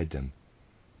beside them,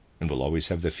 and will always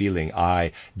have the feeling,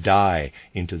 I die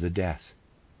into the death.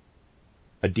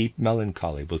 A deep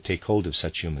melancholy will take hold of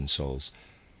such human souls.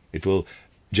 It will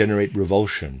generate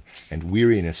revulsion and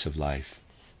weariness of life,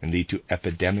 and lead to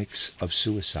epidemics of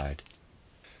suicide.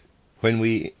 When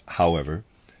we, however,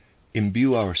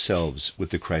 imbue ourselves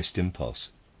with the Christ impulse,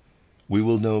 we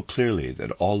will know clearly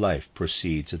that all life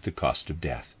proceeds at the cost of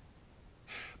death,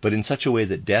 but in such a way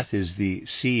that death is the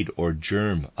seed or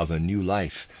germ of a new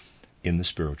life in the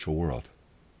spiritual world.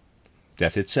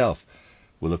 Death itself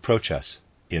will approach us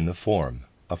in the form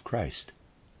of Christ,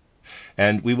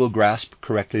 and we will grasp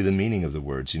correctly the meaning of the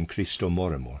words in Christo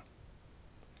Morimur.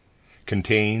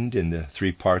 Contained in the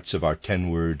 3 parts of our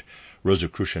 10-word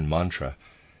Rosicrucian mantra,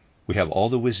 we have all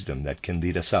the wisdom that can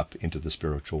lead us up into the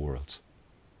spiritual worlds.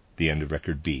 The end of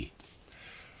Record B.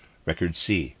 Record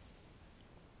C.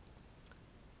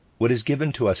 What is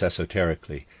given to us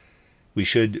esoterically, we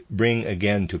should bring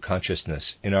again to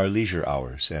consciousness in our leisure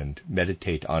hours and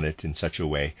meditate on it in such a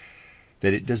way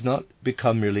that it does not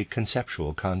become merely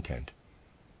conceptual content,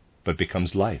 but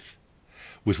becomes life,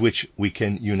 with which we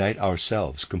can unite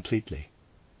ourselves completely.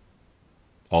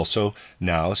 Also,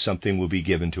 now something will be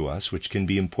given to us which can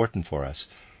be important for us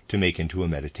to make into a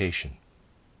meditation.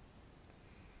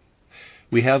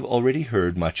 We have already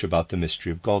heard much about the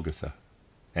mystery of Golgotha,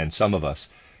 and some of us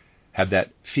have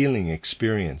that feeling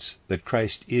experience that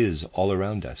Christ is all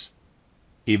around us,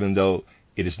 even though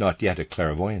it is not yet a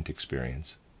clairvoyant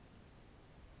experience.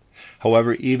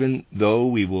 However, even though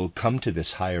we will come to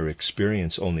this higher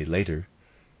experience only later,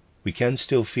 we can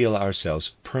still feel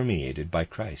ourselves permeated by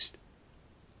Christ.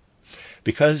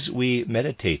 Because we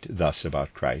meditate thus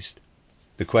about Christ,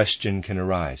 the question can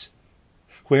arise,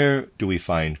 where do we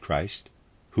find Christ,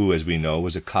 who, as we know,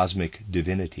 was a cosmic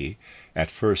divinity,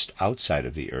 at first outside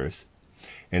of the earth,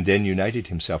 and then united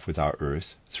himself with our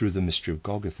earth through the mystery of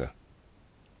Golgotha?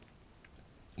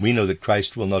 We know that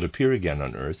Christ will not appear again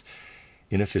on earth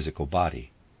in a physical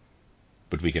body,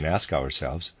 but we can ask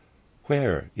ourselves,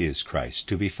 where is Christ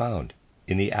to be found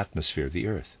in the atmosphere of the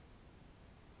earth?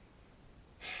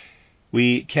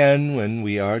 We can, when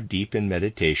we are deep in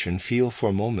meditation, feel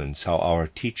for moments how our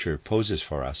teacher poses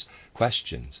for us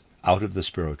questions out of the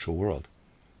spiritual world,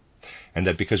 and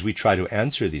that because we try to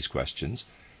answer these questions,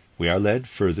 we are led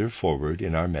further forward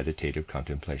in our meditative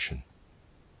contemplation.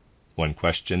 One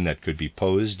question that could be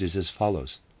posed is as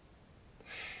follows.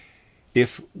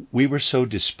 If we were so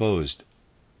disposed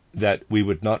that we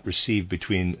would not receive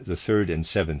between the 3rd and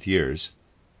 7th years,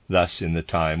 thus in the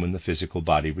time when the physical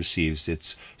body receives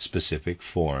its specific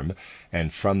form,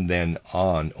 and from then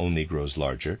on only grows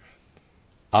larger,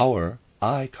 our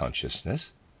I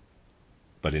consciousness,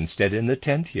 but instead in the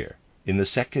 10th year, in the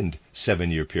second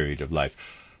 7-year period of life,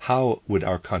 how would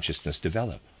our consciousness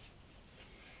develop?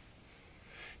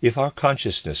 If our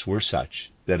consciousness were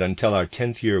such that until our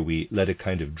 10th year we led a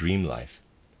kind of dream life,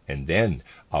 and then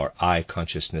our I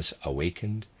consciousness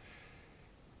awakened,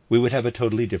 we would have a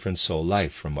totally different soul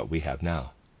life from what we have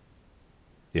now.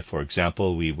 If, for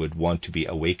example, we would want to be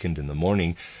awakened in the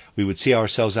morning, we would see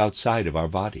ourselves outside of our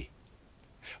body.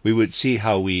 We would see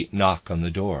how we knock on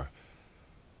the door,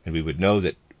 and we would know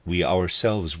that we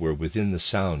ourselves were within the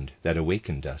sound that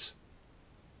awakened us.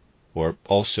 Or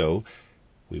also,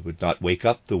 we would not wake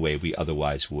up the way we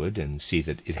otherwise would and see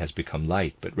that it has become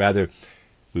light, but rather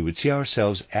we would see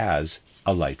ourselves as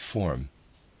a light form.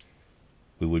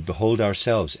 We would behold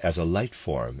ourselves as a light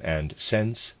form and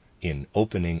sense, in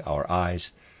opening our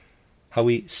eyes, how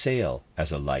we sail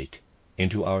as a light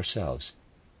into ourselves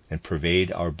and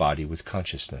pervade our body with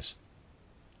consciousness.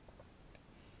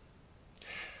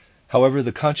 However,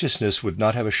 the consciousness would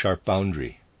not have a sharp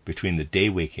boundary between the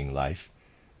day-waking life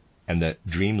and the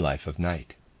dream life of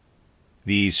night.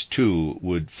 These two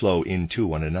would flow into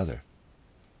one another.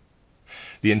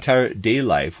 The entire day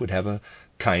life would have a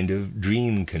kind of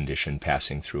dream condition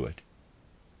passing through it.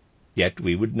 Yet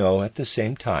we would know at the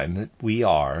same time that we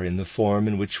are, in the form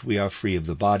in which we are free of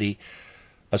the body,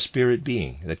 a spirit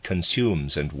being that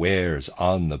consumes and wears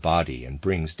on the body and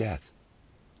brings death.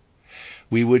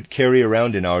 We would carry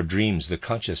around in our dreams the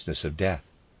consciousness of death.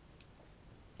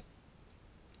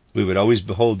 We would always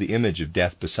behold the image of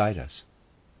death beside us.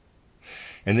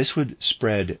 And this would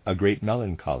spread a great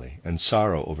melancholy and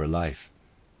sorrow over life,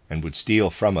 and would steal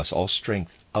from us all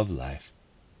strength of life.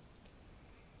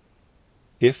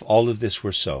 If all of this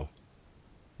were so,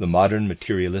 the modern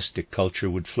materialistic culture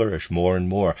would flourish more and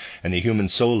more, and the human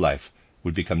soul life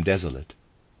would become desolate.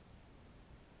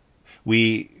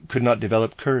 We could not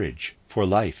develop courage for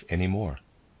life anymore.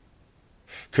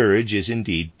 Courage is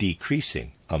indeed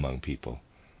decreasing among people.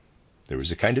 There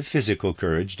is a kind of physical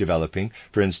courage developing,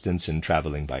 for instance, in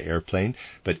traveling by airplane,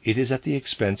 but it is at the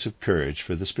expense of courage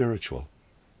for the spiritual,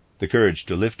 the courage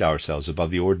to lift ourselves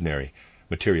above the ordinary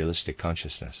materialistic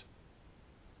consciousness.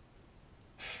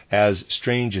 As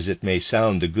strange as it may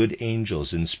sound, the good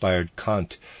angels inspired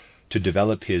Kant to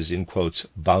develop his, in quotes,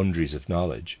 boundaries of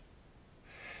knowledge.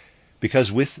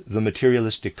 Because with the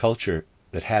materialistic culture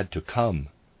that had to come,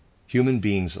 human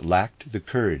beings lacked the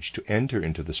courage to enter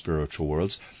into the spiritual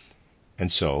worlds,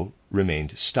 and so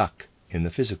remained stuck in the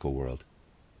physical world.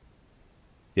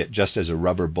 Yet just as a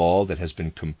rubber ball that has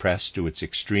been compressed to its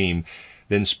extreme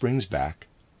then springs back,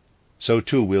 so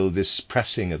too will this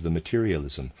pressing of the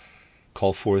materialism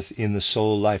call forth in the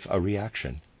soul life a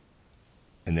reaction,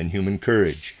 and then human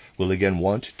courage will again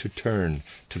want to turn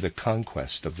to the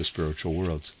conquest of the spiritual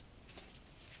worlds.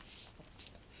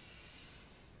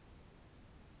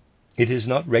 It is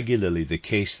not regularly the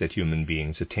case that human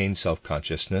beings attain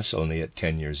self-consciousness only at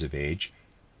 10 years of age,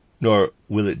 nor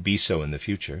will it be so in the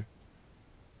future.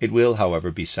 It will,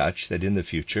 however, be such that in the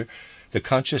future the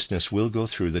consciousness will go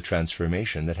through the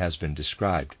transformation that has been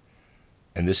described,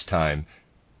 and this time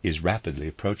is rapidly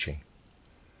approaching.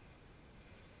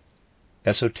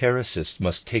 Esotericists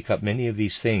must take up many of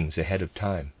these things ahead of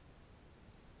time.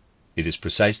 It is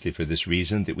precisely for this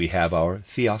reason that we have our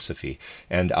theosophy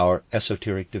and our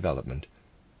esoteric development,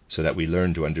 so that we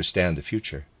learn to understand the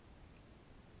future.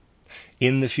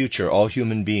 In the future, all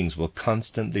human beings will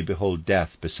constantly behold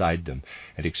death beside them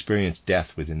and experience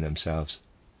death within themselves.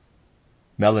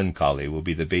 Melancholy will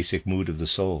be the basic mood of the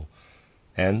soul,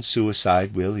 and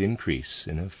suicide will increase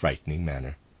in a frightening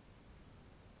manner.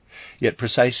 Yet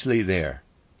precisely there,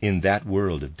 in that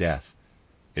world of death,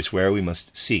 is where we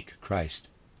must seek Christ.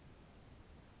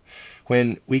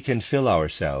 When we can fill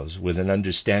ourselves with an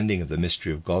understanding of the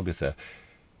mystery of Golgotha,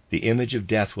 the image of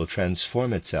death will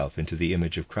transform itself into the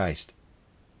image of Christ,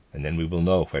 and then we will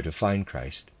know where to find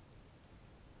Christ.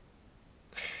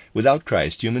 Without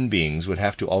Christ, human beings would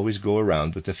have to always go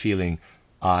around with the feeling,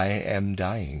 I am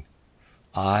dying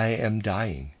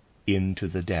into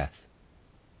the death.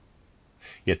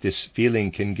 Yet this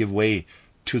feeling can give way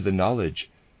to the knowledge,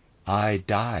 I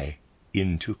die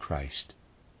into Christ.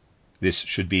 This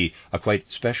should be a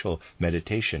quite special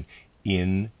meditation,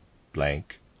 in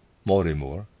blank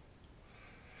morimur.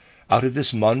 Out of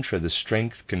this mantra the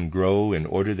strength can grow in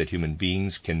order that human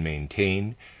beings can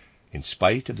maintain, in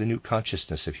spite of the new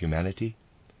consciousness of humanity,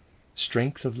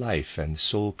 strength of life and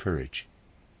soul courage,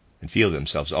 and feel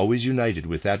themselves always united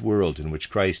with that world in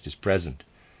which Christ is present,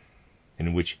 and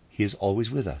in which he is always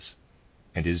with us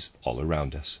and is all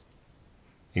around us.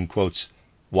 In quotes,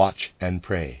 watch and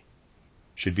pray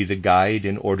should be the guide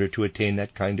in order to attain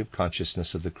that kind of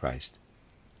consciousness of the Christ.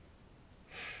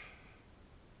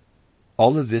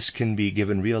 All of this can be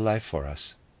given real life for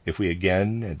us if we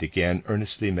again and again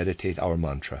earnestly meditate our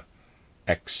mantra,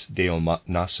 Ex Deo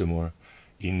nascimur,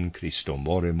 in Christo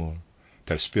morimur,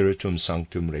 per Spiritum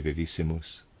Sanctum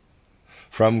revivissimus.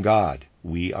 From God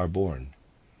we are born.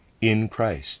 In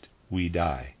Christ we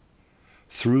die.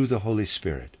 Through the Holy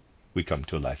Spirit we come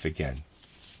to life again.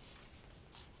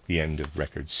 The end of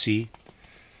Record C.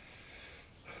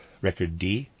 Record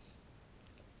D.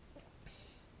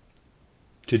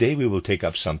 Today we will take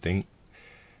up something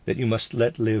that you must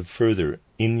let live further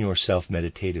in yourself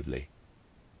meditatively,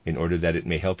 in order that it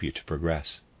may help you to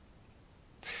progress.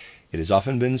 It has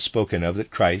often been spoken of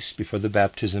that Christ, before the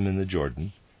baptism in the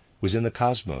Jordan, was in the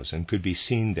cosmos and could be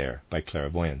seen there by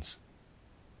clairvoyance.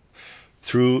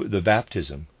 Through the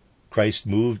baptism, Christ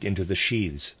moved into the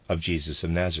sheaths of Jesus of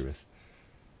Nazareth,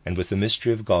 and with the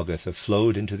mystery of Golgotha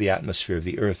flowed into the atmosphere of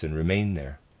the earth and remained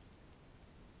there.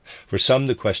 For some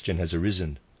the question has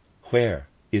arisen, where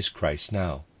is Christ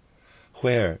now?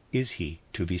 Where is he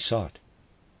to be sought?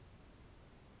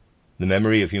 The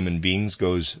memory of human beings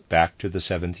goes back to the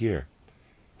 7th year,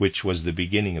 which was the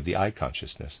beginning of the eye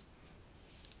consciousness.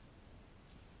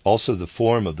 Also, the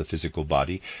form of the physical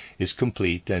body is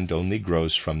complete and only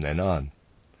grows from then on.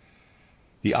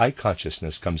 The eye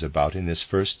consciousness comes about in this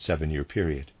first 7-year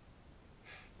period.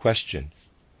 Question: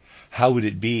 how would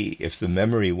it be if the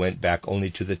memory went back only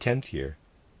to the 10th year,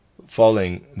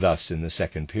 falling thus in the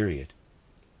 2nd period?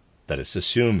 Let us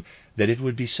assume that it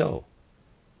would be so.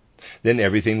 Then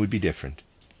everything would be different.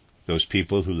 Those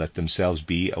people who let themselves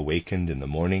be awakened in the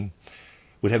morning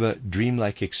would have a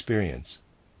dreamlike experience,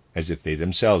 as if they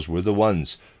themselves were the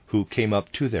ones who came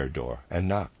up to their door and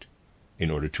knocked,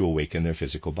 in order to awaken their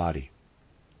physical body.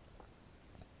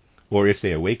 Or if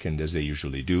they awakened, as they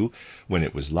usually do, when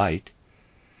it was light,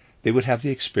 they would have the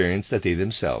experience that they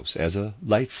themselves, as a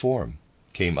light form,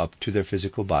 came up to their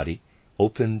physical body,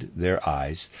 opened their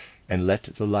eyes, and let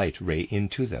the light ray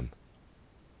into them.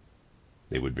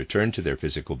 They would return to their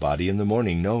physical body in the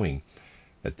morning, knowing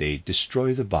that they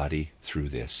destroy the body through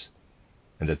this,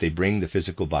 and that they bring the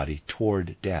physical body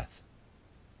toward death.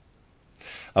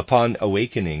 Upon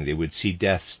awakening, they would see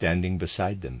death standing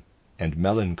beside them, and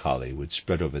melancholy would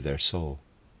spread over their soul.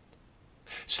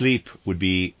 Sleep would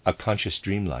be a conscious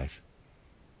dream life.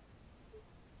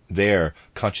 There,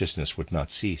 consciousness would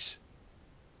not cease.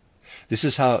 This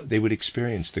is how they would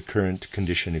experience the current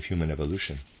condition of human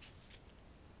evolution.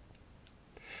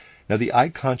 Now, the eye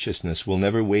consciousness will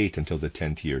never wait until the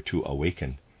 10th year to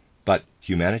awaken, but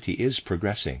humanity is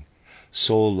progressing.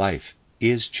 Soul life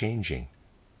is changing,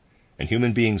 and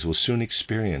human beings will soon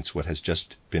experience what has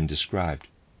just been described.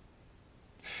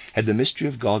 Had the mystery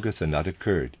of Golgotha not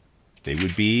occurred, they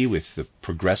would be, with the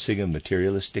progressing of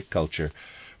materialistic culture,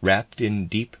 wrapped in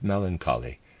deep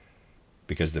melancholy,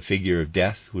 because the figure of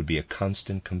death would be a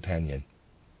constant companion.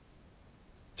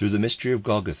 Through the mystery of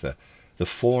Golgotha, the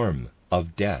form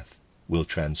of death will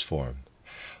transform.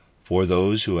 For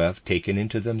those who have taken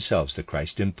into themselves the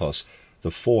Christ impulse, the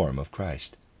form of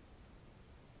Christ.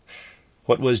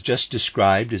 What was just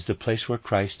described is the place where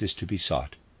Christ is to be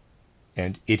sought,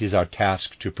 and it is our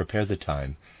task to prepare the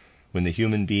time when the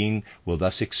human being will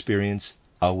thus experience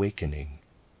awakening.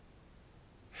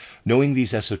 Knowing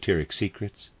these esoteric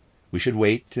secrets, we should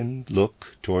wait and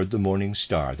look toward the morning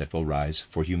star that will rise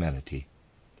for humanity.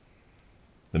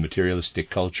 The materialistic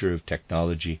culture of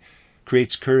technology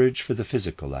creates courage for the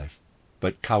physical life,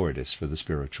 but cowardice for the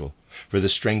spiritual, for the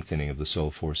strengthening of the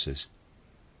soul forces.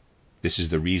 This is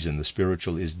the reason the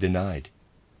spiritual is denied.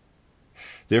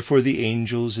 Therefore the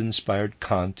angels inspired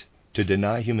Kant to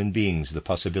deny human beings the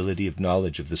possibility of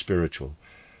knowledge of the spiritual,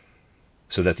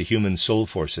 so that the human soul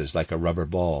forces, like a rubber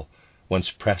ball, once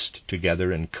pressed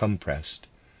together and compressed,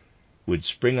 would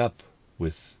spring up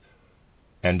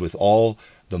and with all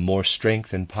the more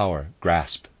strength and power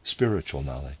grasp spiritual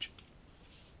knowledge.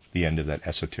 The end of that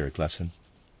esoteric lesson.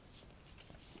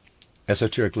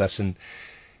 Esoteric lesson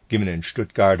given in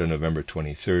Stuttgart on November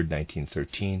 23,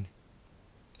 1913.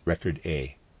 Record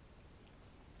A.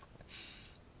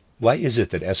 Why is it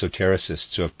that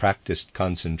esotericists who have practiced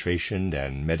concentration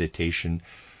and meditation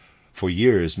for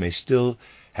years may still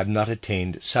have not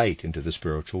attained sight into the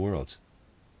spiritual worlds?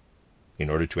 In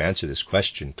order to answer this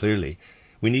question clearly,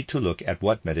 we need to look at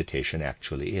what meditation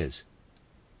actually is.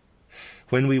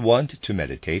 When we want to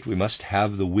meditate, we must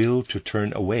have the will to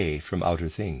turn away from outer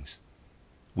things.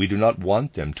 We do not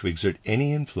want them to exert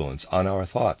any influence on our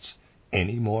thoughts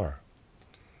any more.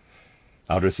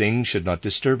 Outer things should not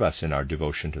disturb us in our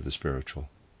devotion to the spiritual.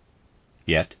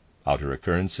 Yet, outer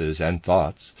occurrences and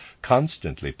thoughts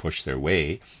constantly push their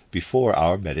way before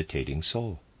our meditating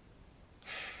soul.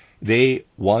 They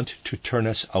want to turn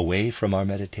us away from our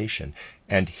meditation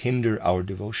and hinder our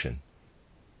devotion,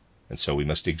 and so we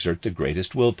must exert the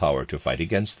greatest willpower to fight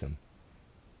against them.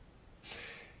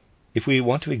 If we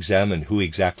want to examine who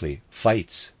exactly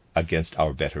fights against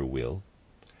our better will,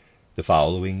 the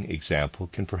following example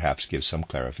can perhaps give some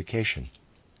clarification.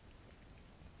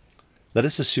 Let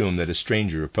us assume that a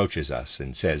stranger approaches us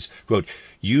and says, quote,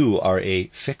 "You are a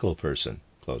fickle person,"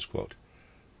 close quote.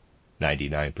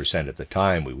 99% of the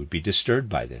time we would be disturbed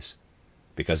by this.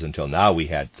 because until now we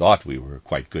had thought we were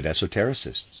quite good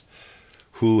esotericists,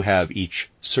 who have each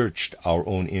searched our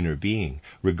own inner being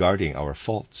regarding our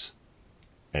faults.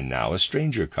 And now a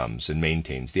stranger comes and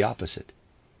maintains the opposite.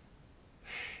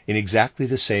 In exactly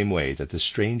the same way that the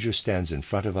stranger stands in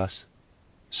front of us,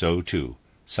 so too,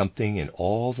 something in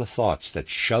all the thoughts that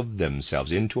shove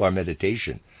themselves into our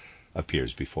meditation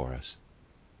appears before us.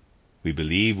 We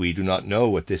believe we do not know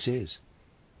what this is,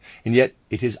 and yet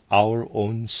it is our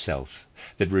own self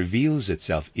that reveals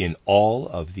itself in all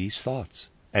of these thoughts,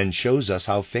 and shows us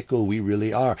how fickle we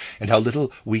really are, and how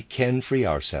little we can free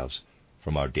ourselves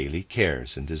from our daily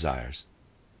cares and desires.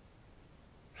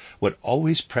 What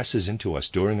always presses into us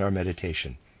during our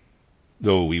meditation,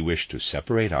 though we wish to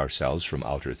separate ourselves from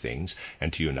outer things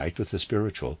and to unite with the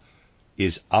spiritual,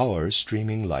 is our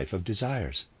streaming life of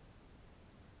desires.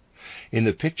 In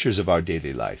the pictures of our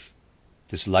daily life,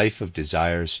 this life of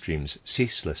desires streams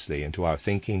ceaselessly into our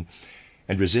thinking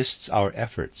and resists our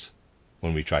efforts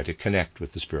when we try to connect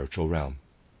with the spiritual realm.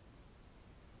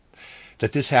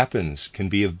 That this happens can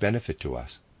be of benefit to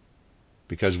us,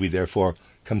 because we therefore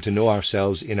come to know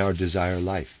ourselves in our desire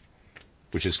life,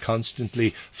 which is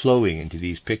constantly flowing into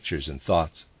these pictures and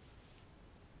thoughts.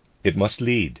 It must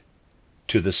lead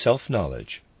to the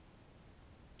self-knowledge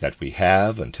that we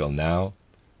have, until now,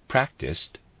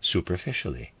 practiced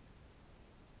superficially.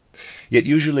 Yet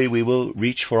usually we will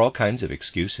reach for all kinds of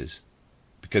excuses,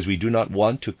 because we do not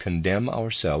want to condemn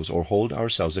ourselves or hold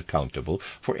ourselves accountable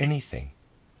for anything.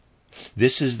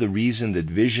 This is the reason that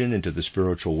vision into the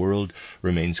spiritual world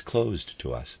remains closed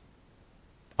to us.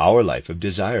 Our life of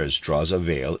desires draws a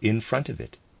veil in front of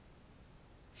it.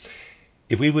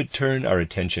 If we would turn our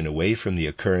attention away from the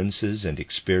occurrences and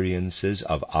experiences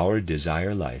of our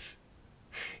desire life,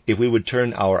 if we would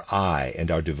turn our eye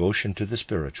and our devotion to the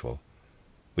spiritual,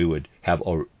 we would have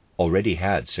already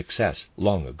had success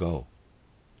long ago.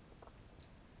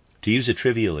 To use a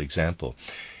trivial example,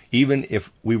 even if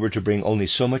we were to bring only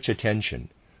so much attention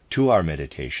to our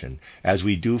meditation as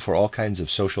we do for all kinds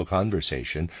of social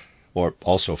conversation, or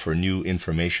also for new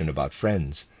information about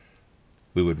friends,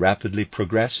 we would rapidly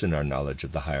progress in our knowledge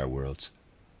of the higher worlds.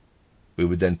 We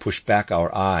would then push back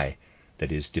our eye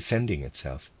that is defending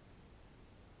itself.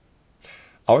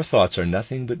 Our thoughts are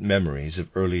nothing but memories of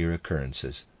earlier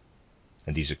occurrences,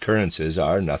 and these occurrences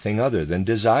are nothing other than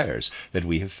desires that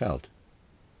we have felt.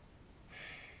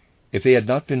 If they had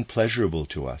not been pleasurable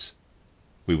to us,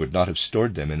 we would not have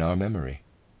stored them in our memory.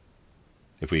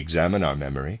 If we examine our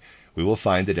memory, we will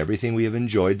find that everything we have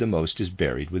enjoyed the most is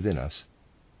buried within us.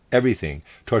 Everything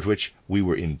toward which we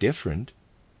were indifferent,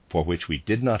 for which we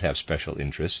did not have special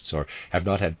interests or have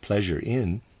not had pleasure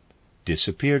in,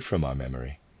 disappeared from our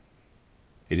memory.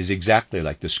 It is exactly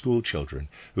like the school children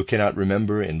who cannot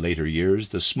remember in later years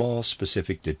the small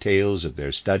specific details of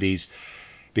their studies,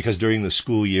 because during the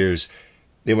school years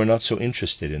they were not so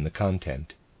interested in the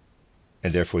content,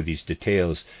 and therefore these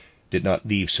details did not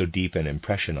leave so deep an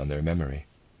impression on their memory.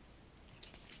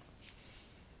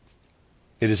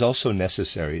 It is also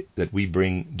necessary that we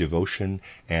bring devotion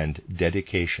and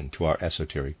dedication to our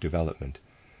esoteric development.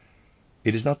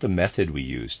 It is not the method we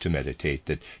use to meditate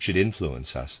that should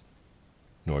influence us,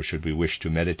 nor should we wish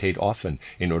to meditate often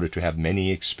in order to have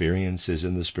many experiences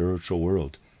in the spiritual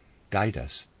world guide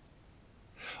us.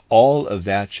 All of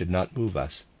that should not move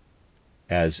us,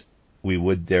 as we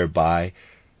would thereby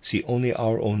see only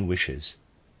our own wishes,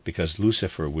 because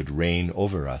Lucifer would reign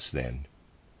over us then.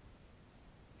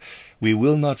 We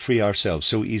will not free ourselves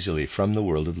so easily from the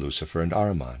world of Lucifer and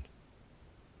Ahriman.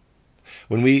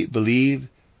 When we believe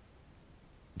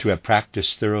to have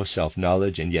practiced thorough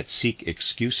self-knowledge and yet seek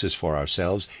excuses for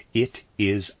ourselves, it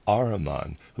is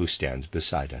Ahriman who stands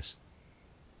beside us.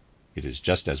 It is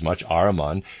just as much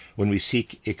Ahriman when we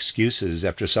seek excuses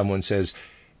after someone says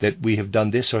that we have done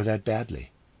this or that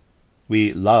badly.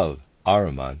 We love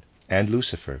Ahriman and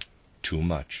Lucifer too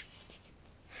much.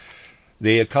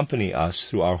 They accompany us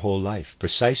through our whole life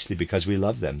precisely because we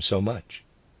love them so much.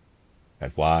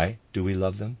 And why do we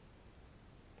love them?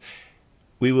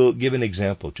 We will give an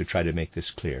example to try to make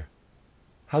this clear.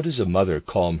 How does a mother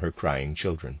calm her crying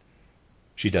children?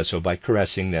 She does so by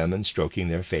caressing them and stroking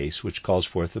their face, which calls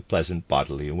forth a pleasant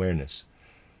bodily awareness.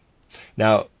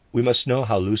 Now, we must know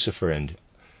how Lucifer and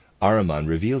Ahriman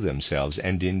reveal themselves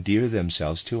and endear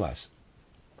themselves to us.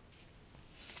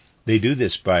 They do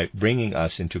this by bringing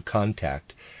us into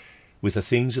contact with the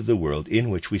things of the world in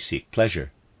which we seek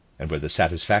pleasure, and where the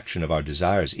satisfaction of our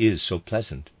desires is so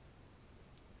pleasant.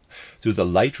 Through the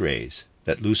light rays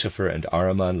that Lucifer and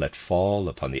Ahriman let fall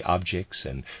upon the objects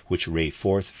and which ray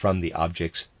forth from the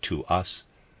objects to us,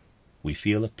 we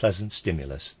feel a pleasant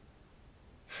stimulus.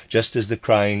 just as the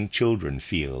crying children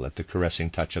feel at the caressing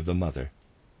touch of the mother.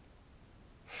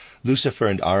 Lucifer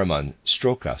and Ahriman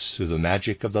stroke us through the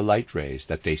magic of the light rays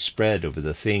that they spread over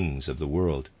the things of the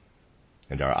world,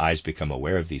 and our eyes become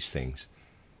aware of these things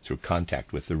through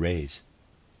contact with the rays.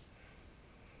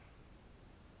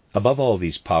 Above all,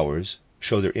 these powers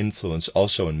show their influence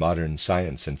also in modern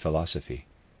science and philosophy.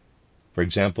 For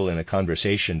example, in a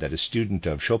conversation that a student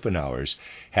of Schopenhauer's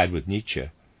had with Nietzsche,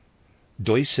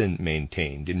 Deussen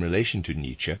maintained in relation to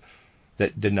Nietzsche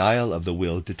that denial of the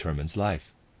will determines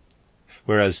life,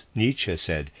 whereas Nietzsche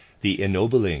said the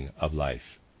ennobling of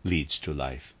life leads to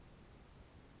life.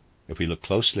 If we look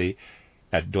closely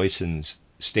at Deussen's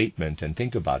statement and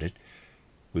think about it,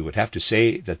 we would have to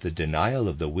say that the denial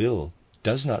of the will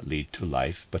does not lead to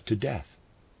life but to death.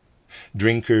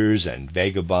 Drinkers and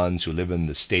vagabonds who live in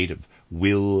the state of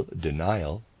will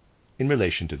denial in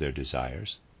relation to their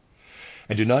desires,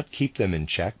 and do not keep them in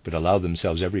check but allow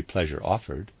themselves every pleasure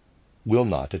offered, will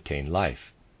not attain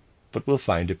life, but will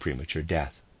find a premature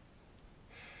death.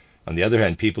 On the other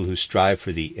hand, people who strive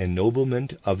for the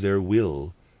ennoblement of their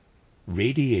will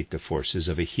radiate the forces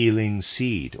of a healing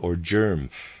seed or germ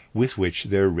with which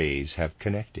their rays have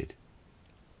connected.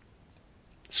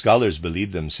 Scholars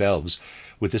believe themselves,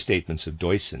 with the statements of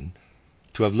Deussen,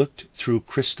 to have looked through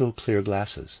crystal clear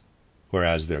glasses,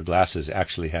 whereas their glasses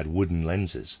actually had wooden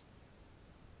lenses.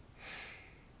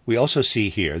 We also see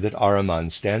here that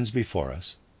Ahriman stands before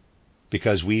us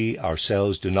because we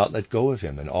ourselves do not let go of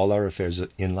him in all our affairs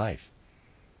in life.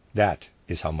 That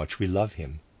is how much we love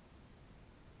him.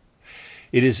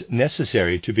 It is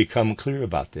necessary to become clear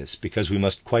about this, because we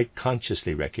must quite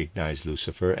consciously recognize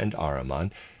Lucifer and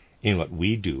Ahriman in what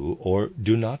we do or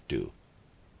do not do,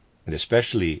 and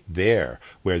especially there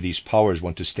where these powers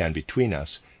want to stand between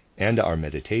us and our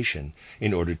meditation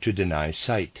in order to deny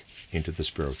sight into the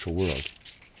spiritual world.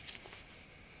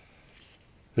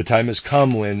 The time has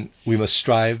come when we must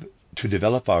strive to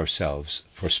develop ourselves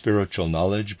for spiritual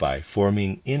knowledge by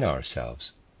forming in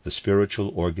ourselves the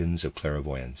spiritual organs of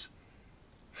clairvoyance,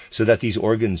 so that these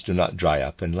organs do not dry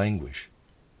up and languish.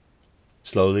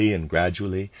 Slowly and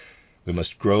gradually, we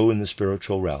must grow in the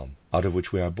spiritual realm out of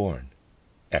which we are born,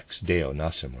 ex Deo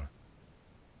nascimur.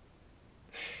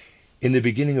 In the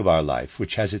beginning of our life,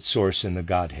 which has its source in the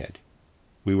Godhead,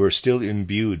 we were still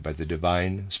imbued by the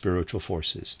divine spiritual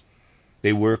forces.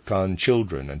 They work on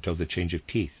children until the change of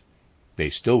teeth. They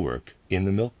still work in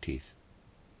the milk teeth.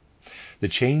 The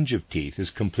change of teeth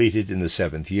is completed in the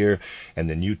 7th year, and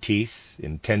the new teeth,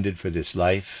 intended for this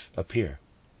life, appear.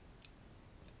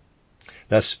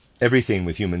 Thus, everything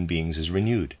with human beings is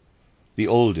renewed. The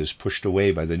old is pushed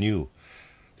away by the new.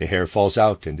 The hair falls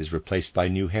out and is replaced by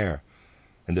new hair,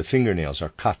 and the fingernails are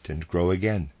cut and grow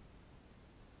again.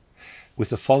 With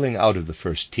the falling out of the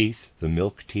first teeth, the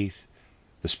milk teeth,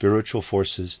 the spiritual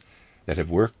forces that have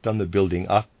worked on the building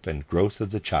up and growth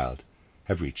of the child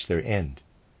have reached their end.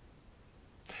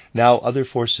 Now other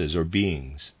forces or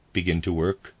beings begin to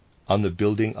work on the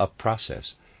building up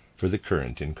process for the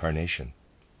current incarnation.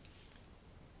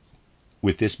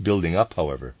 With this building up,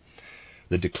 however,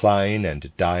 the decline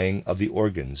and dying of the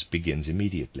organs begins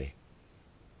immediately.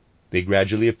 They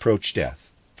gradually approach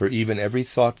death, for even every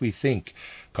thought we think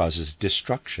causes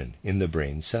destruction in the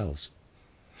brain cells.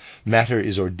 Matter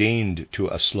is ordained to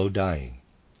a slow dying,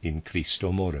 in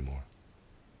Christo moremur.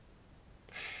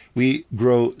 We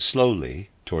grow slowly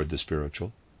toward the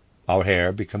spiritual. Our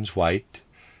hair becomes white,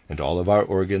 and all of our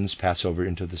organs pass over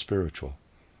into the spiritual.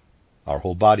 Our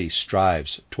whole body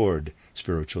strives toward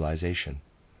spiritualization.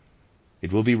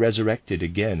 It will be resurrected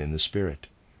again in the Spirit,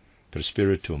 per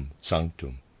spiritum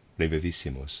sanctum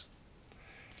revivissimus.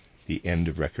 The end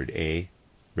of Record A,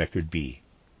 Record B.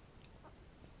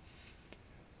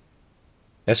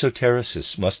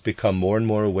 Esotericists must become more and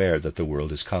more aware that the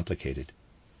world is complicated.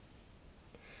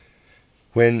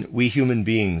 When we human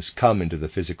beings come into the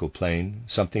physical plane,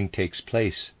 something takes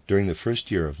place during the first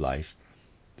year of life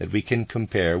that we can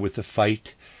compare with the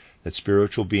fight that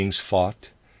spiritual beings fought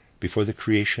before the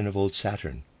creation of old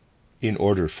Saturn, in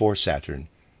order for Saturn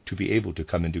to be able to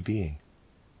come into being.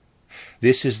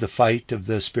 This is the fight of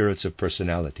the spirits of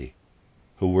personality,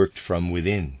 who worked from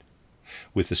within,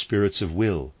 with the spirits of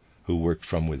will, who worked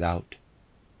from without.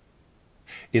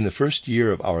 In the first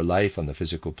year of our life on the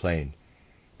physical plane,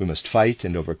 we must fight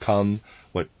and overcome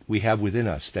what we have within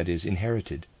us that is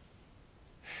inherited.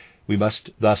 We must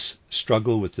thus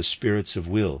struggle with the spirits of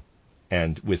will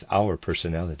and with our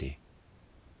personality.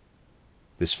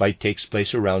 This fight takes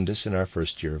place around us in our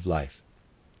first year of life.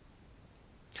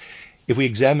 If we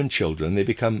examine children, they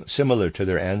become similar to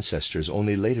their ancestors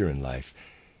only later in life,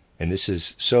 and this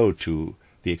is so to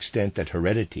the extent that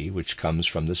heredity, which comes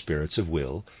from the spirits of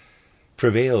will,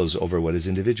 prevails over what is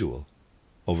individual,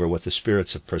 over what the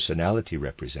spirits of personality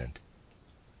represent.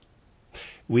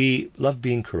 We love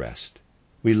being caressed.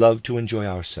 We love to enjoy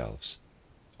ourselves.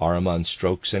 Ahriman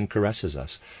strokes and caresses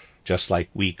us, just like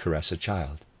we caress a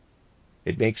child.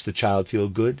 It makes the child feel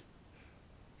good.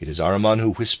 It is Ahriman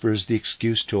who whispers the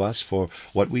excuse to us for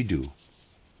what we do.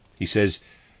 He says,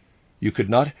 "You could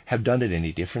not have done it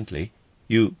any differently.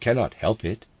 You cannot help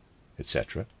it,"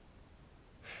 etc.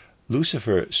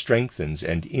 Lucifer strengthens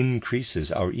and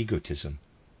increases our egotism.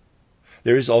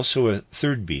 There is also a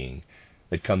third being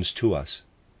that comes to us,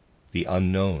 the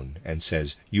unknown, and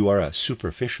says, "You are a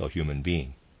superficial human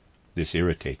being." This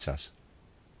irritates us.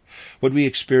 What we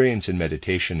experience in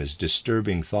meditation as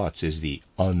disturbing thoughts is the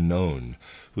unknown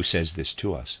who says this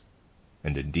to us.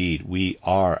 And indeed, we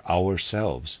are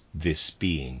ourselves this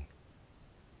being.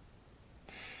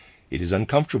 It is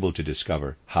uncomfortable to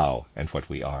discover how and what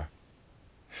we are.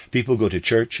 People go to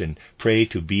church and pray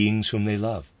to beings whom they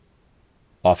love.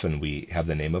 Often we have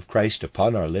the name of Christ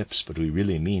upon our lips, but we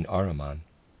really mean Ahriman.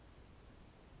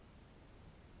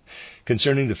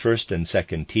 Concerning the first and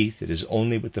second teeth, it is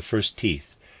only with the first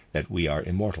teeth that we are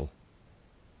immortal.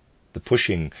 The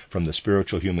pushing from the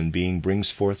spiritual human being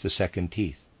brings forth the second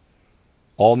teeth.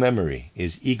 All memory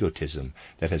is egotism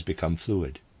that has become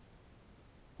fluid.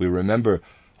 We remember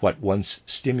what once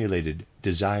stimulated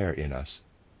desire in us.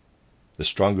 The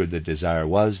stronger the desire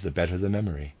was, the better the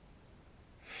memory.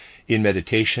 In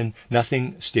meditation,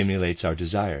 nothing stimulates our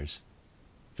desires.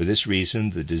 For this reason,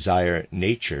 the desire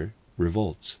nature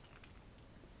revolts.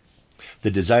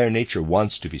 The desire nature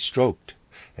wants to be stroked,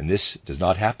 and this does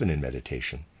not happen in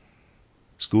meditation.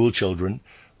 School children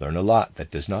learn a lot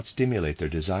that does not stimulate their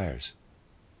desires.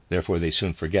 Therefore, they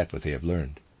soon forget what they have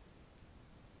learned.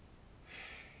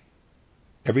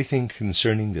 Everything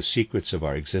concerning the secrets of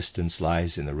our existence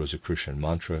lies in the Rosicrucian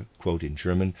mantra, quote in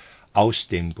German, "Aus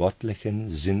dem Göttlichen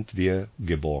sind wir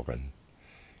geboren.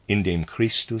 In dem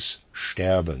Christus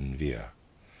sterben wir.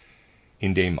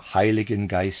 In dem Heiligen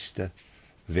Geiste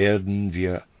werden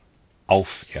wir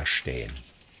auferstehen."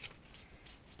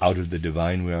 Out of the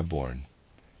divine we are born.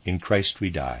 In Christ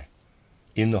we die.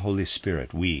 In the Holy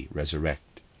Spirit we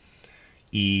resurrect.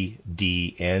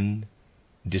 EDN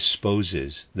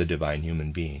disposes the divine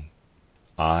human being.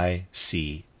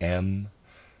 ICM,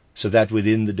 so that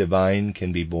within the divine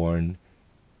can be born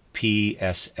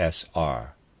PSSR,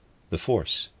 the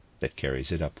force that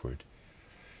carries it upward.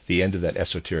 The end of that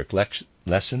esoteric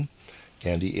lesson,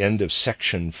 and the end of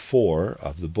section 4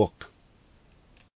 of the book.